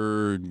 They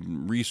were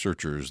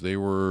researchers. They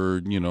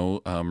were,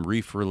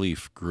 Reef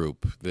Relief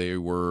Group. They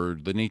were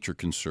the Nature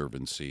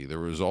Conservancy. There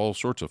was all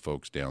sorts of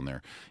folks down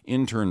there.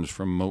 Interns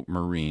from Mote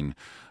Marine.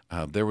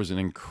 There was an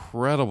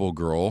incredible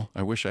girl,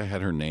 I wish I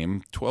had her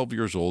name, 12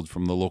 years old,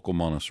 from the local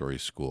Montessori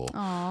school.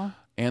 Aww.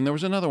 And there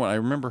was another one. I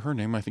remember her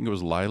name. I think it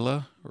was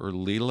Lila or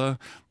Leela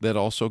that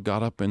also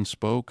got up and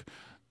spoke.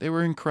 They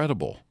were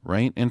incredible,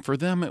 right? And for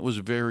them, it was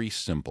very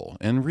simple.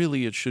 And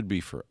really, it should be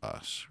for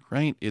us,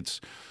 right? It's,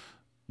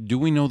 do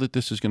we know that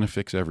this is going to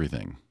fix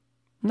everything?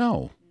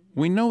 No.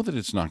 We know that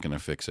it's not going to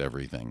fix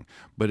everything,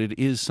 but it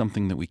is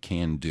something that we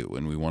can do,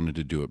 and we wanted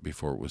to do it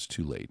before it was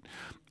too late.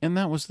 And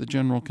that was the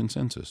general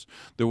consensus.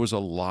 There was a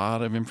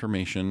lot of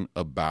information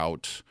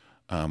about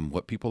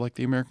what people like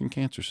the American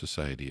Cancer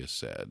Society has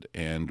said.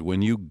 And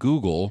when you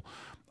Google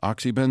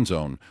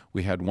oxybenzone,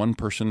 we had one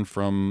person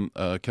from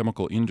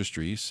chemical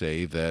industry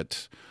say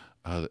that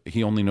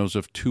he only knows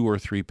of 2 or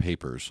 3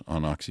 papers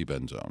on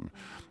oxybenzone.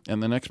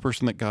 And the next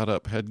person that got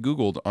up had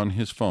Googled on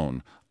his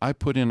phone, I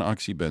put in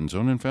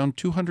oxybenzone and found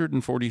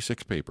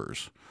 246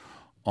 papers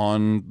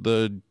on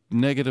the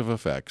negative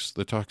effects,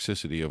 the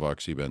toxicity of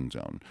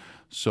oxybenzone.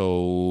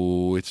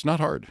 So it's not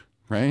hard,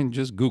 right?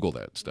 Just Google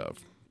that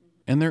stuff.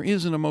 And there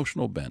is an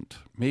emotional bent.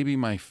 Maybe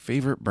my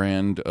favorite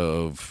brand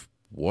of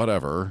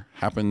whatever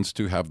happens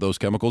to have those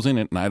chemicals in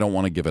it, and I don't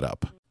want to give it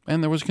up.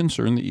 And there was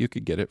concern that you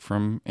could get it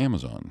from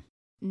Amazon.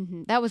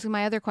 Mm-hmm. That was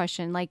my other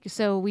question.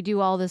 So we do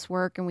all this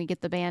work and we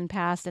get the ban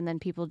passed, and then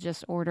people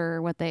just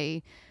order what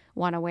they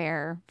want to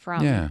wear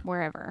from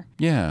wherever.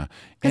 Yeah.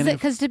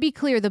 Because to be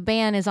clear, the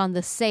ban is on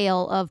the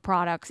sale of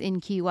products in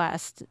Key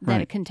West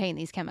that contain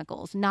these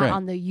chemicals, not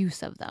on the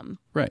use of them.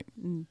 Right.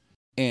 Mm.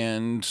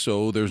 And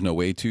so there's no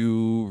way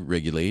to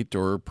regulate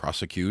or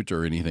prosecute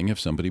or anything if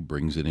somebody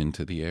brings it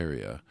into the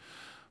area.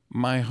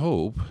 My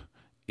hope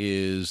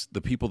is the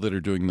people that are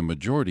doing the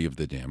majority of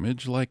the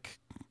damage, like,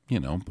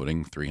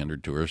 putting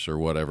 300 tourists or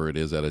whatever it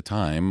is at a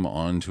time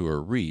onto a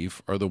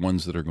reef, are the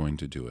ones that are going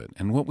to do it.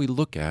 And what we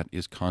look at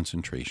is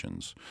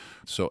concentrations.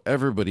 So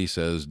everybody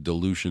says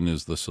dilution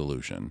is the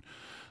solution.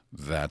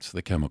 That's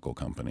the chemical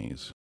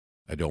companies.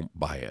 I don't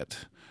buy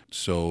it.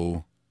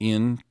 So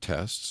in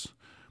tests,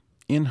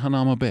 in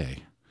Hanauma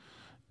Bay,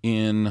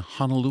 in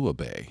Honolulu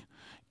Bay,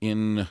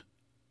 in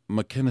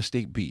McKenna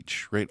State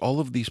Beach, right? All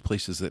of these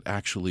places that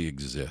actually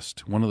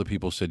exist. One of the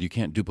people said, you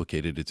can't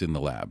duplicate it. It's in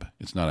the lab.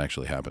 It's not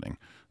actually happening.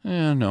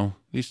 No,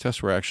 these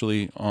tests were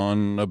actually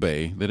on a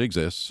bay that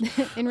exists.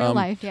 In real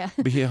life, yeah.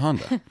 Bahia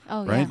Honda,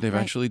 right? Yeah, They've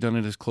actually done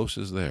it as close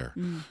as there.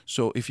 Mm.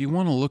 So if you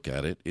want to look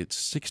at it, it's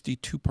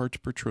 62 parts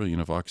per trillion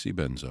of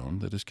oxybenzone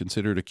that is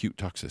considered acute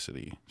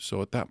toxicity.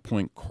 So at that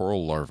point,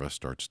 coral larva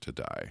starts to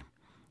die.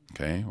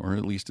 okay, or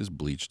at least is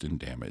bleached and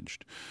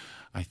damaged.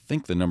 I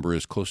think the number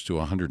is close to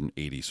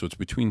 180, so it's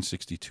between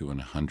 62 and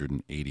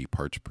 180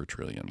 parts per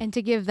trillion. And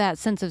to give that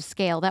sense of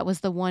scale, that was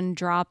the one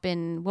drop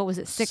in, what was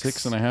it,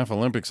 6.5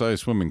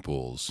 Olympic-sized swimming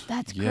pools.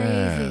 That's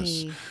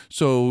crazy. Yes.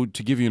 So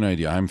to give you an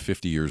idea, I'm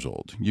 50 years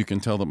old. You can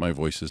tell that my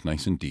voice is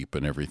nice and deep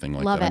and everything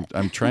like Love that. it.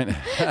 I'm trying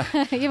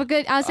to... you have a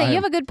good, I'll say, you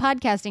have a good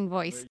podcasting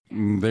voice.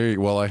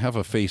 Well, I have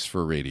a face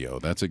for radio.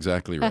 That's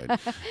exactly right.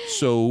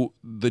 So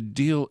the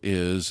deal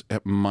is,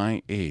 at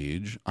my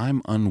age,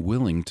 I'm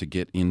unwilling to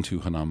get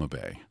into Hanauma Bay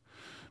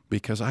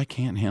because I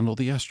can't handle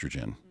the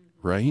estrogen,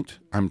 right?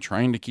 I'm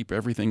trying to keep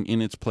everything in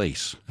its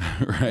place,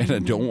 right? I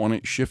don't want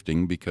it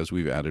shifting because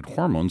we've added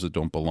hormones that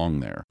don't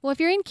belong there. Well, if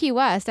you're in Key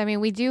West, I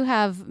mean, we do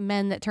have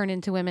men that turn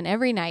into women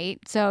every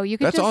night, so you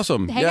could That's just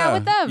awesome. hang out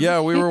with them.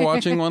 Yeah, we were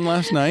watching one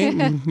last night.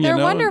 And, They're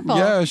wonderful.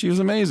 Yeah, she was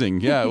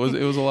amazing. Yeah, it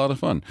was a lot of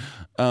fun.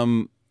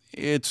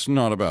 It's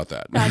not about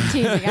that. I'm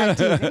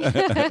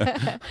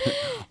teasing.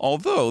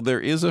 Although there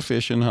is a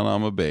fish in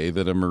Hanauma Bay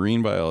that a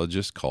marine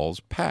biologist calls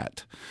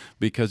Pat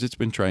because it's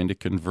been trying to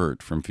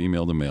convert from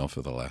female to male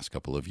for the last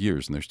couple of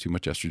years, and there's too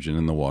much estrogen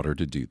in the water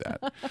to do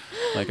that.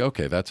 Like,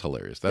 okay, that's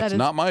hilarious. That's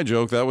not my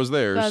joke. That was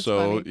theirs.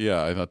 So, funny.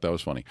 Yeah, I thought that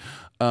was funny.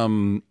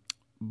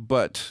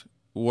 But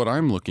what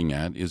I'm looking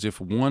at is if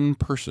one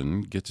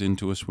person gets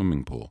into a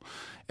swimming pool,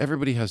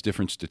 everybody has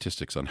different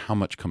statistics on how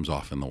much comes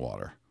off in the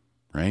water.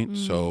 Right?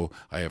 So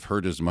I have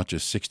heard as much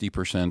as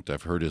 60%.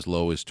 I've heard as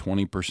low as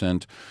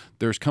 20%.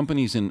 There's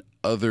companies in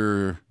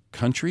other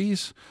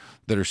countries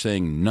that are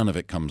saying none of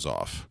it comes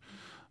off.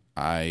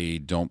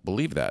 I don't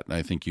believe that.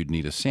 I think you'd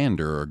need a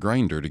sander or a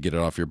grinder to get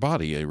it off your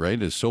body,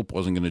 right? As soap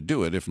wasn't going to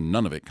do it if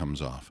none of it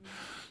comes off.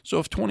 So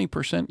if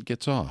 20%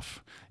 gets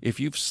off, if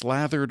you've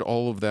slathered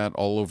all of that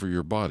all over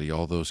your body,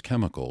 all those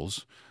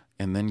chemicals,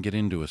 and then get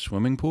into a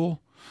swimming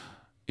pool,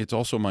 it's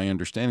also my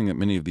understanding that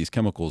many of these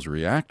chemicals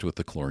react with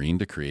the chlorine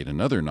to create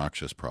another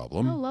noxious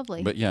problem. Oh,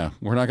 lovely. But yeah,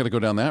 we're not going to go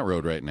down that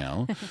road right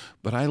now.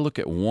 But I look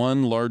at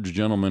one large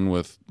gentleman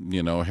with,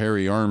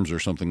 hairy arms or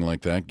something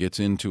like that gets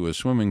into a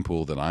swimming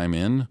pool that I'm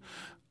in,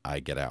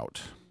 I get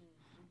out.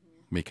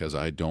 Because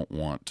I don't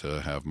want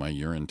to have my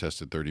urine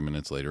tested 30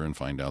 minutes later and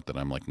find out that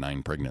I'm like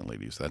 9 pregnant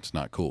ladies. That's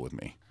not cool with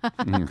me.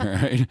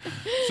 Right?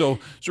 So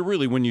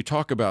really, when you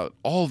talk about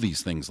all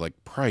these things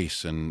like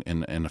price and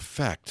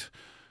effect,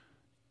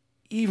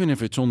 even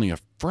if it's only a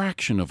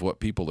fraction of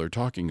what people are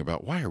talking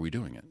about, why are we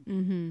doing it?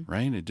 Mm-hmm.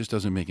 Right? It just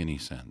doesn't make any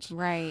sense.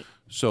 Right.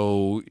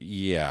 So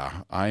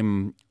yeah,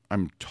 I'm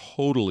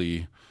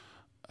totally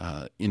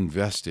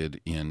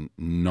invested in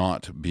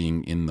not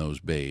being in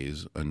those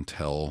bays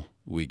until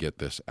we get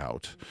this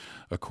out.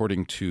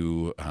 According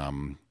to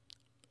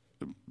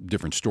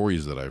different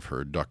stories that I've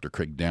heard, Dr.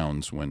 Craig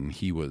Downs, when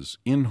he was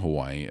in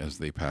Hawaii as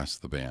they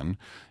passed the ban,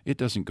 it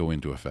doesn't go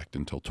into effect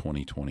until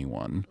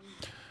 2021.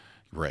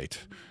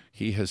 Right.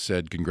 He has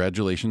said,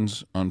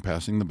 congratulations on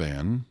passing the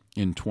ban.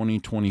 In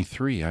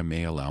 2023, I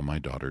may allow my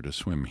daughter to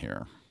swim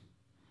here.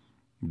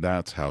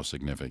 That's how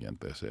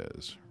significant this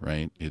is,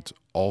 right? It's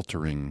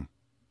altering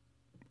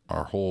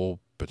our whole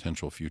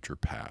potential future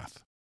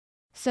path.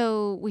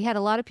 So we had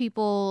a lot of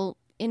people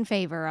in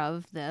favor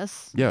of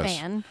this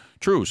ban.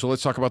 True. So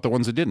let's talk about the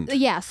ones that didn't.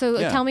 Yeah. So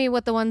tell me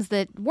what the ones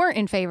that weren't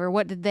in favor,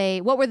 what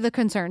were the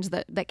concerns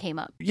that came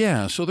up?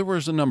 Yeah. So there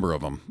was a number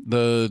of them.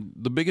 The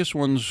biggest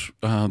ones,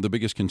 the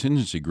biggest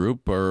contingency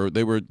group,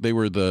 they were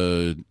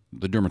the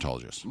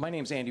dermatologists. My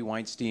name's Andy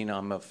Weinstein.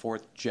 I'm a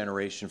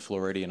 4th-generation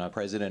Floridian. I'm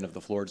president of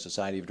the Florida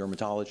Society of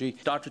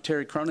Dermatology. Dr.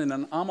 Terry Cronin,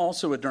 and I'm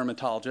also a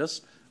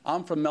dermatologist.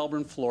 I'm from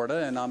Melbourne,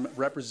 Florida, and I'm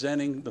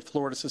representing the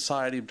Florida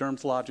Society of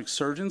Dermatologic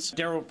Surgeons.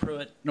 Daryl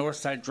Pruitt,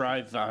 Northside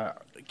Drive,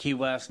 Key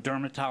West,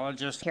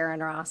 dermatologist.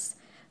 Karen Ross.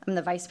 I'm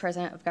the Vice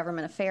President of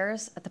Government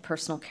Affairs at the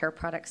Personal Care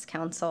Products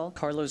Council.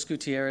 Carlos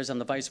Gutierrez. I'm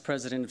the Vice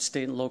President of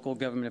State and Local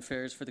Government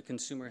Affairs for the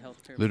Consumer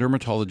Health Care. The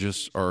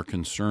dermatologists are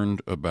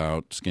concerned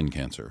about skin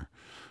cancer.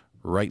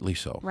 Rightly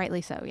so.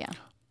 Rightly so, yeah.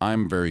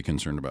 I'm very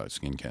concerned about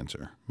skin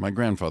cancer. My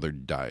grandfather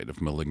died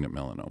of malignant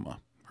melanoma.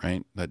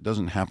 Right? That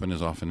doesn't happen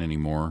as often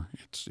anymore.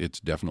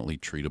 It's definitely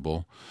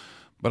treatable.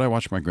 But I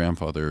watched my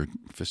grandfather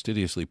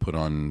fastidiously put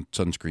on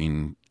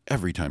sunscreen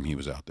every time he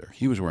was out there.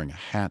 He was wearing a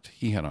hat.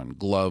 He had on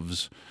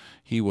gloves.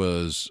 He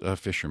was a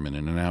fisherman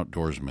and an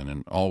outdoorsman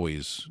and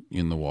always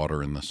in the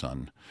water in the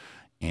sun.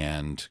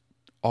 And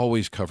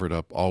always covered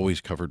up,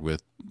 always covered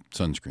with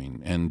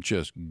sunscreen and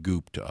just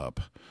gooped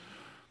up.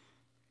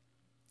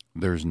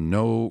 There's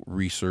no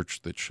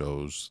research that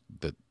shows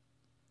that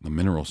the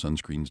mineral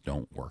sunscreens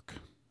don't work.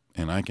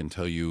 And I can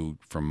tell you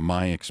from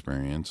my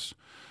experience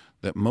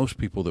that most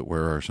people that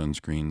wear our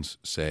sunscreens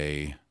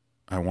say,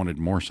 I wanted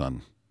more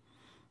sun.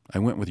 I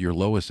went with your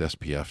lowest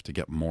SPF to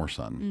get more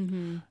sun.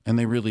 Mm-hmm. And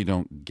they really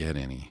don't get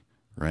any,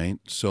 right?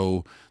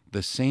 So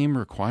the same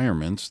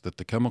requirements that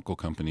the chemical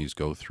companies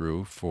go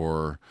through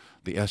for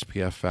the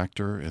SPF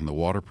factor and the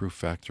waterproof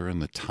factor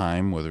and the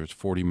time, whether it's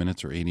 40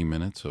 minutes or 80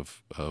 minutes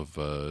of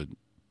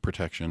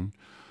protection,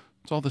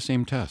 it's all the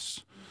same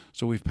tests.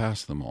 So we've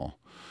passed them all.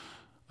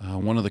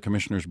 one of the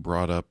commissioners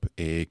brought up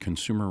a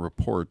Consumer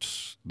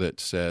Reports that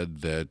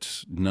said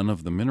that none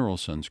of the mineral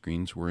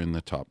sunscreens were in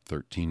the top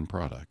 13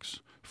 products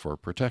for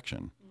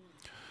protection.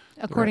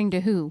 According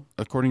to who?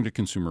 According to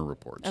Consumer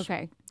Reports.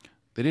 Okay.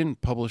 They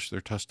didn't publish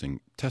their testing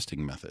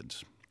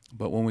methods.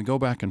 But when we go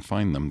back and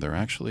find them, they're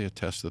actually a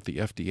test that the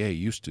FDA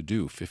used to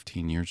do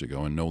 15 years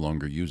ago and no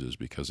longer uses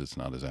because it's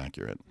not as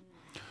accurate.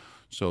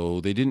 So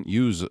they didn't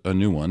use a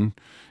new one,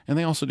 and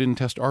they also didn't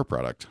test our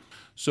product.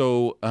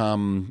 So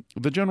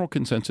the general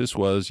consensus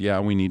was, yeah,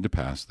 we need to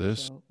pass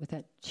this. So with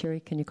that, Sherry,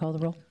 can you call the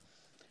roll?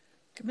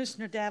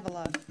 Commissioner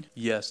Davila,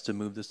 Yes, to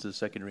move this to the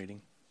second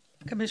reading.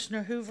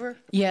 Commissioner Hoover,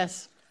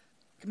 Yes.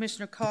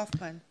 Commissioner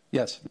Kaufman,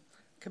 Yes.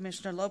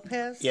 Commissioner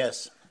Lopez,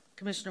 Yes.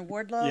 Commissioner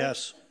Wardlow,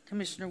 Yes.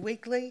 Commissioner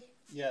Weekly,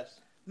 Yes.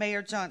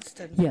 Mayor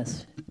Johnston.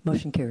 Yes.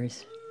 Motion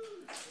carries.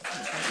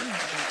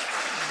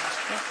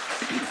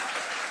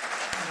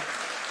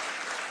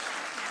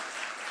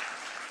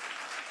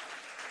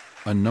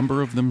 A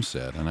number of them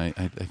said, and I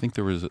think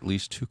there was at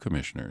least 2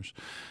 commissioners,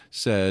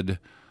 said,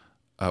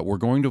 we're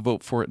going to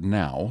vote for it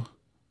now,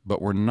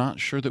 but we're not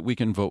sure that we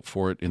can vote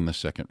for it in the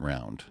second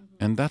round.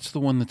 And that's the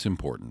one that's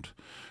important,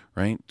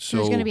 right? So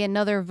there's going to be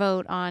another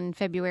vote on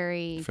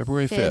February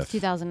 5th,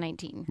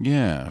 2019.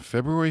 Yeah,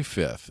 February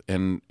 5th.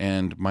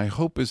 And my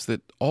hope is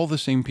that all the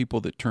same people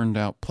that turned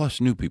out,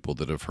 plus new people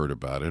that have heard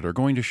about it, are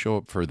going to show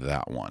up for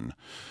that one.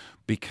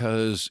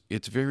 Because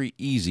it's very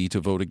easy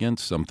to vote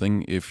against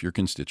something if your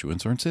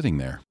constituents aren't sitting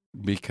there.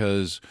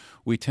 Because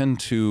we tend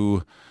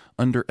to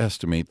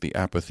underestimate the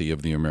apathy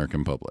of the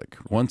American public.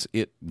 Once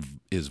it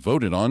is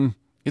voted on,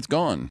 it's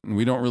gone.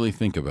 We don't really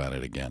think about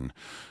it again.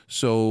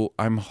 So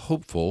I'm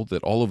hopeful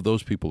that all of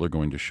those people are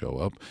going to show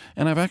up.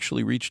 And I've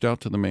actually reached out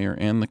to the mayor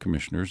and the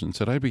commissioners and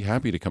said I'd be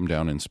happy to come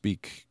down and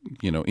speak,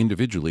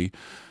 individually.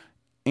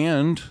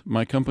 And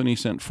my company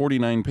sent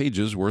 49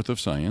 pages worth of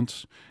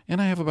science, and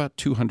I have about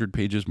 200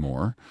 pages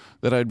more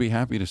that I'd be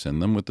happy to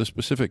send them with the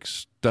specific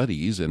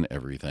studies and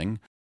everything,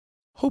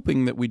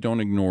 hoping that we don't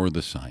ignore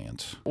the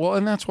science. Well,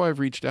 and that's why I've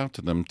reached out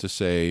to them to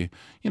say,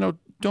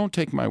 don't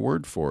take my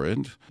word for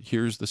it.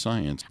 Here's the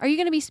science. Are you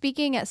going to be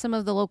speaking at some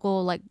of the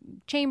local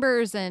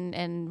chambers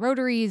and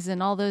rotaries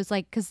and all those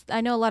because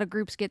I know a lot of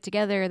groups get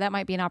together. That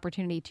might be an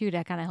opportunity too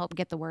to kind of help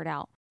get the word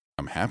out.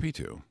 I'm happy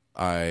to.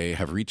 I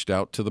have reached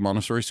out to the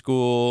Montessori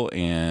school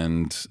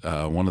and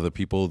one of the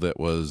people that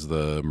was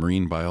the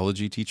marine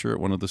biology teacher at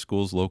one of the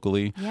schools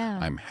locally. Yeah.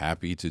 I'm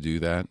happy to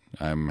do that.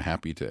 I'm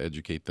happy to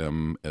educate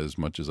them as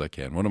much as I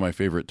can. One of my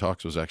favorite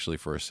talks was actually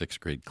for a 6th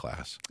grade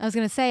class. I was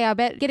going to say, I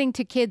bet getting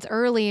to kids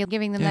early,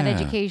 giving them that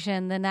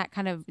education, then that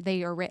kind of,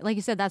 they are, like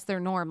you said, that's their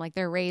norm.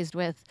 They're raised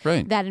with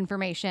that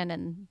information,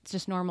 and it's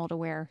just normal to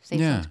wear safe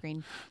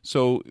sunscreen.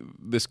 So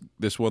this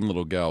one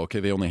little gal,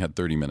 they only had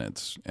 30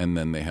 minutes, and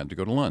then they had to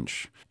go to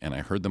lunch. And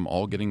I heard them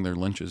all getting their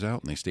lunches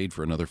out, and they stayed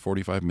for another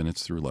 45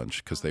 minutes through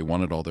lunch because they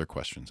wanted all their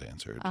questions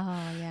answered.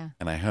 Oh, yeah.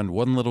 And I had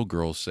one little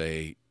girl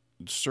say,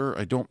 "Sir,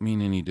 I don't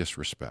mean any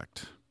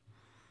disrespect,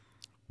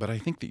 but I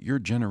think that your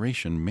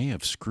generation may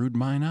have screwed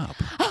mine up."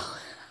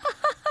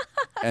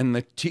 And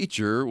the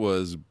teacher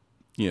was,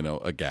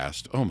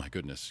 aghast. Oh, my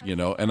goodness,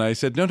 And I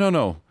said,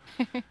 no.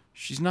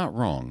 She's not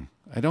wrong.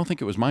 I don't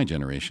think it was my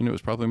generation. It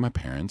was probably my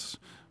parents.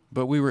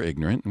 But we were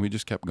ignorant, and we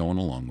just kept going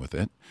along with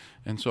it.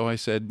 And so I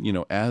said,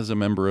 as a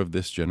member of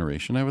this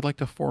generation, I would like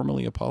to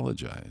formally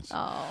apologize.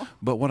 Oh.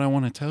 But what I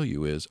want to tell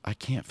you is I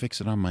can't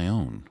fix it on my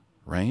own,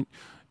 right?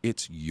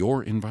 It's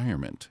your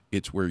environment.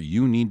 It's where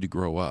you need to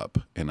grow up,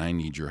 and I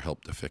need your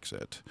help to fix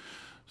it.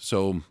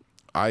 So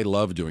I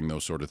love doing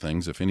those sort of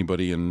things. If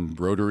anybody in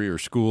Rotary or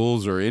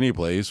schools or any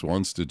place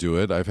wants to do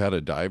it, I've had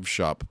a dive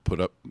shop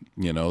put up,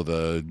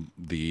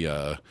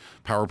 the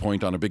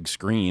PowerPoint on a big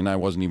screen. I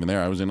wasn't even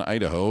there. I was in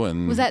Idaho,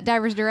 and was that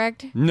Divers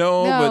Direct?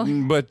 No.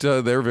 but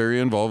they're very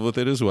involved with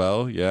it as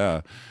well.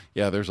 Yeah.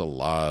 There's a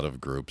lot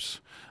of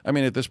groups. I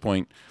mean, at this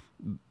point,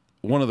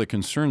 one of the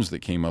concerns that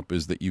came up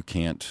is that you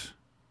can't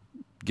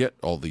get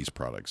all these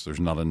products. There's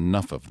not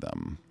enough of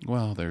them.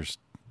 Well, there's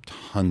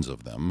tons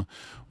of them.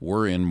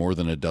 We're in more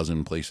than a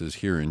dozen places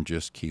here in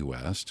just Key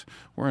West.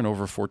 We're in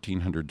over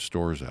 1,400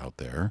 stores out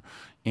there.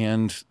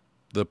 And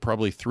the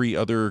probably 3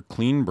 other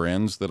clean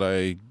brands that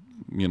I,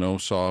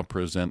 saw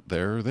present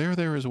there, they're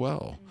there as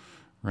well,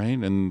 right?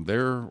 And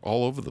they're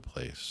all over the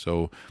place.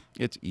 So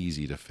it's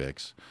easy to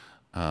fix.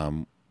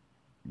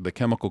 The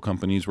chemical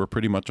companies were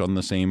pretty much on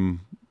the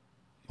same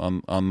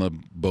on the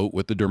boat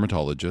with the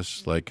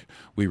dermatologists.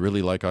 We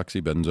really like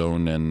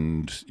oxybenzone,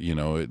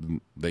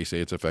 and they say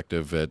it's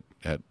effective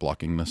at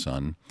blocking the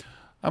sun.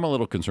 I'm a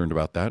little concerned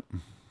about that.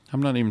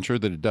 I'm not even sure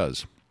that it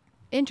does.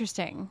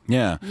 Interesting.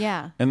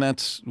 Yeah. And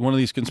that's one of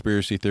these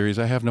conspiracy theories.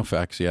 I have no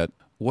facts yet.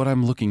 What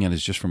I'm looking at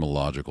is just from a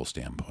logical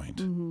standpoint.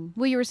 Mm-hmm.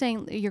 Well, you were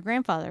saying your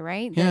grandfather,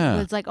 right? Yeah.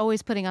 That was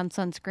always putting on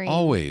sunscreen.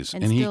 Always.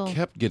 And he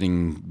kept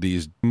getting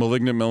these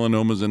malignant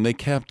melanomas, and they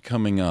kept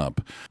coming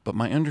up. But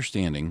my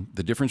understanding,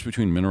 the difference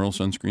between mineral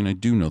sunscreen, I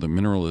do know that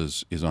mineral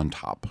is on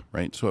top,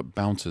 right? So it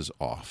bounces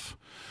off.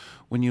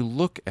 When you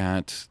look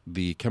at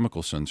the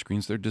chemical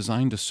sunscreens, they're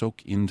designed to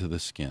soak into the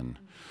skin.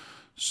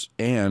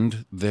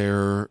 And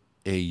they're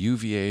a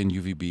UVA and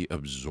UVB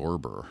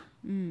absorber.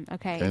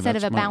 Okay, instead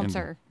of a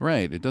bouncer.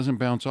 Right. It doesn't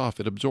bounce off.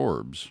 It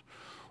absorbs.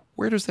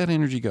 Where does that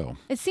energy go?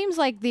 It seems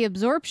like the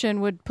absorption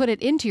would put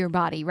it into your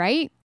body,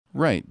 right?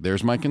 Right.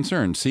 There's my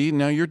concern. See,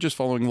 now you're just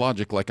following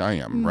logic like I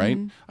am, right?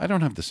 I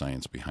don't have the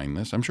science behind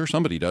this. I'm sure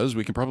somebody does.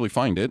 We can probably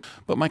find it.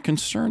 But my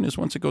concern is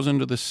once it goes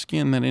into the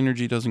skin, that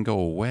energy doesn't go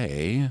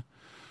away.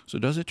 So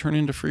does it turn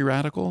into free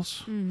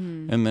radicals?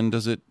 And then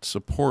does it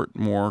support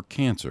more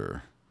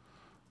cancer?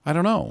 I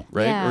don't know,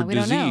 right? Yeah, or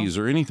disease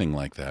or anything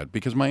like that.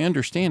 Because my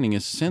understanding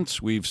is since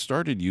we've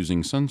started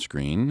using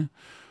sunscreen,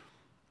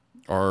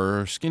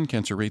 our skin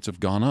cancer rates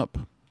have gone up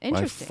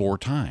by 4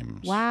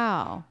 times.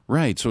 Wow.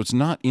 Right. So it's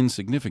not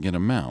insignificant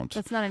amount.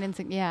 That's not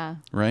an yeah.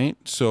 Right.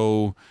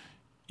 So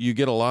you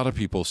get a lot of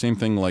people, same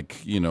thing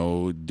like,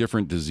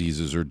 different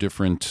diseases or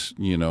different,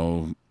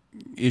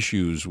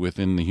 issues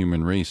within the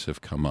human race have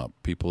come up.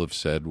 People have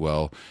said,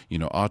 well,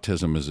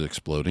 autism is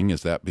exploding.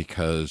 Is that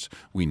because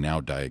we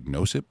now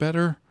diagnose it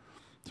better?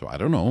 So I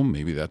don't know.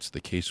 Maybe that's the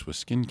case with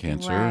skin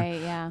cancer. Right,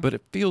 yeah. But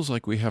it feels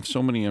like we have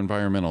so many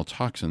environmental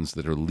toxins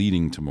that are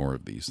leading to more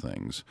of these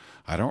things.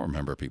 I don't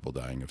remember people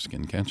dying of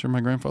skin cancer.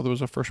 My grandfather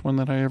was the first one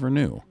that I ever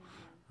knew.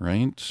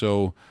 Right?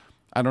 So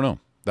I don't know.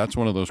 That's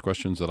one of those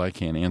questions that I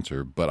can't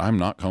answer, but I'm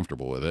not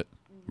comfortable with it.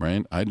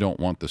 Right? I don't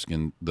want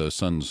the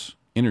sun's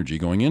energy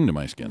going into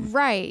my skin.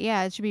 Right.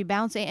 Yeah. It should be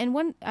bouncing.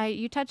 And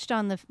you touched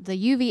on the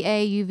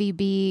UVA,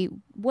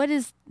 UVB. What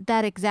does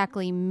that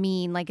exactly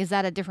mean? Like, is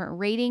that a different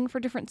rating for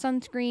different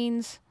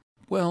sunscreens?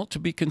 Well, to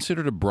be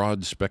considered a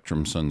broad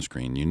spectrum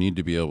sunscreen, you need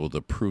to be able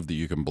to prove that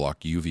you can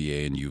block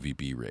UVA and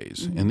UVB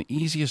rays. And the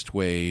easiest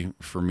way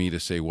for me to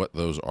say what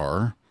those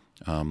are,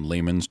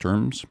 layman's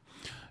terms,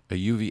 a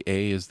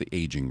UVA is the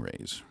aging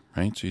rays,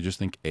 right? So you just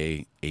think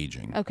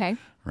aging. Okay.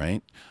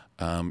 Right?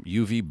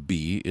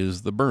 UVB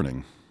is the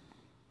burning.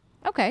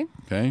 Okay.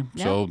 Okay.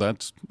 Yeah. So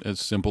that's as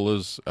simple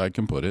as I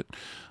can put it.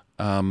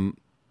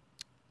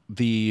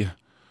 The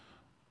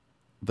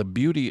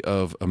beauty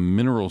of a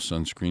mineral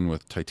sunscreen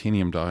with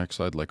titanium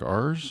dioxide like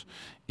ours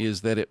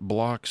is that it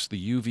blocks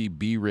the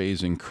UVB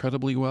rays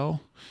incredibly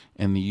well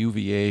and the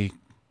UVA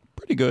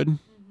pretty good.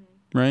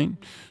 Right?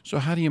 So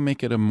how do you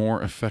make it a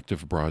more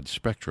effective broad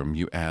spectrum?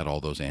 You add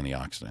all those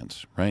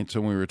antioxidants, right?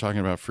 So when we were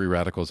talking about free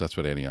radicals, that's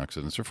what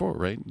antioxidants are for,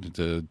 right?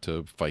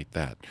 To fight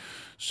that.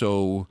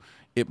 So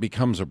it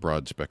becomes a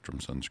broad spectrum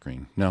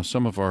sunscreen. Now,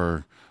 some of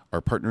our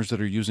partners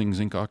that are using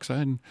zinc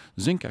oxide,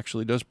 zinc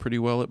actually does pretty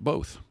well at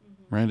both,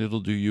 right?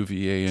 It'll do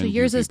UVA and So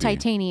yours UVB. is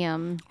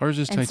titanium. Ours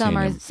is and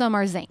titanium. Some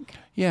are zinc.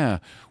 Yeah.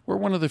 We're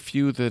one of the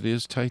few that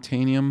is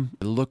titanium.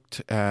 I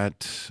looked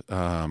at,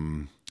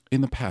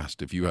 in the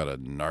past, if you had a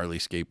gnarly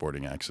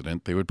skateboarding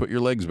accident, they would put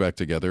your legs back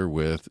together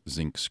with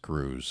zinc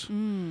screws.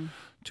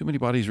 Too many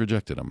bodies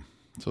rejected them.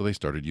 So they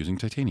started using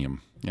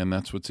titanium. And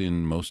that's what's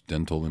in most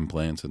dental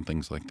implants and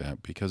things like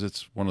that because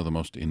it's one of the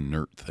most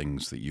inert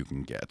things that you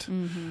can get,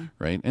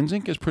 right? And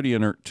zinc is pretty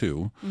inert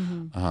too.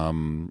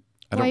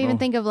 I even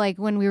think of like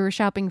when we were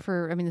shopping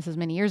for, this is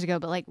many years ago,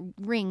 but like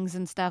rings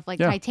and stuff, like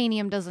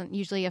titanium doesn't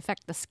usually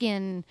affect the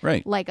skin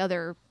like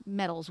other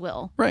metals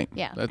will. Right.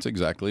 Yeah. That's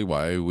exactly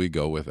why we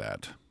go with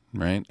that.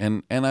 Right.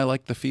 And I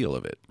like the feel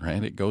of it.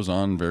 Right. It goes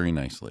on very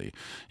nicely.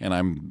 And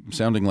I'm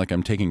sounding like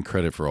I'm taking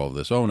credit for all of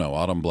this. Oh, no.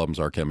 Autumn Blum's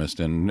our chemist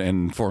and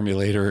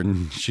formulator,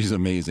 and she's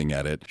amazing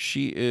at it.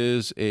 She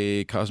is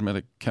a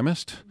cosmetic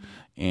chemist.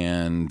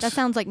 And that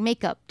sounds like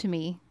makeup to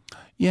me.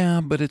 Yeah,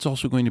 but it's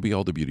also going to be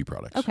all the beauty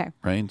products. Okay.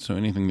 Right. So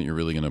anything that you're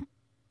really going to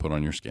put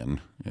on your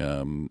skin.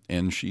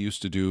 And she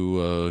used to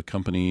do a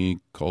company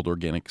called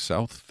Organic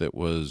South that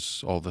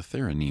was all the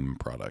Theraneem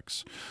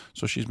products.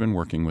 So she's been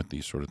working with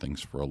these sort of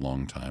things for a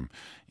long time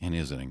and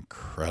is an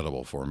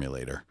incredible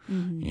formulator.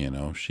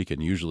 She can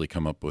usually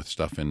come up with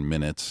stuff in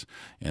minutes,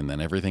 and then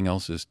everything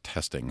else is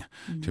testing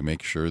to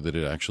make sure that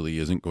it actually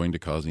isn't going to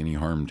cause any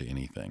harm to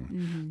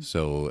anything.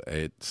 So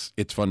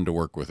it's fun to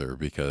work with her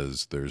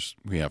because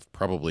we have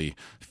probably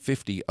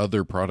 50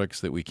 other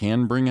products that we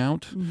can bring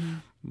out.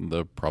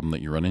 The problem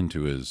that you run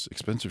into is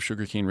expensive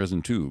sugarcane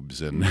resin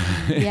tubes, and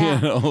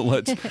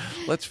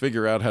let's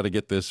figure out how to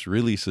get this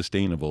really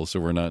sustainable so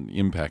we're not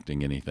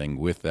impacting anything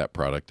with that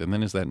product. And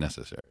then is that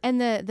necessary? And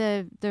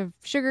the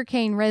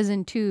sugarcane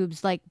resin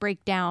tubes like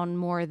break down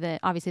more than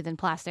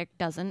plastic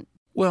doesn't.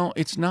 Well,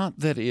 it's not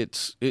that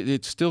it's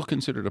still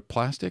considered a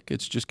plastic.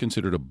 It's just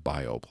considered a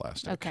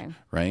bioplastic. Okay.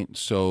 Right.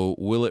 So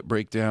will it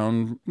break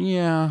down?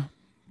 Yeah.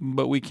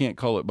 But we can't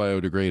call it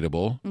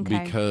biodegradable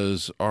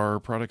because our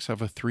products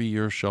have a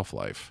 3-year shelf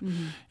life.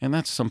 And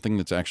that's something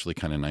that's actually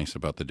kind of nice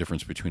about the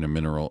difference between a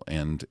mineral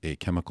and a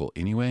chemical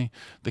anyway.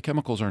 The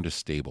chemicals aren't as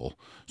stable,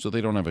 so they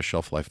don't have a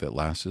shelf life that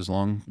lasts as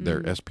long.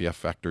 Their SPF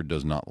factor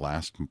does not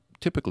last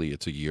typically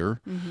it's a year,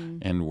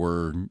 and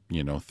we're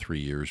 3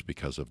 years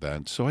because of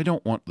that. So I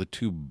don't want the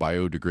tube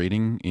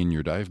biodegrading in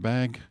your dive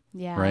bag.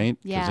 Yeah. Right?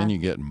 Yeah. Because then you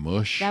get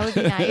mush. That would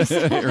be nice.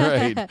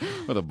 Right.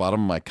 Or the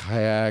bottom of my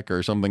kayak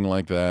or something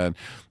like that.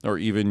 Or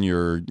even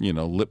your,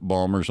 lip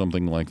balm or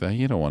something like that.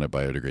 You don't want it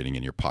biodegrading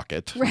in your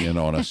pocket,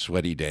 on a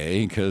sweaty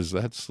day, because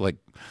that's like...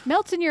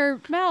 melts in your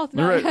mouth.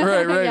 No. Right.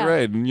 Yeah.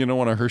 Right. And you don't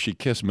want a Hershey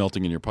Kiss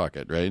melting in your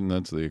pocket, right? And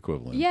that's the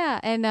equivalent.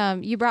 Yeah.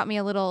 And you brought me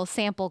a little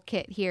sample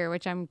kit here,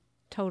 which I'm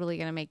totally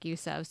going to make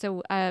use of.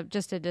 So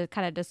just to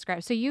kind of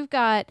describe, so you've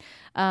got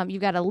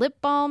a lip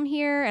balm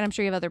here, and I'm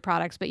sure you have other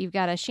products, but you've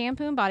got a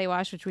shampoo and body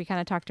wash, which we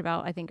kind of talked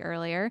about, I think,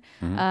 earlier.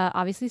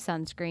 Obviously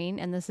sunscreen,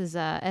 and this is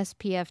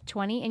SPF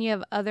 20, and you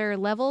have other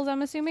levels,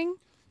 I'm assuming?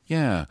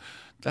 Yeah.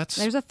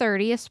 There's a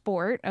 30, a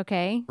sport,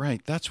 okay.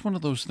 Right. That's one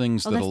of those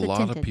things that a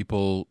lot of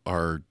people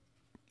are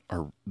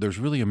there's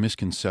really a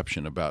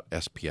misconception about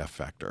SPF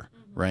factor,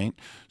 right?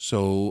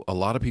 So a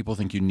lot of people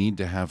think you need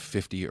to have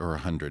 50 or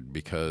 100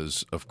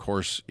 because, of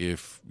course,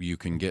 if you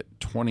can get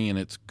 20 and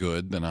it's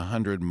good, then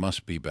 100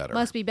 must be better.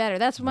 Must be better.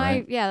 That's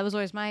my, that was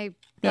always my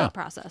thought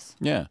process.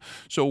 Yeah.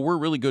 So we're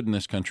really good in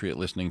this country at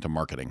listening to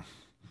marketing.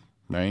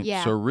 Right.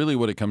 Yeah. So really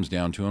what it comes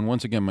down to, and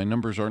once again, my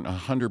numbers aren't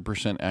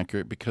 100%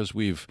 accurate because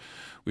we've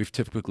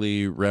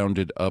typically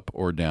rounded up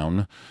or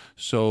down.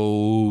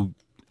 So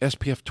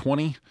SPF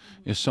 20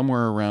 is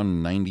somewhere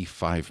around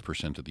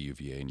 95% of the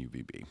UVA and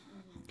UVB.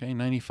 Okay,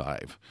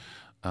 95.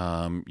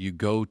 You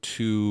go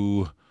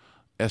to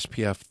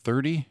SPF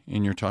 30,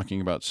 and you're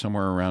talking about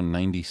somewhere around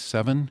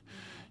 97.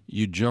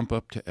 You jump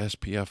up to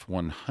SPF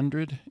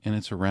 100, and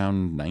it's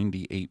around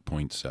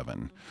 98.7.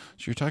 So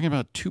you're talking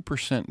about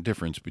 2%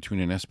 difference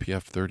between an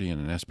SPF 30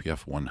 and an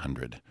SPF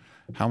 100.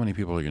 How many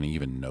people are going to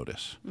even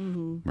notice,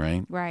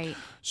 right? Right.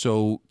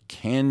 So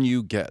can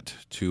you get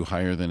to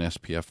higher than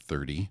SPF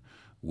 30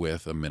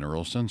 with a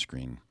mineral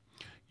sunscreen?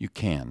 You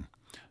can,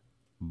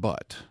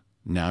 but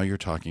now you're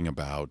talking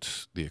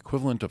about the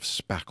equivalent of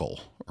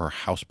spackle or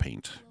house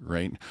paint,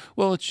 right?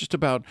 Well, it's just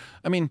about,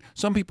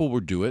 some people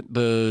would do it.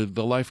 The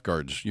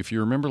lifeguards, if you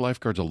remember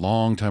lifeguards a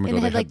long time ago,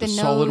 they had the nose.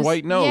 solid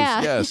white nose.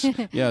 Yeah. Yes.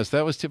 Yes,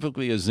 that was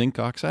typically a zinc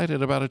oxide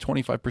at about a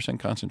 25%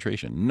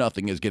 concentration.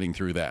 Nothing is getting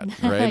through that,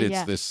 right?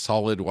 It's this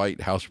solid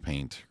white house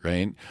paint,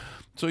 right?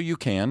 So you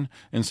can,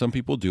 and some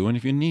people do, and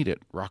if you need it,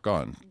 rock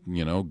on.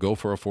 Go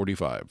for a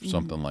 45,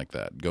 something like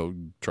that. Go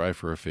try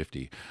for a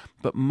 50.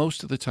 But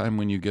most of the time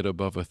when you get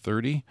above a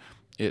 30,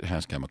 it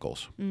has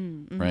chemicals,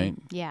 right?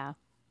 Yeah,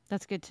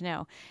 that's good to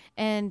know.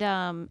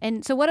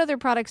 And so what other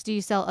products do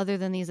you sell other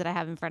than these that I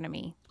have in front of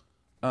me?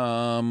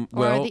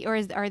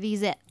 Are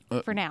these it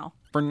for now?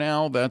 For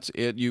now, that's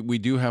it. We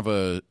do have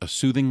a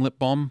soothing lip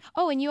balm.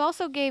 Oh, and you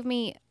also gave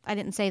me, I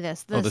didn't say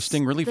this. The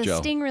Sting Relief Gel. The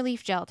Sting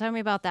Relief Gel. Tell me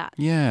about that.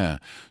 Yeah.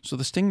 So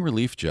the Sting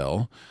Relief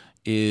Gel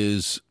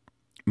is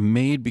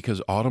made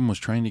because Autumn was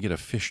trying to get a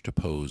fish to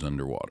pose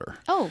underwater.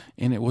 Oh.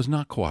 And it was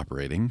not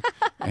cooperating,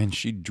 and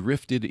she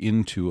drifted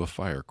into a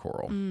fire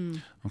coral.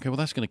 Okay, well,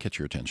 that's going to catch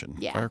your attention.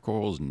 Yeah. Fire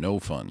coral is no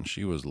fun.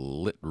 She was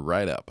lit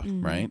right up,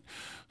 right?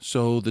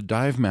 So the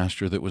dive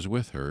master that was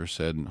with her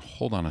said,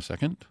 hold on a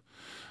second.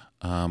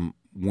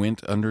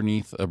 Went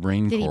underneath a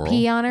brain coral. Did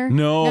he pee on her?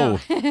 No.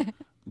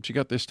 She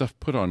got this stuff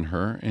put on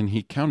her, and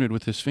he counted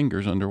with his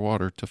fingers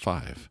underwater to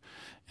 5.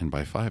 And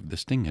by 5, the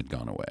sting had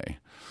gone away.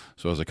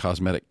 So as a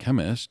cosmetic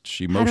chemist,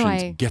 she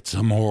motions, get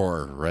some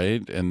more,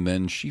 right? And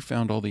then she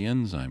found all the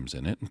enzymes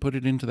in it and put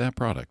it into that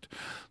product.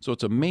 So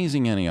it's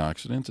amazing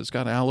antioxidants. It's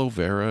got aloe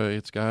vera.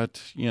 It's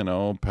got,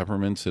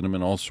 peppermint,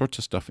 cinnamon, all sorts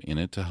of stuff in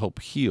it to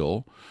help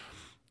heal.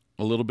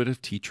 A little bit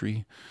of tea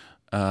tree.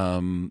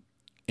 And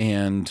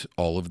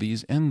all of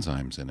these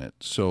enzymes in it.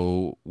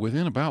 So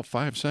within about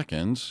 5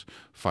 seconds,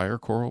 fire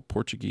coral,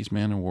 Portuguese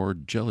man o' war,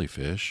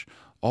 jellyfish,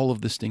 all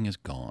of the sting is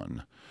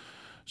gone.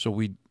 So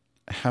we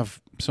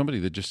have somebody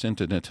that just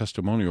sent in a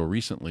testimonial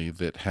recently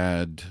that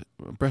had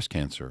breast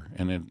cancer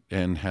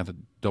and had a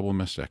double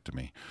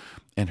mastectomy.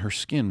 And her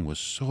skin was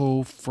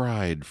so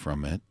fried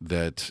from it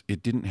that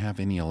it didn't have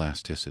any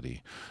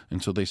elasticity.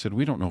 And so they said,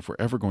 we don't know if we're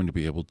ever going to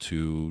be able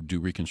to do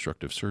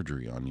reconstructive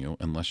surgery on you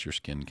unless your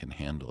skin can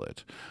handle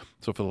it.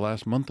 So for the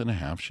last month and a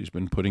half, she's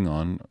been putting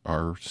on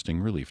our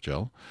Sting Relief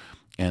Gel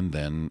and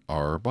then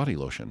our body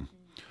lotion.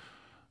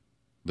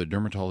 The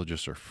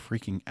dermatologists are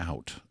freaking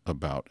out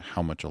about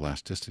how much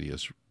elasticity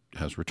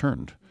has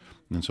returned.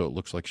 And so it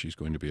looks like she's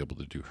going to be able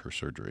to do her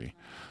surgery.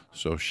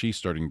 So she's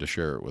starting to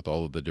share it with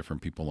all of the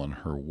different people on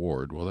her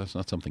ward. Well, that's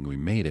not something we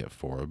made it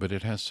for, but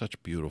it has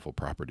such beautiful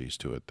properties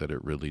to it that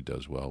it really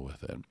does well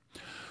with it.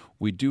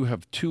 We do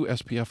have 2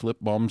 SPF lip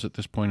balms at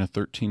this point, a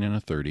 13 and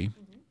a 30.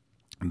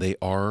 They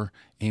are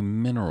a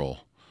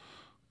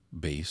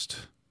mineral-based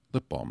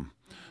lip balm.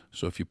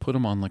 So if you put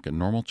them on like a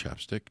normal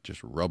chapstick,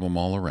 just rub them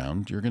all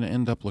around, you're going to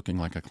end up looking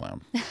like a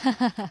clown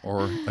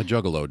or a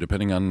juggalo,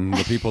 depending on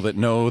the people that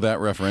know that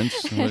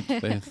reference. They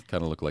kind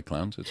of look like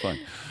clowns. It's fine.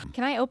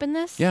 Can I open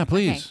this? Yeah,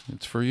 please. Okay.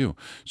 It's for you.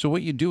 So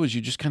what you do is you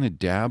just kind of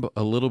dab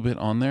a little bit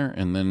on there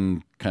and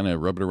then kind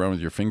of rub it around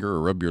with your finger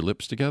or rub your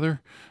lips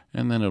together,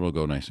 and then it'll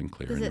go nice and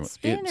clear. Does And it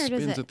spin or does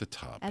spins it? at the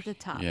top. At the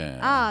top. Yeah.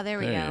 Ah, there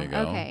we There you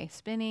go. go. Okay,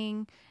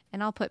 spinning.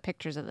 And I'll put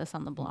pictures of this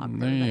on the blog. for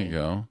There everybody. you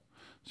go.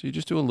 So you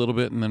just do a little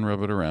bit and then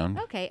rub it around.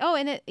 Okay. Oh,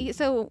 and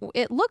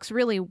it looks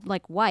really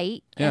like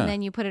white, Yeah. and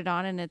then you put it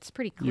on, and it's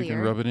pretty clear. You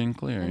can rub it in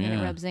clear. And then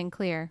yeah. it rubs in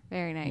clear.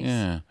 Very nice.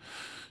 Yeah.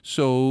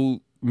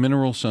 So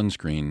mineral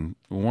sunscreen,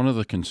 one of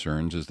the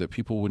concerns is that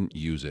people wouldn't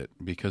use it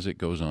because it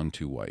goes on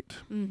too white,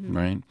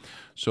 right?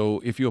 So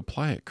if you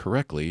apply it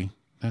correctly,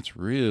 that's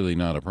really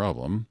not a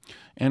problem.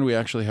 And we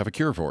actually have a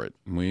cure for it.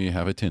 We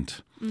have a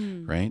tint,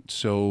 right?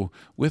 So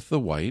with the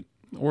white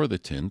or the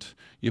tint,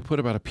 you put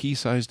about a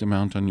pea-sized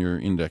amount on your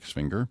index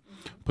finger,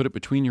 put it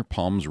between your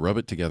palms, rub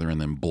it together,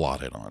 and then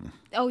blot it on.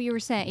 Oh, you were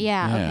saying,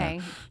 yeah.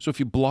 Okay. So if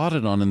you blot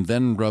it on and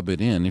then rub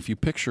it in, if you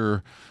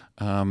picture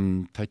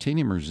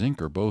titanium or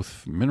zinc are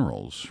both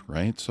minerals,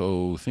 right?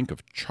 So think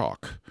of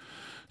chalk.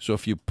 So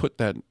if you put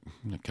that,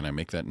 can I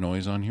make that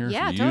noise on here?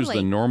 Yeah, if you use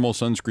totally. the normal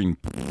sunscreen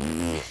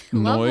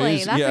Lovely.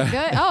 noise. That's yeah. a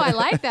good. Oh, I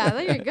like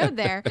that. You're good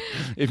there.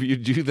 If you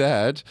do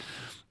that,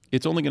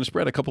 it's only going to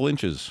spread a couple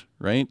inches,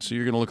 right? So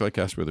you're going to look like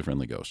Casper the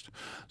Friendly Ghost.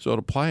 So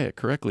apply it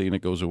correctly and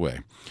it goes away.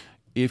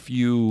 If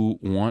you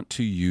want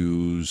to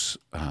use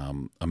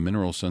a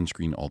mineral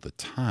sunscreen all the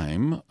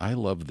time, I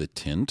love the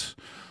tint.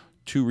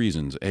 2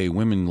 reasons. A,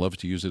 women love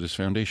to use it as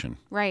foundation.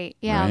 Right.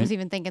 Yeah. I Right? was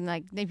even thinking,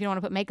 like, if you don't want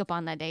to put makeup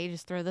on that day, you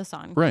just throw this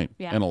on. Right.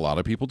 Yeah. And a lot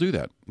of people do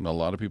that. A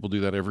lot of people do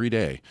that every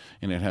day.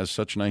 And it has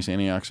such nice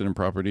antioxidant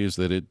properties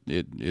that it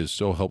is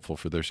so helpful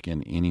for their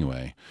skin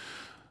anyway.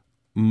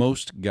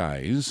 Most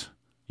guys,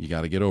 you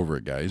got to get over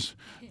it, guys.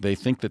 They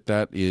think that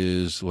that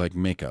is like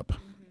makeup.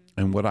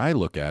 And what I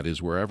look at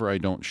is wherever I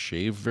don't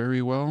shave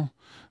very well,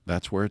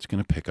 that's where it's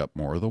going to pick up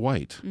more of the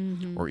white.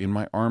 Or in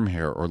my arm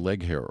hair or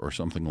leg hair or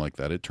something like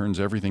that. It turns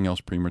everything else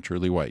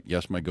prematurely white.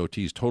 Yes, my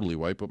goatee is totally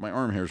white, but my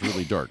arm hair is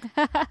really dark.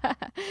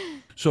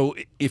 So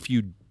if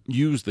you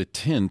use the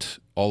tint,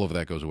 all of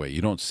that goes away.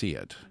 You don't see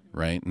it,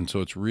 right? And so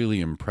it's really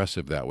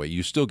impressive that way.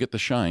 You still get the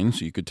shine,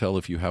 so you could tell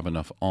if you have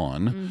enough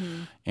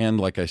on. And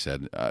like I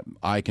said,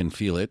 I can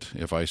feel it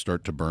if I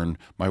start to burn.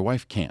 My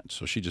wife can't,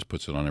 so she just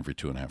puts it on every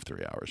 2.5,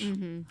 3 hours.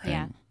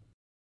 Yeah.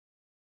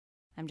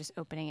 I'm just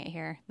opening it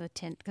here, the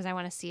tint, because I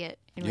want to see it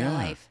in real Yeah.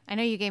 life. I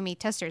know you gave me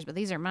testers, but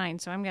these are mine,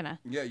 so I'm going to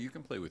Yeah, you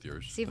can play with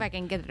yours. see if I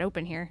can get it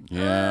open here.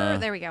 Yeah.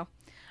 There we go.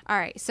 All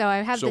right, so I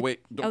have So the... wait,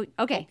 don't,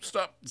 okay.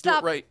 Stop.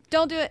 Stop. Do it right.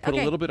 Don't do it. Put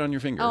Okay. a little bit on your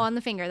finger. Oh, on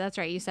the finger. That's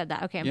right. You said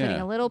that. Okay, I'm Yeah.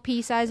 putting a little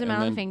pea-sized And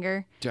amount on then the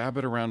finger. Dab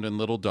it around in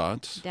little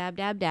dots. Dab,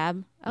 dab,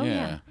 dab. Oh,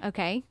 yeah.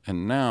 Okay.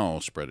 And now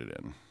spread it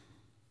in.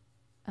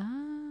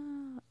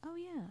 Oh,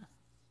 yeah.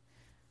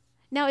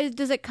 Now,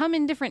 does it come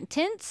in different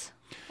tints,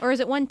 or is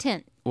it one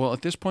tint? Well,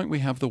 at this point, we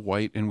have the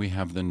white and we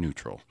have the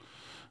neutral.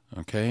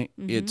 Okay?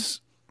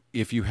 It's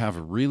if you have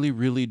really,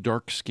 really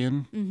dark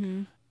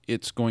skin,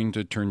 it's going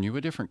to turn you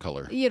a different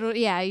color.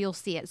 You'll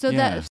see it. So Yeah.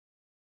 that...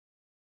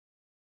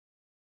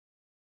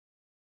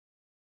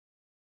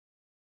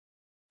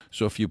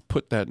 So if you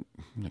put that,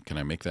 can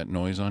I make that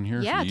noise on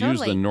here? Yeah, if you use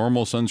totally. the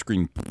normal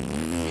sunscreen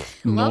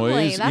Lovely.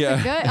 noise. That's yeah.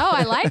 a good... Oh,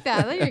 I like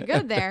that. You're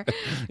good there.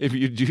 If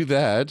you do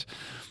that,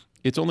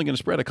 it's only going to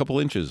spread a couple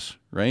inches,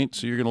 right?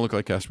 So you're going to look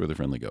like Casper the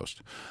Friendly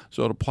Ghost.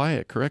 So apply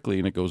it correctly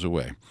and it goes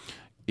away.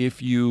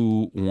 If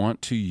you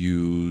want to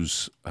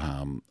use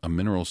a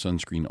mineral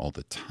sunscreen all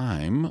the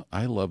time,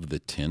 I love the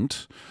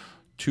tint.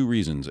 2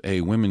 reasons.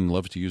 A, women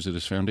love to use it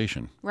as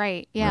foundation.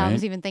 Right. Yeah, I Right?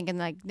 was even thinking,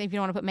 like, if you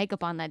don't want to put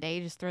makeup on that day,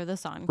 you just throw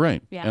this on.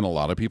 Right. Yeah. And a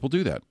lot of people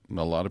do that.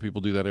 A lot of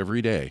people do that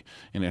every day.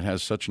 And it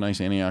has such nice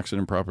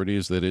antioxidant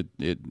properties that it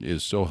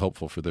is so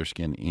helpful for their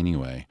skin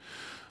anyway.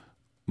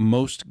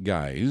 Most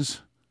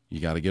guys, you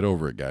got to get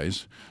over it,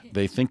 guys.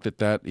 They think that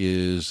that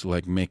is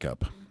like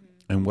makeup.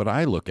 And what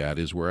I look at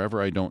is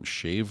wherever I don't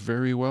shave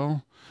very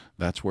well,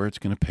 that's where it's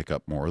going to pick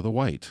up more of the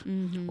white.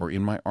 Or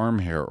in my arm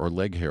hair or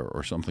leg hair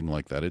or something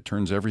like that. It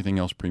turns everything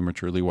else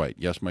prematurely white.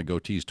 Yes, my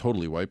goatee is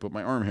totally white, but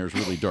my arm hair is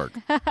really dark.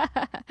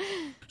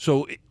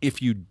 So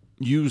if you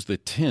use the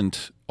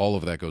tint, all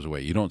of that goes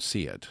away. You don't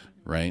see it,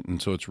 right? And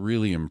so it's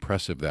really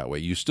impressive that way.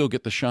 You still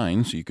get the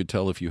shine, so you could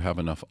tell if you have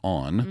enough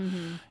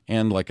on.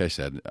 And like I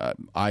said,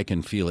 I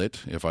can feel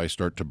it if I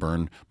start to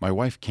burn. My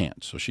wife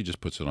can't, so she just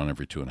puts it on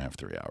every 2.5,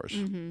 3 hours.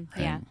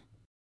 Yeah.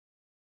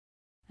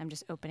 I'm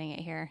just opening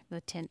it here,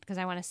 the tint, because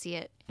I want to see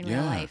it in real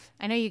Yeah. life.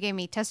 I know you gave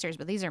me testers,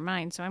 but these are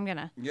mine, so I'm going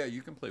to Yeah,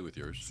 you can play with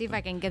yours. see if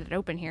I can get it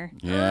open here.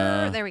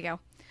 Yeah. There we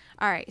go.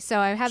 All right, so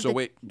I have So the...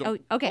 wait,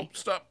 don't, okay.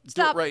 Stop.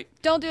 Stop. Do it right.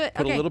 Don't do it.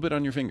 Put Okay. a little bit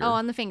on your finger. Oh,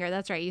 on the finger.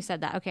 That's right. You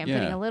said that. Okay, I'm Yeah.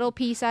 putting a little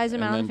pea-sized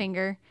And amount on then the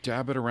finger.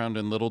 Dab it around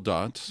in little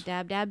dots.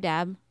 Dab, dab,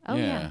 dab. Oh,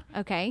 yeah.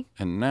 Okay.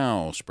 And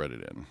now spread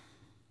it in.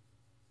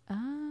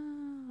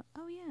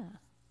 Oh, yeah.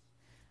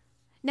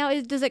 Now,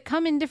 does it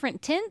come in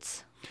different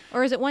tints,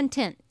 or is it one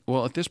tint?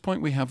 Well, at this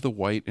point, we have the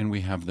white and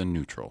we have the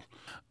neutral.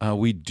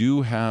 We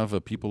do have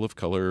a people of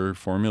color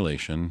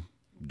formulation.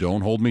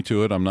 Don't hold me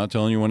to it. I'm not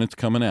telling you when it's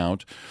coming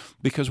out,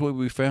 because what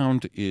we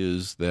found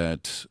is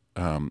that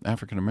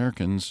African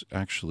Americans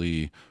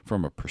actually,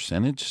 from a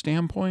percentage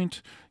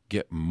standpoint,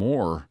 get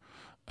more.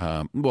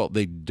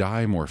 They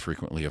die more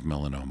frequently of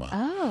melanoma.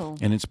 Oh.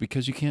 And it's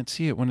because you can't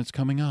see it when it's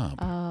coming up.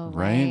 Oh,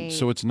 right?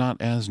 So it's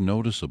not as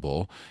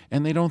noticeable.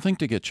 And they don't think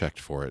to get checked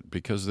for it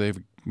because they've,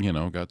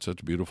 got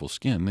such beautiful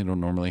skin. They don't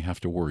normally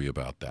have to worry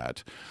about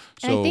that.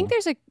 So And I think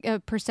there's a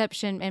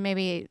perception, and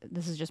maybe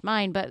this is just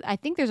mine, but I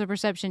think there's a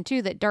perception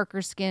too that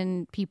darker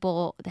skinned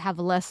people have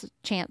less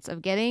chance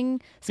of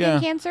getting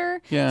skin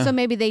cancer. Yeah. So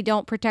maybe they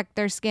don't protect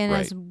their skin Right.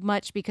 as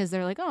much because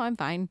they're like, oh, I'm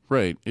fine.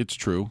 Right. It's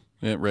true.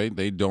 Yeah, right.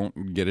 They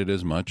don't get it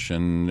as much,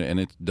 and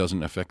it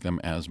doesn't affect them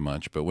as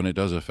much. But when it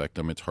does affect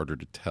them, it's harder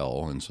to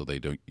tell, and so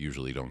they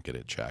usually don't get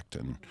it checked,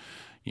 and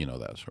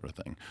that sort of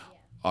thing.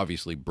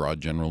 Obviously,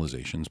 broad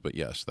generalizations, but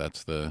yes,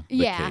 that's the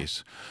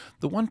case.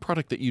 The one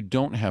product that you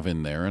don't have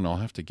in there, and I'll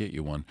have to get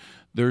you one,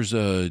 there's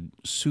a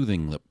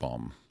soothing lip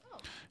balm.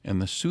 And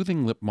the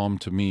soothing lip balm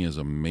to me is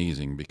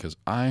amazing because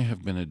I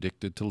have been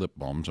addicted to lip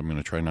balms. I'm going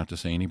to try not to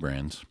say any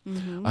brands.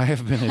 Mm-hmm. I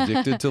have been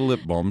addicted to lip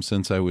balms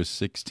since I was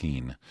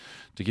 16.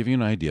 To give you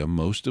an idea,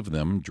 most of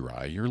them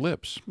dry your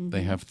lips. Mm-hmm.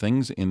 They have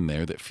things in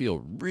there that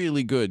feel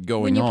really good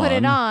going When you on. put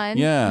it on.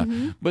 Yeah.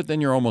 Mm-hmm. But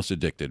then you're almost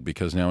addicted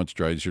because now it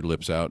dries your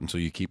lips out, and so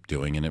you keep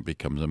doing it, and it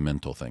becomes a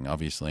mental thing.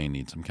 Obviously, I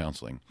need some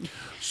counseling.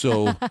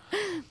 So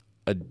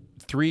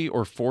 3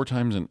 or 4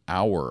 times an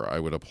hour I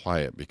would apply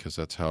it because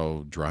that's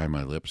how dry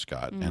my lips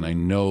got. And I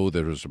know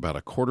there's about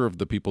a quarter of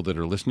the people that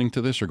are listening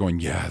to this are going,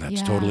 yeah,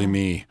 that's totally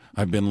me.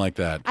 I've been like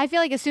that. I feel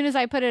like as soon as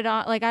I put it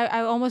on, like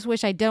I almost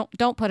wish I don't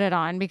put it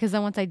on, because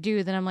then once I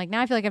do, then I'm like,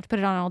 now I feel like I have to put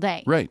it on all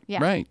day. Right,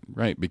 Yeah.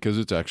 right, because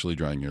it's actually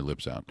drying your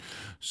lips out.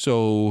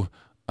 So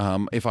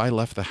if I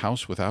left the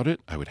house without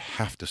it, I would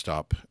have to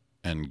stop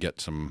and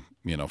get some,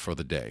 for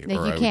the day. Like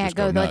or you I would can't just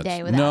go the nuts.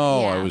 day without No,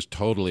 it, yeah. I was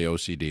totally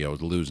OCD. I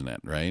was losing it,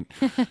 right?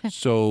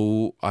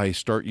 So I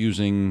start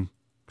using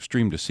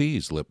Stream to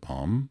Sea's lip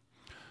balm,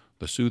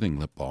 the soothing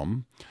lip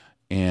balm,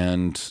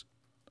 and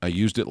I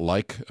used it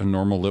like a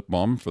normal lip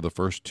balm for the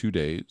first 2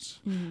 days.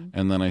 Mm-hmm.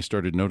 And then I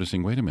started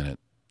noticing, wait a minute,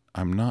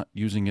 I'm not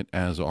using it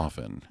as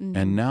often. Mm-hmm.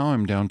 And now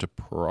I'm down to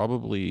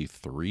probably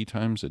 3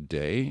 times a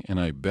day. And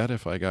I bet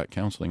if I got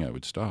counseling, I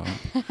would stop.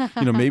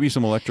 Maybe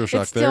some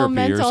electroshock It's still therapy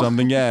or mental.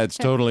 something. Yeah, it's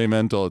totally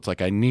mental. It's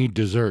like, I need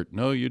dessert.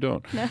 No, you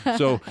don't.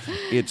 So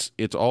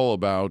it's all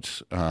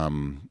about,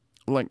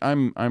 like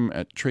I'm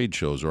at trade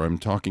shows or I'm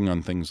talking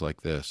on things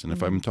like this. And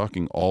if I'm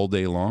talking all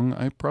day long,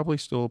 I probably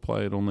still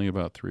apply it only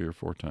about 3 or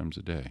 4 times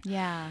a day.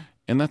 Yeah.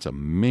 And that's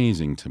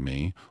amazing to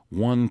me.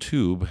 1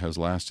 tube has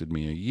lasted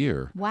me a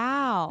year.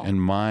 Wow.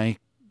 And my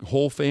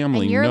whole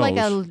family And you're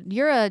knows.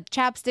 you're a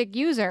chapstick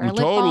user, a lip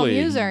balm Totally.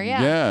 user.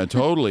 Yeah. Yeah,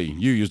 totally.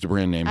 You used a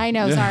brand name. I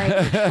know. Sorry.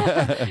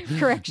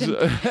 Correction.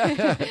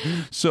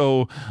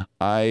 So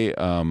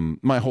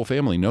my whole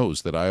family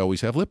knows that I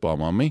always have lip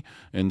balm on me.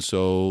 And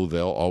so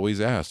they'll always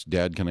ask,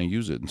 Dad, can I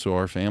use it? And so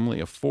our family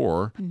of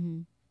 4,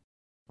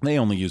 they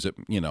only use it,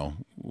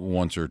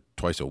 once or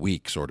twice a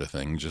week sort of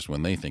thing, just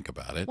when they think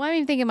about it. Well, I'm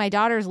even thinking my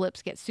daughter's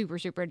lips get super,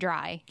 super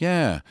dry.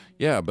 Yeah,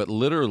 but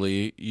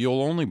literally,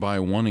 you'll only buy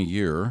 1 a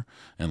year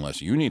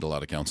unless you need a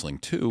lot of counseling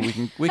too.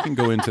 We can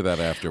go into that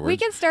afterwards. We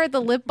can start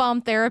the lip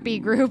balm therapy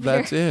group.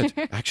 That's here.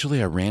 it.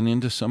 Actually, I ran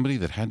into somebody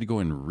that had to go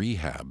in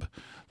rehab.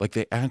 Like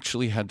they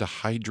actually had to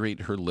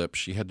hydrate her lips.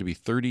 She had to be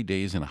 30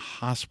 days in a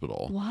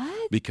hospital.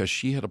 What? Because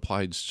she had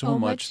applied so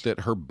much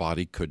that her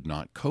body could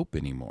not cope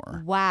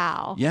anymore.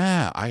 Wow.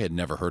 Yeah, I had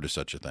never heard of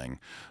such a thing.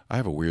 I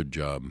have a weird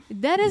job.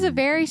 That is a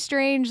very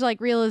strange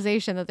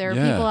realization that there are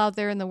people out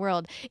there in the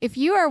world. If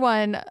you are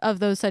one of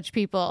those such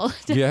people,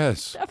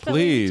 yes,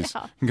 please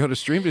go to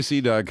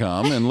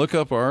streamtosea.com and look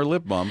up our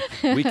lip balm.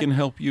 We can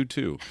help you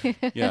too.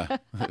 Yeah,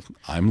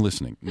 I'm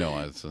listening. No,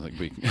 it's like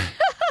we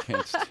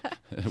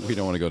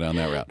don't want to go down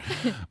that route.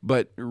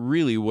 But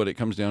really what it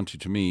comes down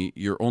to me,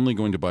 you're only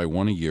going to buy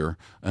 1 a year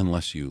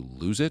unless you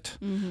lose it,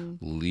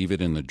 leave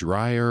it in the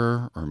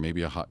dryer, or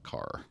maybe a hot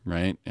car,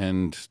 right?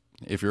 And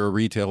if you're a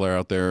retailer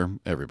out there,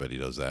 everybody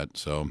does that.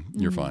 So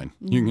you're fine.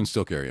 You can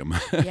still carry them.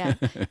 Yeah.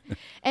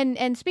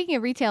 And speaking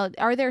of retail,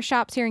 are there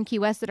shops here in Key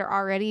West that are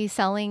already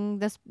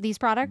selling these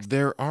products?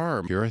 There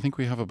are. Here, I think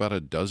we have about a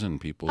dozen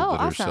people that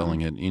are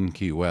selling it in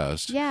Key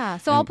West. Yeah.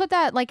 So I'll put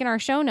that in our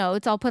show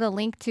notes. I'll put a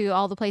link to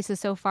all the places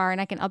so far, and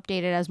I can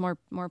update it as more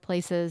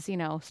places,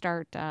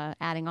 start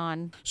adding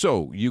on.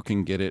 So you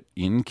can get it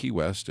in Key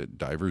West at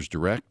Divers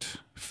Direct,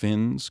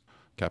 Finn's,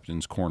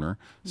 Captain's Corner,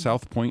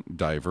 South Point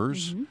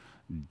Divers,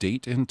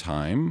 Date and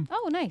Time.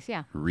 Oh, nice.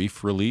 Yeah.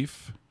 Reef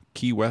Relief,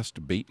 Key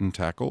West Bait and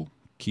Tackle,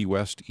 Key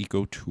West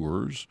Eco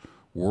Tours,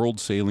 World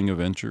Sailing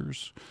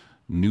Adventures,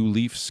 New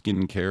Leaf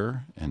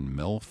Skincare, and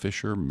Mel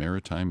Fisher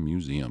Maritime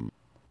Museum.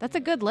 That's a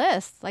good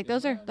list.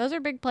 Those are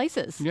big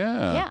places.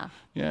 Yeah.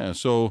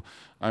 So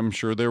I'm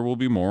sure there will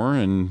be more,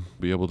 and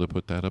be able to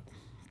put that up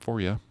for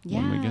you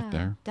when we get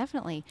there.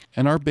 Definitely.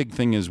 And our big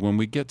thing is when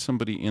we get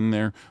somebody in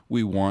there,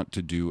 we want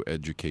to do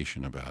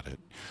education about it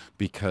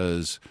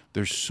because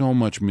there's so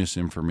much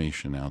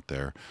misinformation out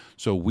there.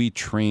 So we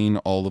train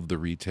all of the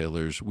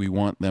retailers. We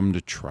want them to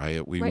try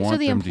it. We want so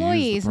the them to use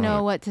employees the know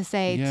product. what to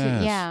say.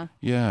 Yes,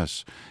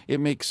 yes. It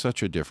makes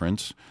such a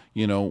difference,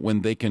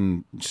 when they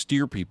can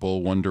steer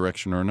people one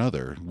direction or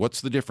another.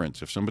 What's the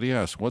difference? If somebody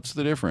asks, what's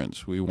the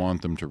difference? We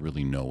want them to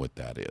really know what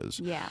that is.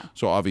 Yeah.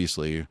 So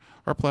obviously,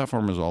 our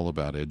platform is all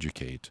about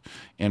educate.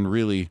 And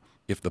really,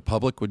 if the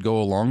public would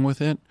go along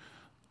with it,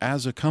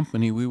 as a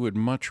company, we would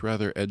much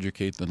rather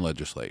educate than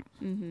legislate.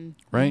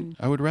 Right?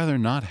 I would rather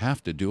not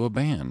have to do a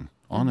ban,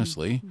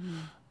 honestly.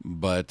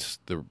 But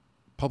the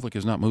public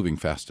is not moving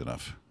fast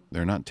enough.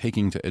 They're not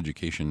taking to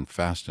education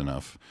fast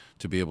enough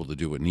to be able to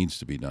do what needs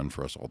to be done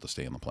for us all to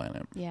stay on the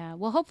planet. Yeah.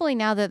 Well, hopefully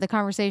now that the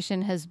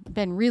conversation has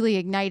been really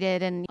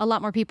ignited and a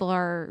lot more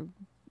people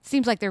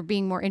seems like they're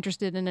being more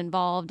interested and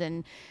involved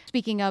and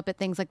speaking up at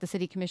things like the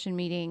city commission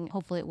meeting.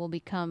 Hopefully it will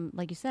become,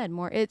 like you said,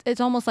 more,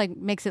 it's almost like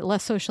makes it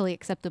less socially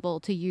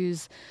acceptable to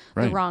use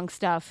the wrong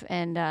stuff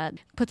and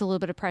puts a little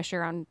bit of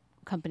pressure on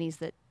companies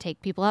that take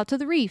people out to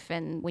the reef.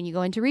 And when you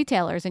go into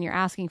retailers and you're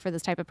asking for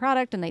this type of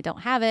product and they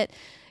don't have it,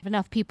 if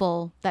enough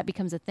people that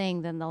becomes a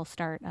thing, then they'll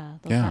start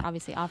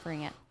obviously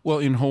offering it. Well,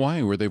 in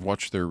Hawaii, where they've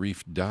watched their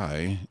reef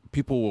die,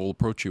 people will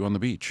approach you on the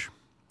beach.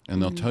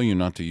 And they'll tell you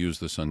not to use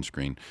the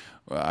sunscreen.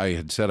 I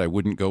had said I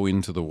wouldn't go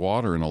into the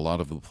water in a lot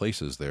of the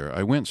places there.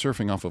 I went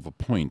surfing off of a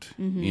point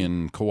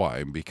in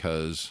Kauai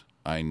because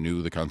I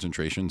knew the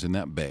concentrations in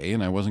that bay,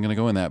 and I wasn't going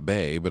to go in that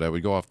bay, but I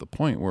would go off the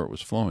point where it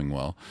was flowing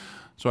well.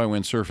 So I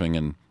went surfing,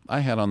 and I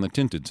had on the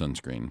tinted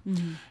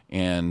sunscreen.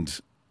 And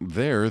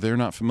they're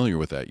not familiar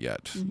with that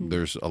yet.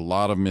 There's a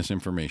lot of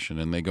misinformation,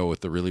 and they go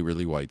with the really,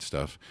 really white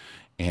stuff.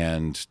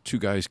 And two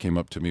guys came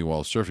up to me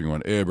while surfing and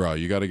went, "Hey, bro,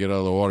 you got to get out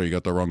of the water. You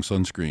got the wrong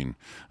sunscreen."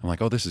 I'm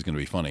like, "Oh, this is going to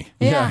be funny."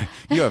 Yeah.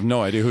 You have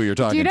no idea who you're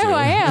talking to. Do you know who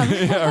I am?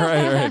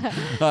 Yeah,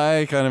 right.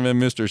 I kind of am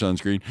Mr.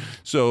 Sunscreen.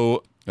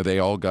 So they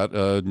all got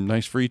a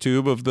nice free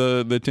tube of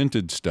the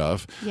tinted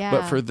stuff. Yeah.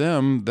 But for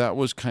them, that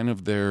was kind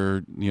of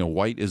their,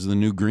 white is the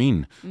new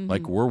green.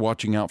 Like, we're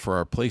watching out for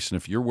our place. And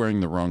if you're wearing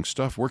the wrong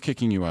stuff, we're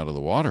kicking you out of the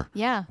water.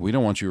 Yeah. We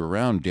don't want you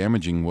around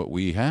damaging what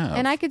we have.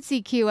 And I could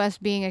see Key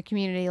West being a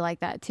community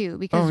like that too,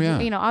 because,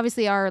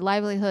 obviously our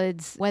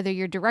livelihoods, whether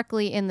you're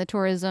directly in the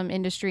tourism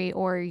industry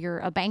or you're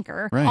a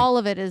banker, all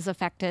of it is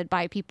affected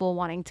by people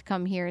wanting to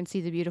come here and see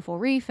the beautiful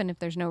reef. And if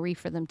there's no reef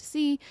for them to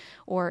see,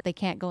 or they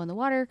can't go in the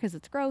water because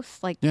it's gross,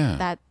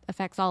 that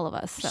affects all of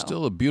us. So.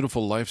 Still a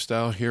beautiful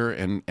lifestyle here.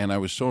 And I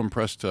was so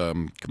impressed.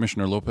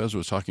 Commissioner Lopez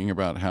was talking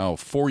about how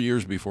 4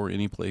 years before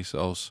any place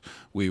else,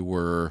 we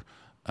were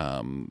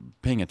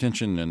paying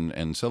attention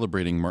and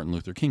celebrating Martin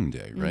Luther King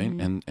Day, right?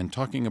 And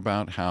talking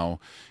about how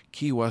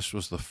Key West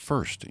was the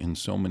first in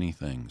so many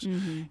things.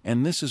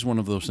 And this is one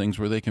of those things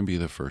where they can be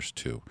the first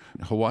too.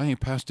 Hawaii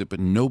passed it, but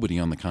nobody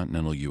on the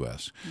continental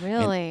U.S.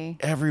 Really?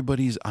 And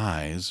everybody's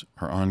eyes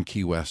are on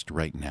Key West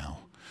right now.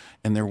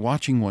 And they're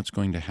watching what's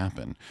going to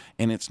happen.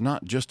 And it's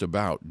not just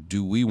about,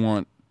 do we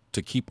want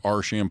to keep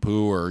our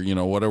shampoo or,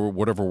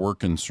 whatever we're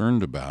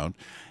concerned about.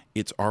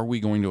 It's, are we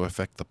going to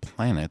affect the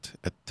planet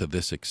to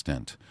this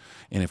extent?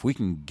 And if we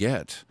can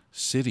get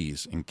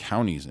cities and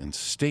counties and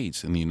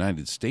states in the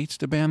United States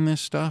to ban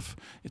this stuff,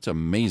 it's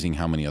amazing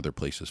how many other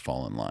places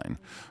fall in line.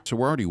 So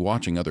we're already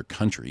watching other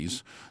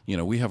countries.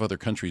 We have other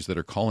countries that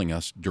are calling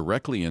us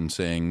directly and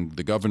saying,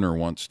 the governor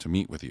wants to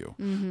meet with you.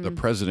 The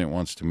president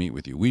wants to meet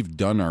with you. We've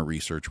done our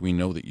research. We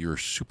know that you're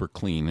super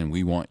clean and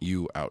we want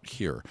you out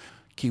here.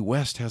 Key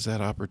West has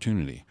that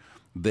opportunity.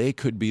 They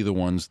could be the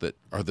ones that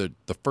are the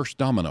first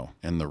domino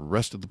and the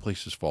rest of the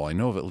places fall. I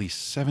know of at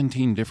least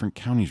 17 different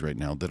counties right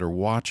now that are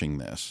watching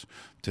this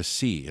to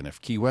see. And if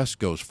Key West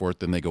goes for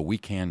it, then they go, we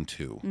can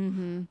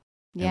too.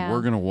 Yeah. And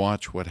we're going to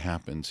watch what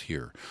happens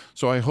here.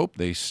 So I hope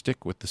they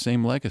stick with the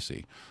same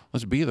legacy.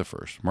 Let's be the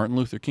first. Martin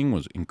Luther King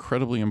was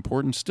incredibly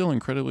important, still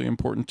incredibly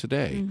important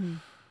today.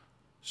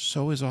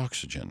 So is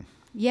oxygen.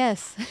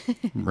 Yes.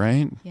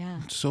 Right?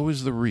 Yeah. So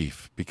is the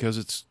reef, because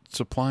it's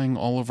supplying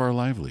all of our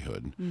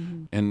livelihood.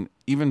 And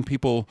even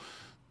people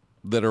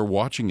that are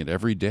watching it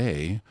every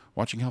day,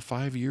 watching how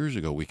 5 years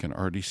ago we can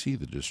already see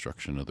the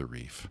destruction of the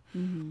reef.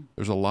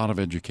 There's a lot of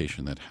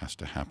education that has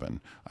to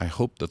happen. I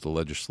hope that the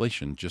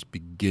legislation just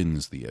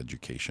begins the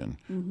education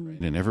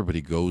and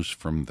everybody goes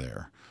from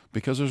there,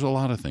 because there's a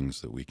lot of things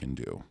that we can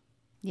do.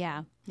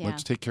 Yeah.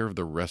 Let's take care of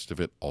the rest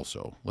of it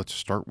also. Let's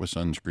start with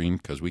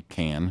sunscreen because we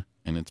can,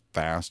 and it's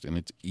fast and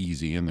it's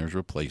easy and there's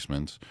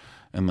replacements.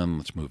 And then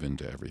let's move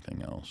into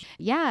everything else.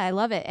 Yeah, I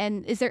love it.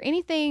 And is there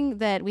anything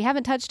that we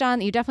haven't touched on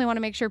that you definitely want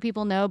to make sure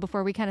people know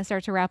before we kind of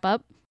start to wrap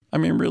up? I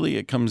mean, really,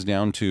 it comes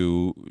down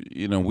to,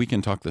 we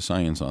can talk the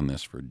science on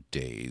this for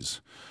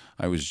days.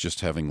 I was just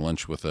having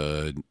lunch with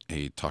a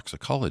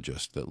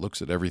toxicologist that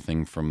looks at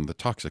everything from the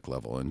toxic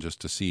level and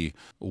just to see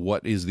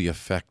what is the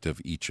effect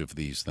of each of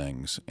these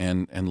things.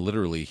 And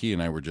literally he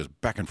and I were just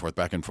back and forth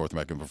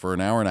for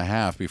an hour and a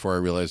half before I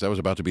realized I was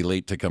about to be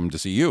late to come to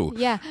see you.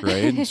 Yeah.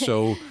 Right?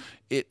 So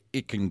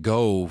it can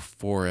go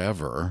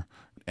forever,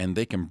 and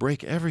they can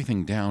break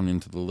everything down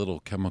into the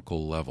little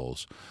chemical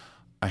levels.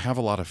 I have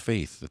a lot of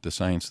faith that the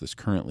science that's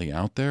currently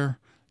out there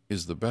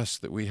is the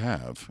best that we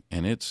have,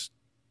 and it's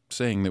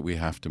saying that we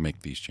have to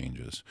make these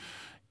changes.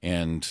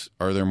 And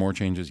are there more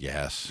changes?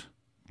 Yes,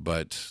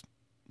 but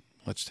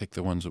let's take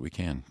the ones that we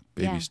can.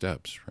 Baby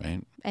steps,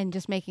 right? And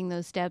just making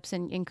those steps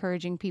and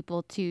encouraging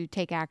people to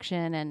take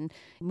action and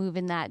move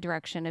in that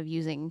direction of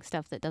using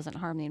stuff that doesn't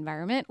harm the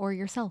environment or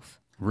yourself.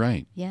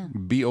 Right. Yeah.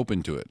 Be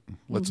open to it.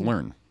 Let's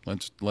learn.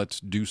 Let's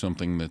do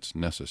something that's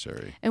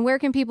necessary. And where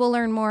can people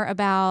learn more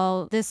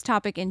about this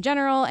topic in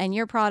general and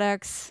your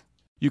products?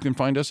 You can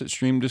find us at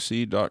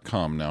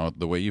stream2sea.com. Now,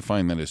 the way you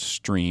find that is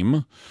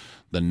stream,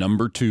 the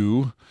number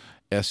 2,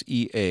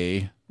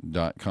 SEA.com.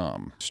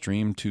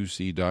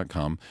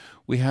 Stream2sea.com.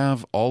 We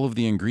have all of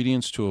the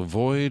ingredients to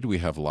avoid. We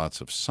have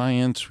lots of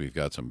science. We've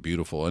got some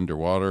beautiful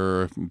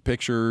underwater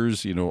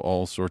pictures,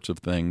 all sorts of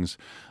things.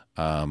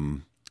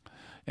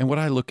 And what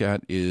I look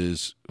at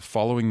is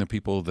following the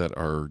people that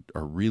are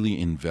really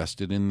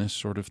invested in this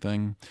sort of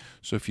thing.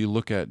 So if you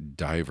look at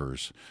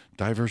divers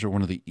are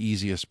one of the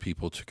easiest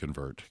people to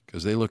convert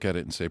because they look at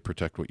it and say,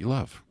 protect what you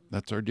love.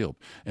 That's our deal.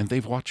 And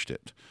they've watched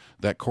it.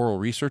 That coral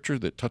researcher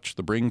that touched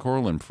the brain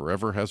coral and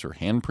forever has her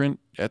handprint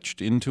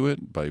etched into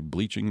it by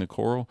bleaching the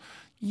coral,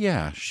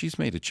 yeah, she's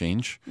made a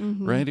change,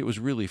 right? It was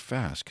really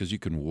fast because you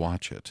can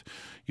watch it.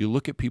 You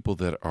look at people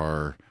that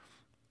are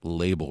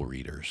label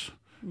readers.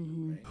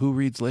 Who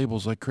reads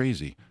labels like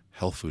crazy?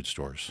 Health food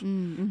stores.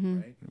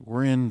 Right?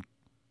 We're in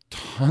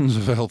tons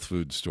of health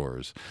food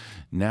stores.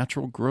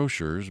 Natural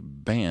grocers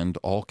banned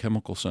all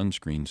chemical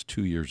sunscreens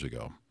 2 years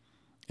ago.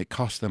 It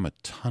cost them a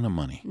ton of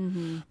money.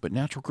 But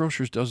Natural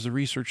Grocers does the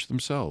research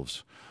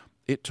themselves.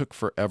 It took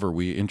forever.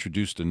 We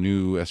introduced a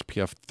new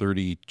SPF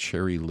 30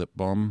 cherry lip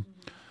balm.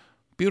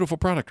 Beautiful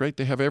product, right?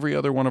 They have every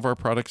other one of our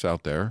products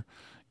out there.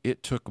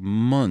 It took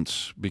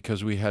months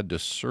because we had to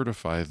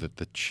certify that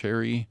the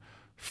cherry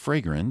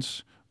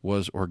fragrance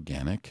was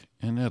organic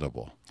and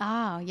edible.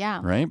 Oh,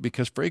 yeah. Right?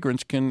 Because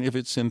fragrance can, if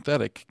it's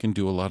synthetic, can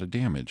do a lot of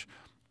damage.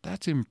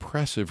 That's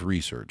impressive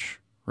research,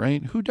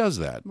 right? Who does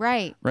that?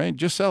 Right. Right?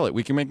 Just sell it.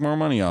 We can make more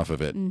money off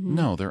of it.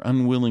 No, they're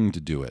unwilling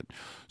to do it.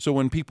 So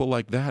when people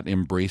like that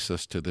embrace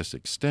us to this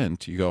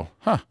extent, you go,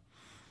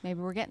 maybe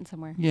we're getting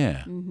somewhere.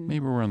 Yeah,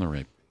 maybe we're on the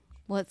right.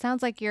 Well, it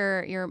sounds like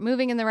you're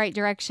moving in the right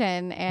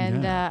direction,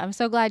 and I'm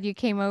so glad you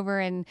came over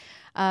and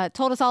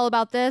told us all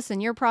about this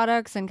and your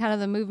products and kind of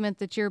the movement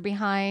that you're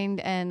behind.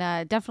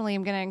 And definitely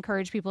I'm going to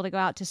encourage people to go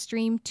out to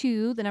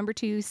stream2, the number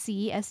 2,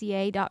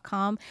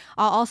 SEA.com.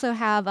 I'll also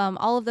have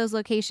all of those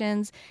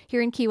locations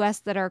here in Key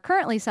West that are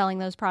currently selling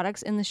those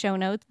products in the show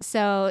notes.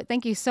 So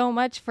thank you so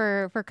much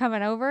for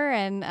coming over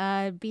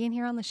and being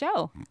here on the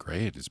show.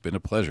 Great. It's been a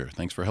pleasure.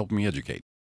 Thanks for helping me educate.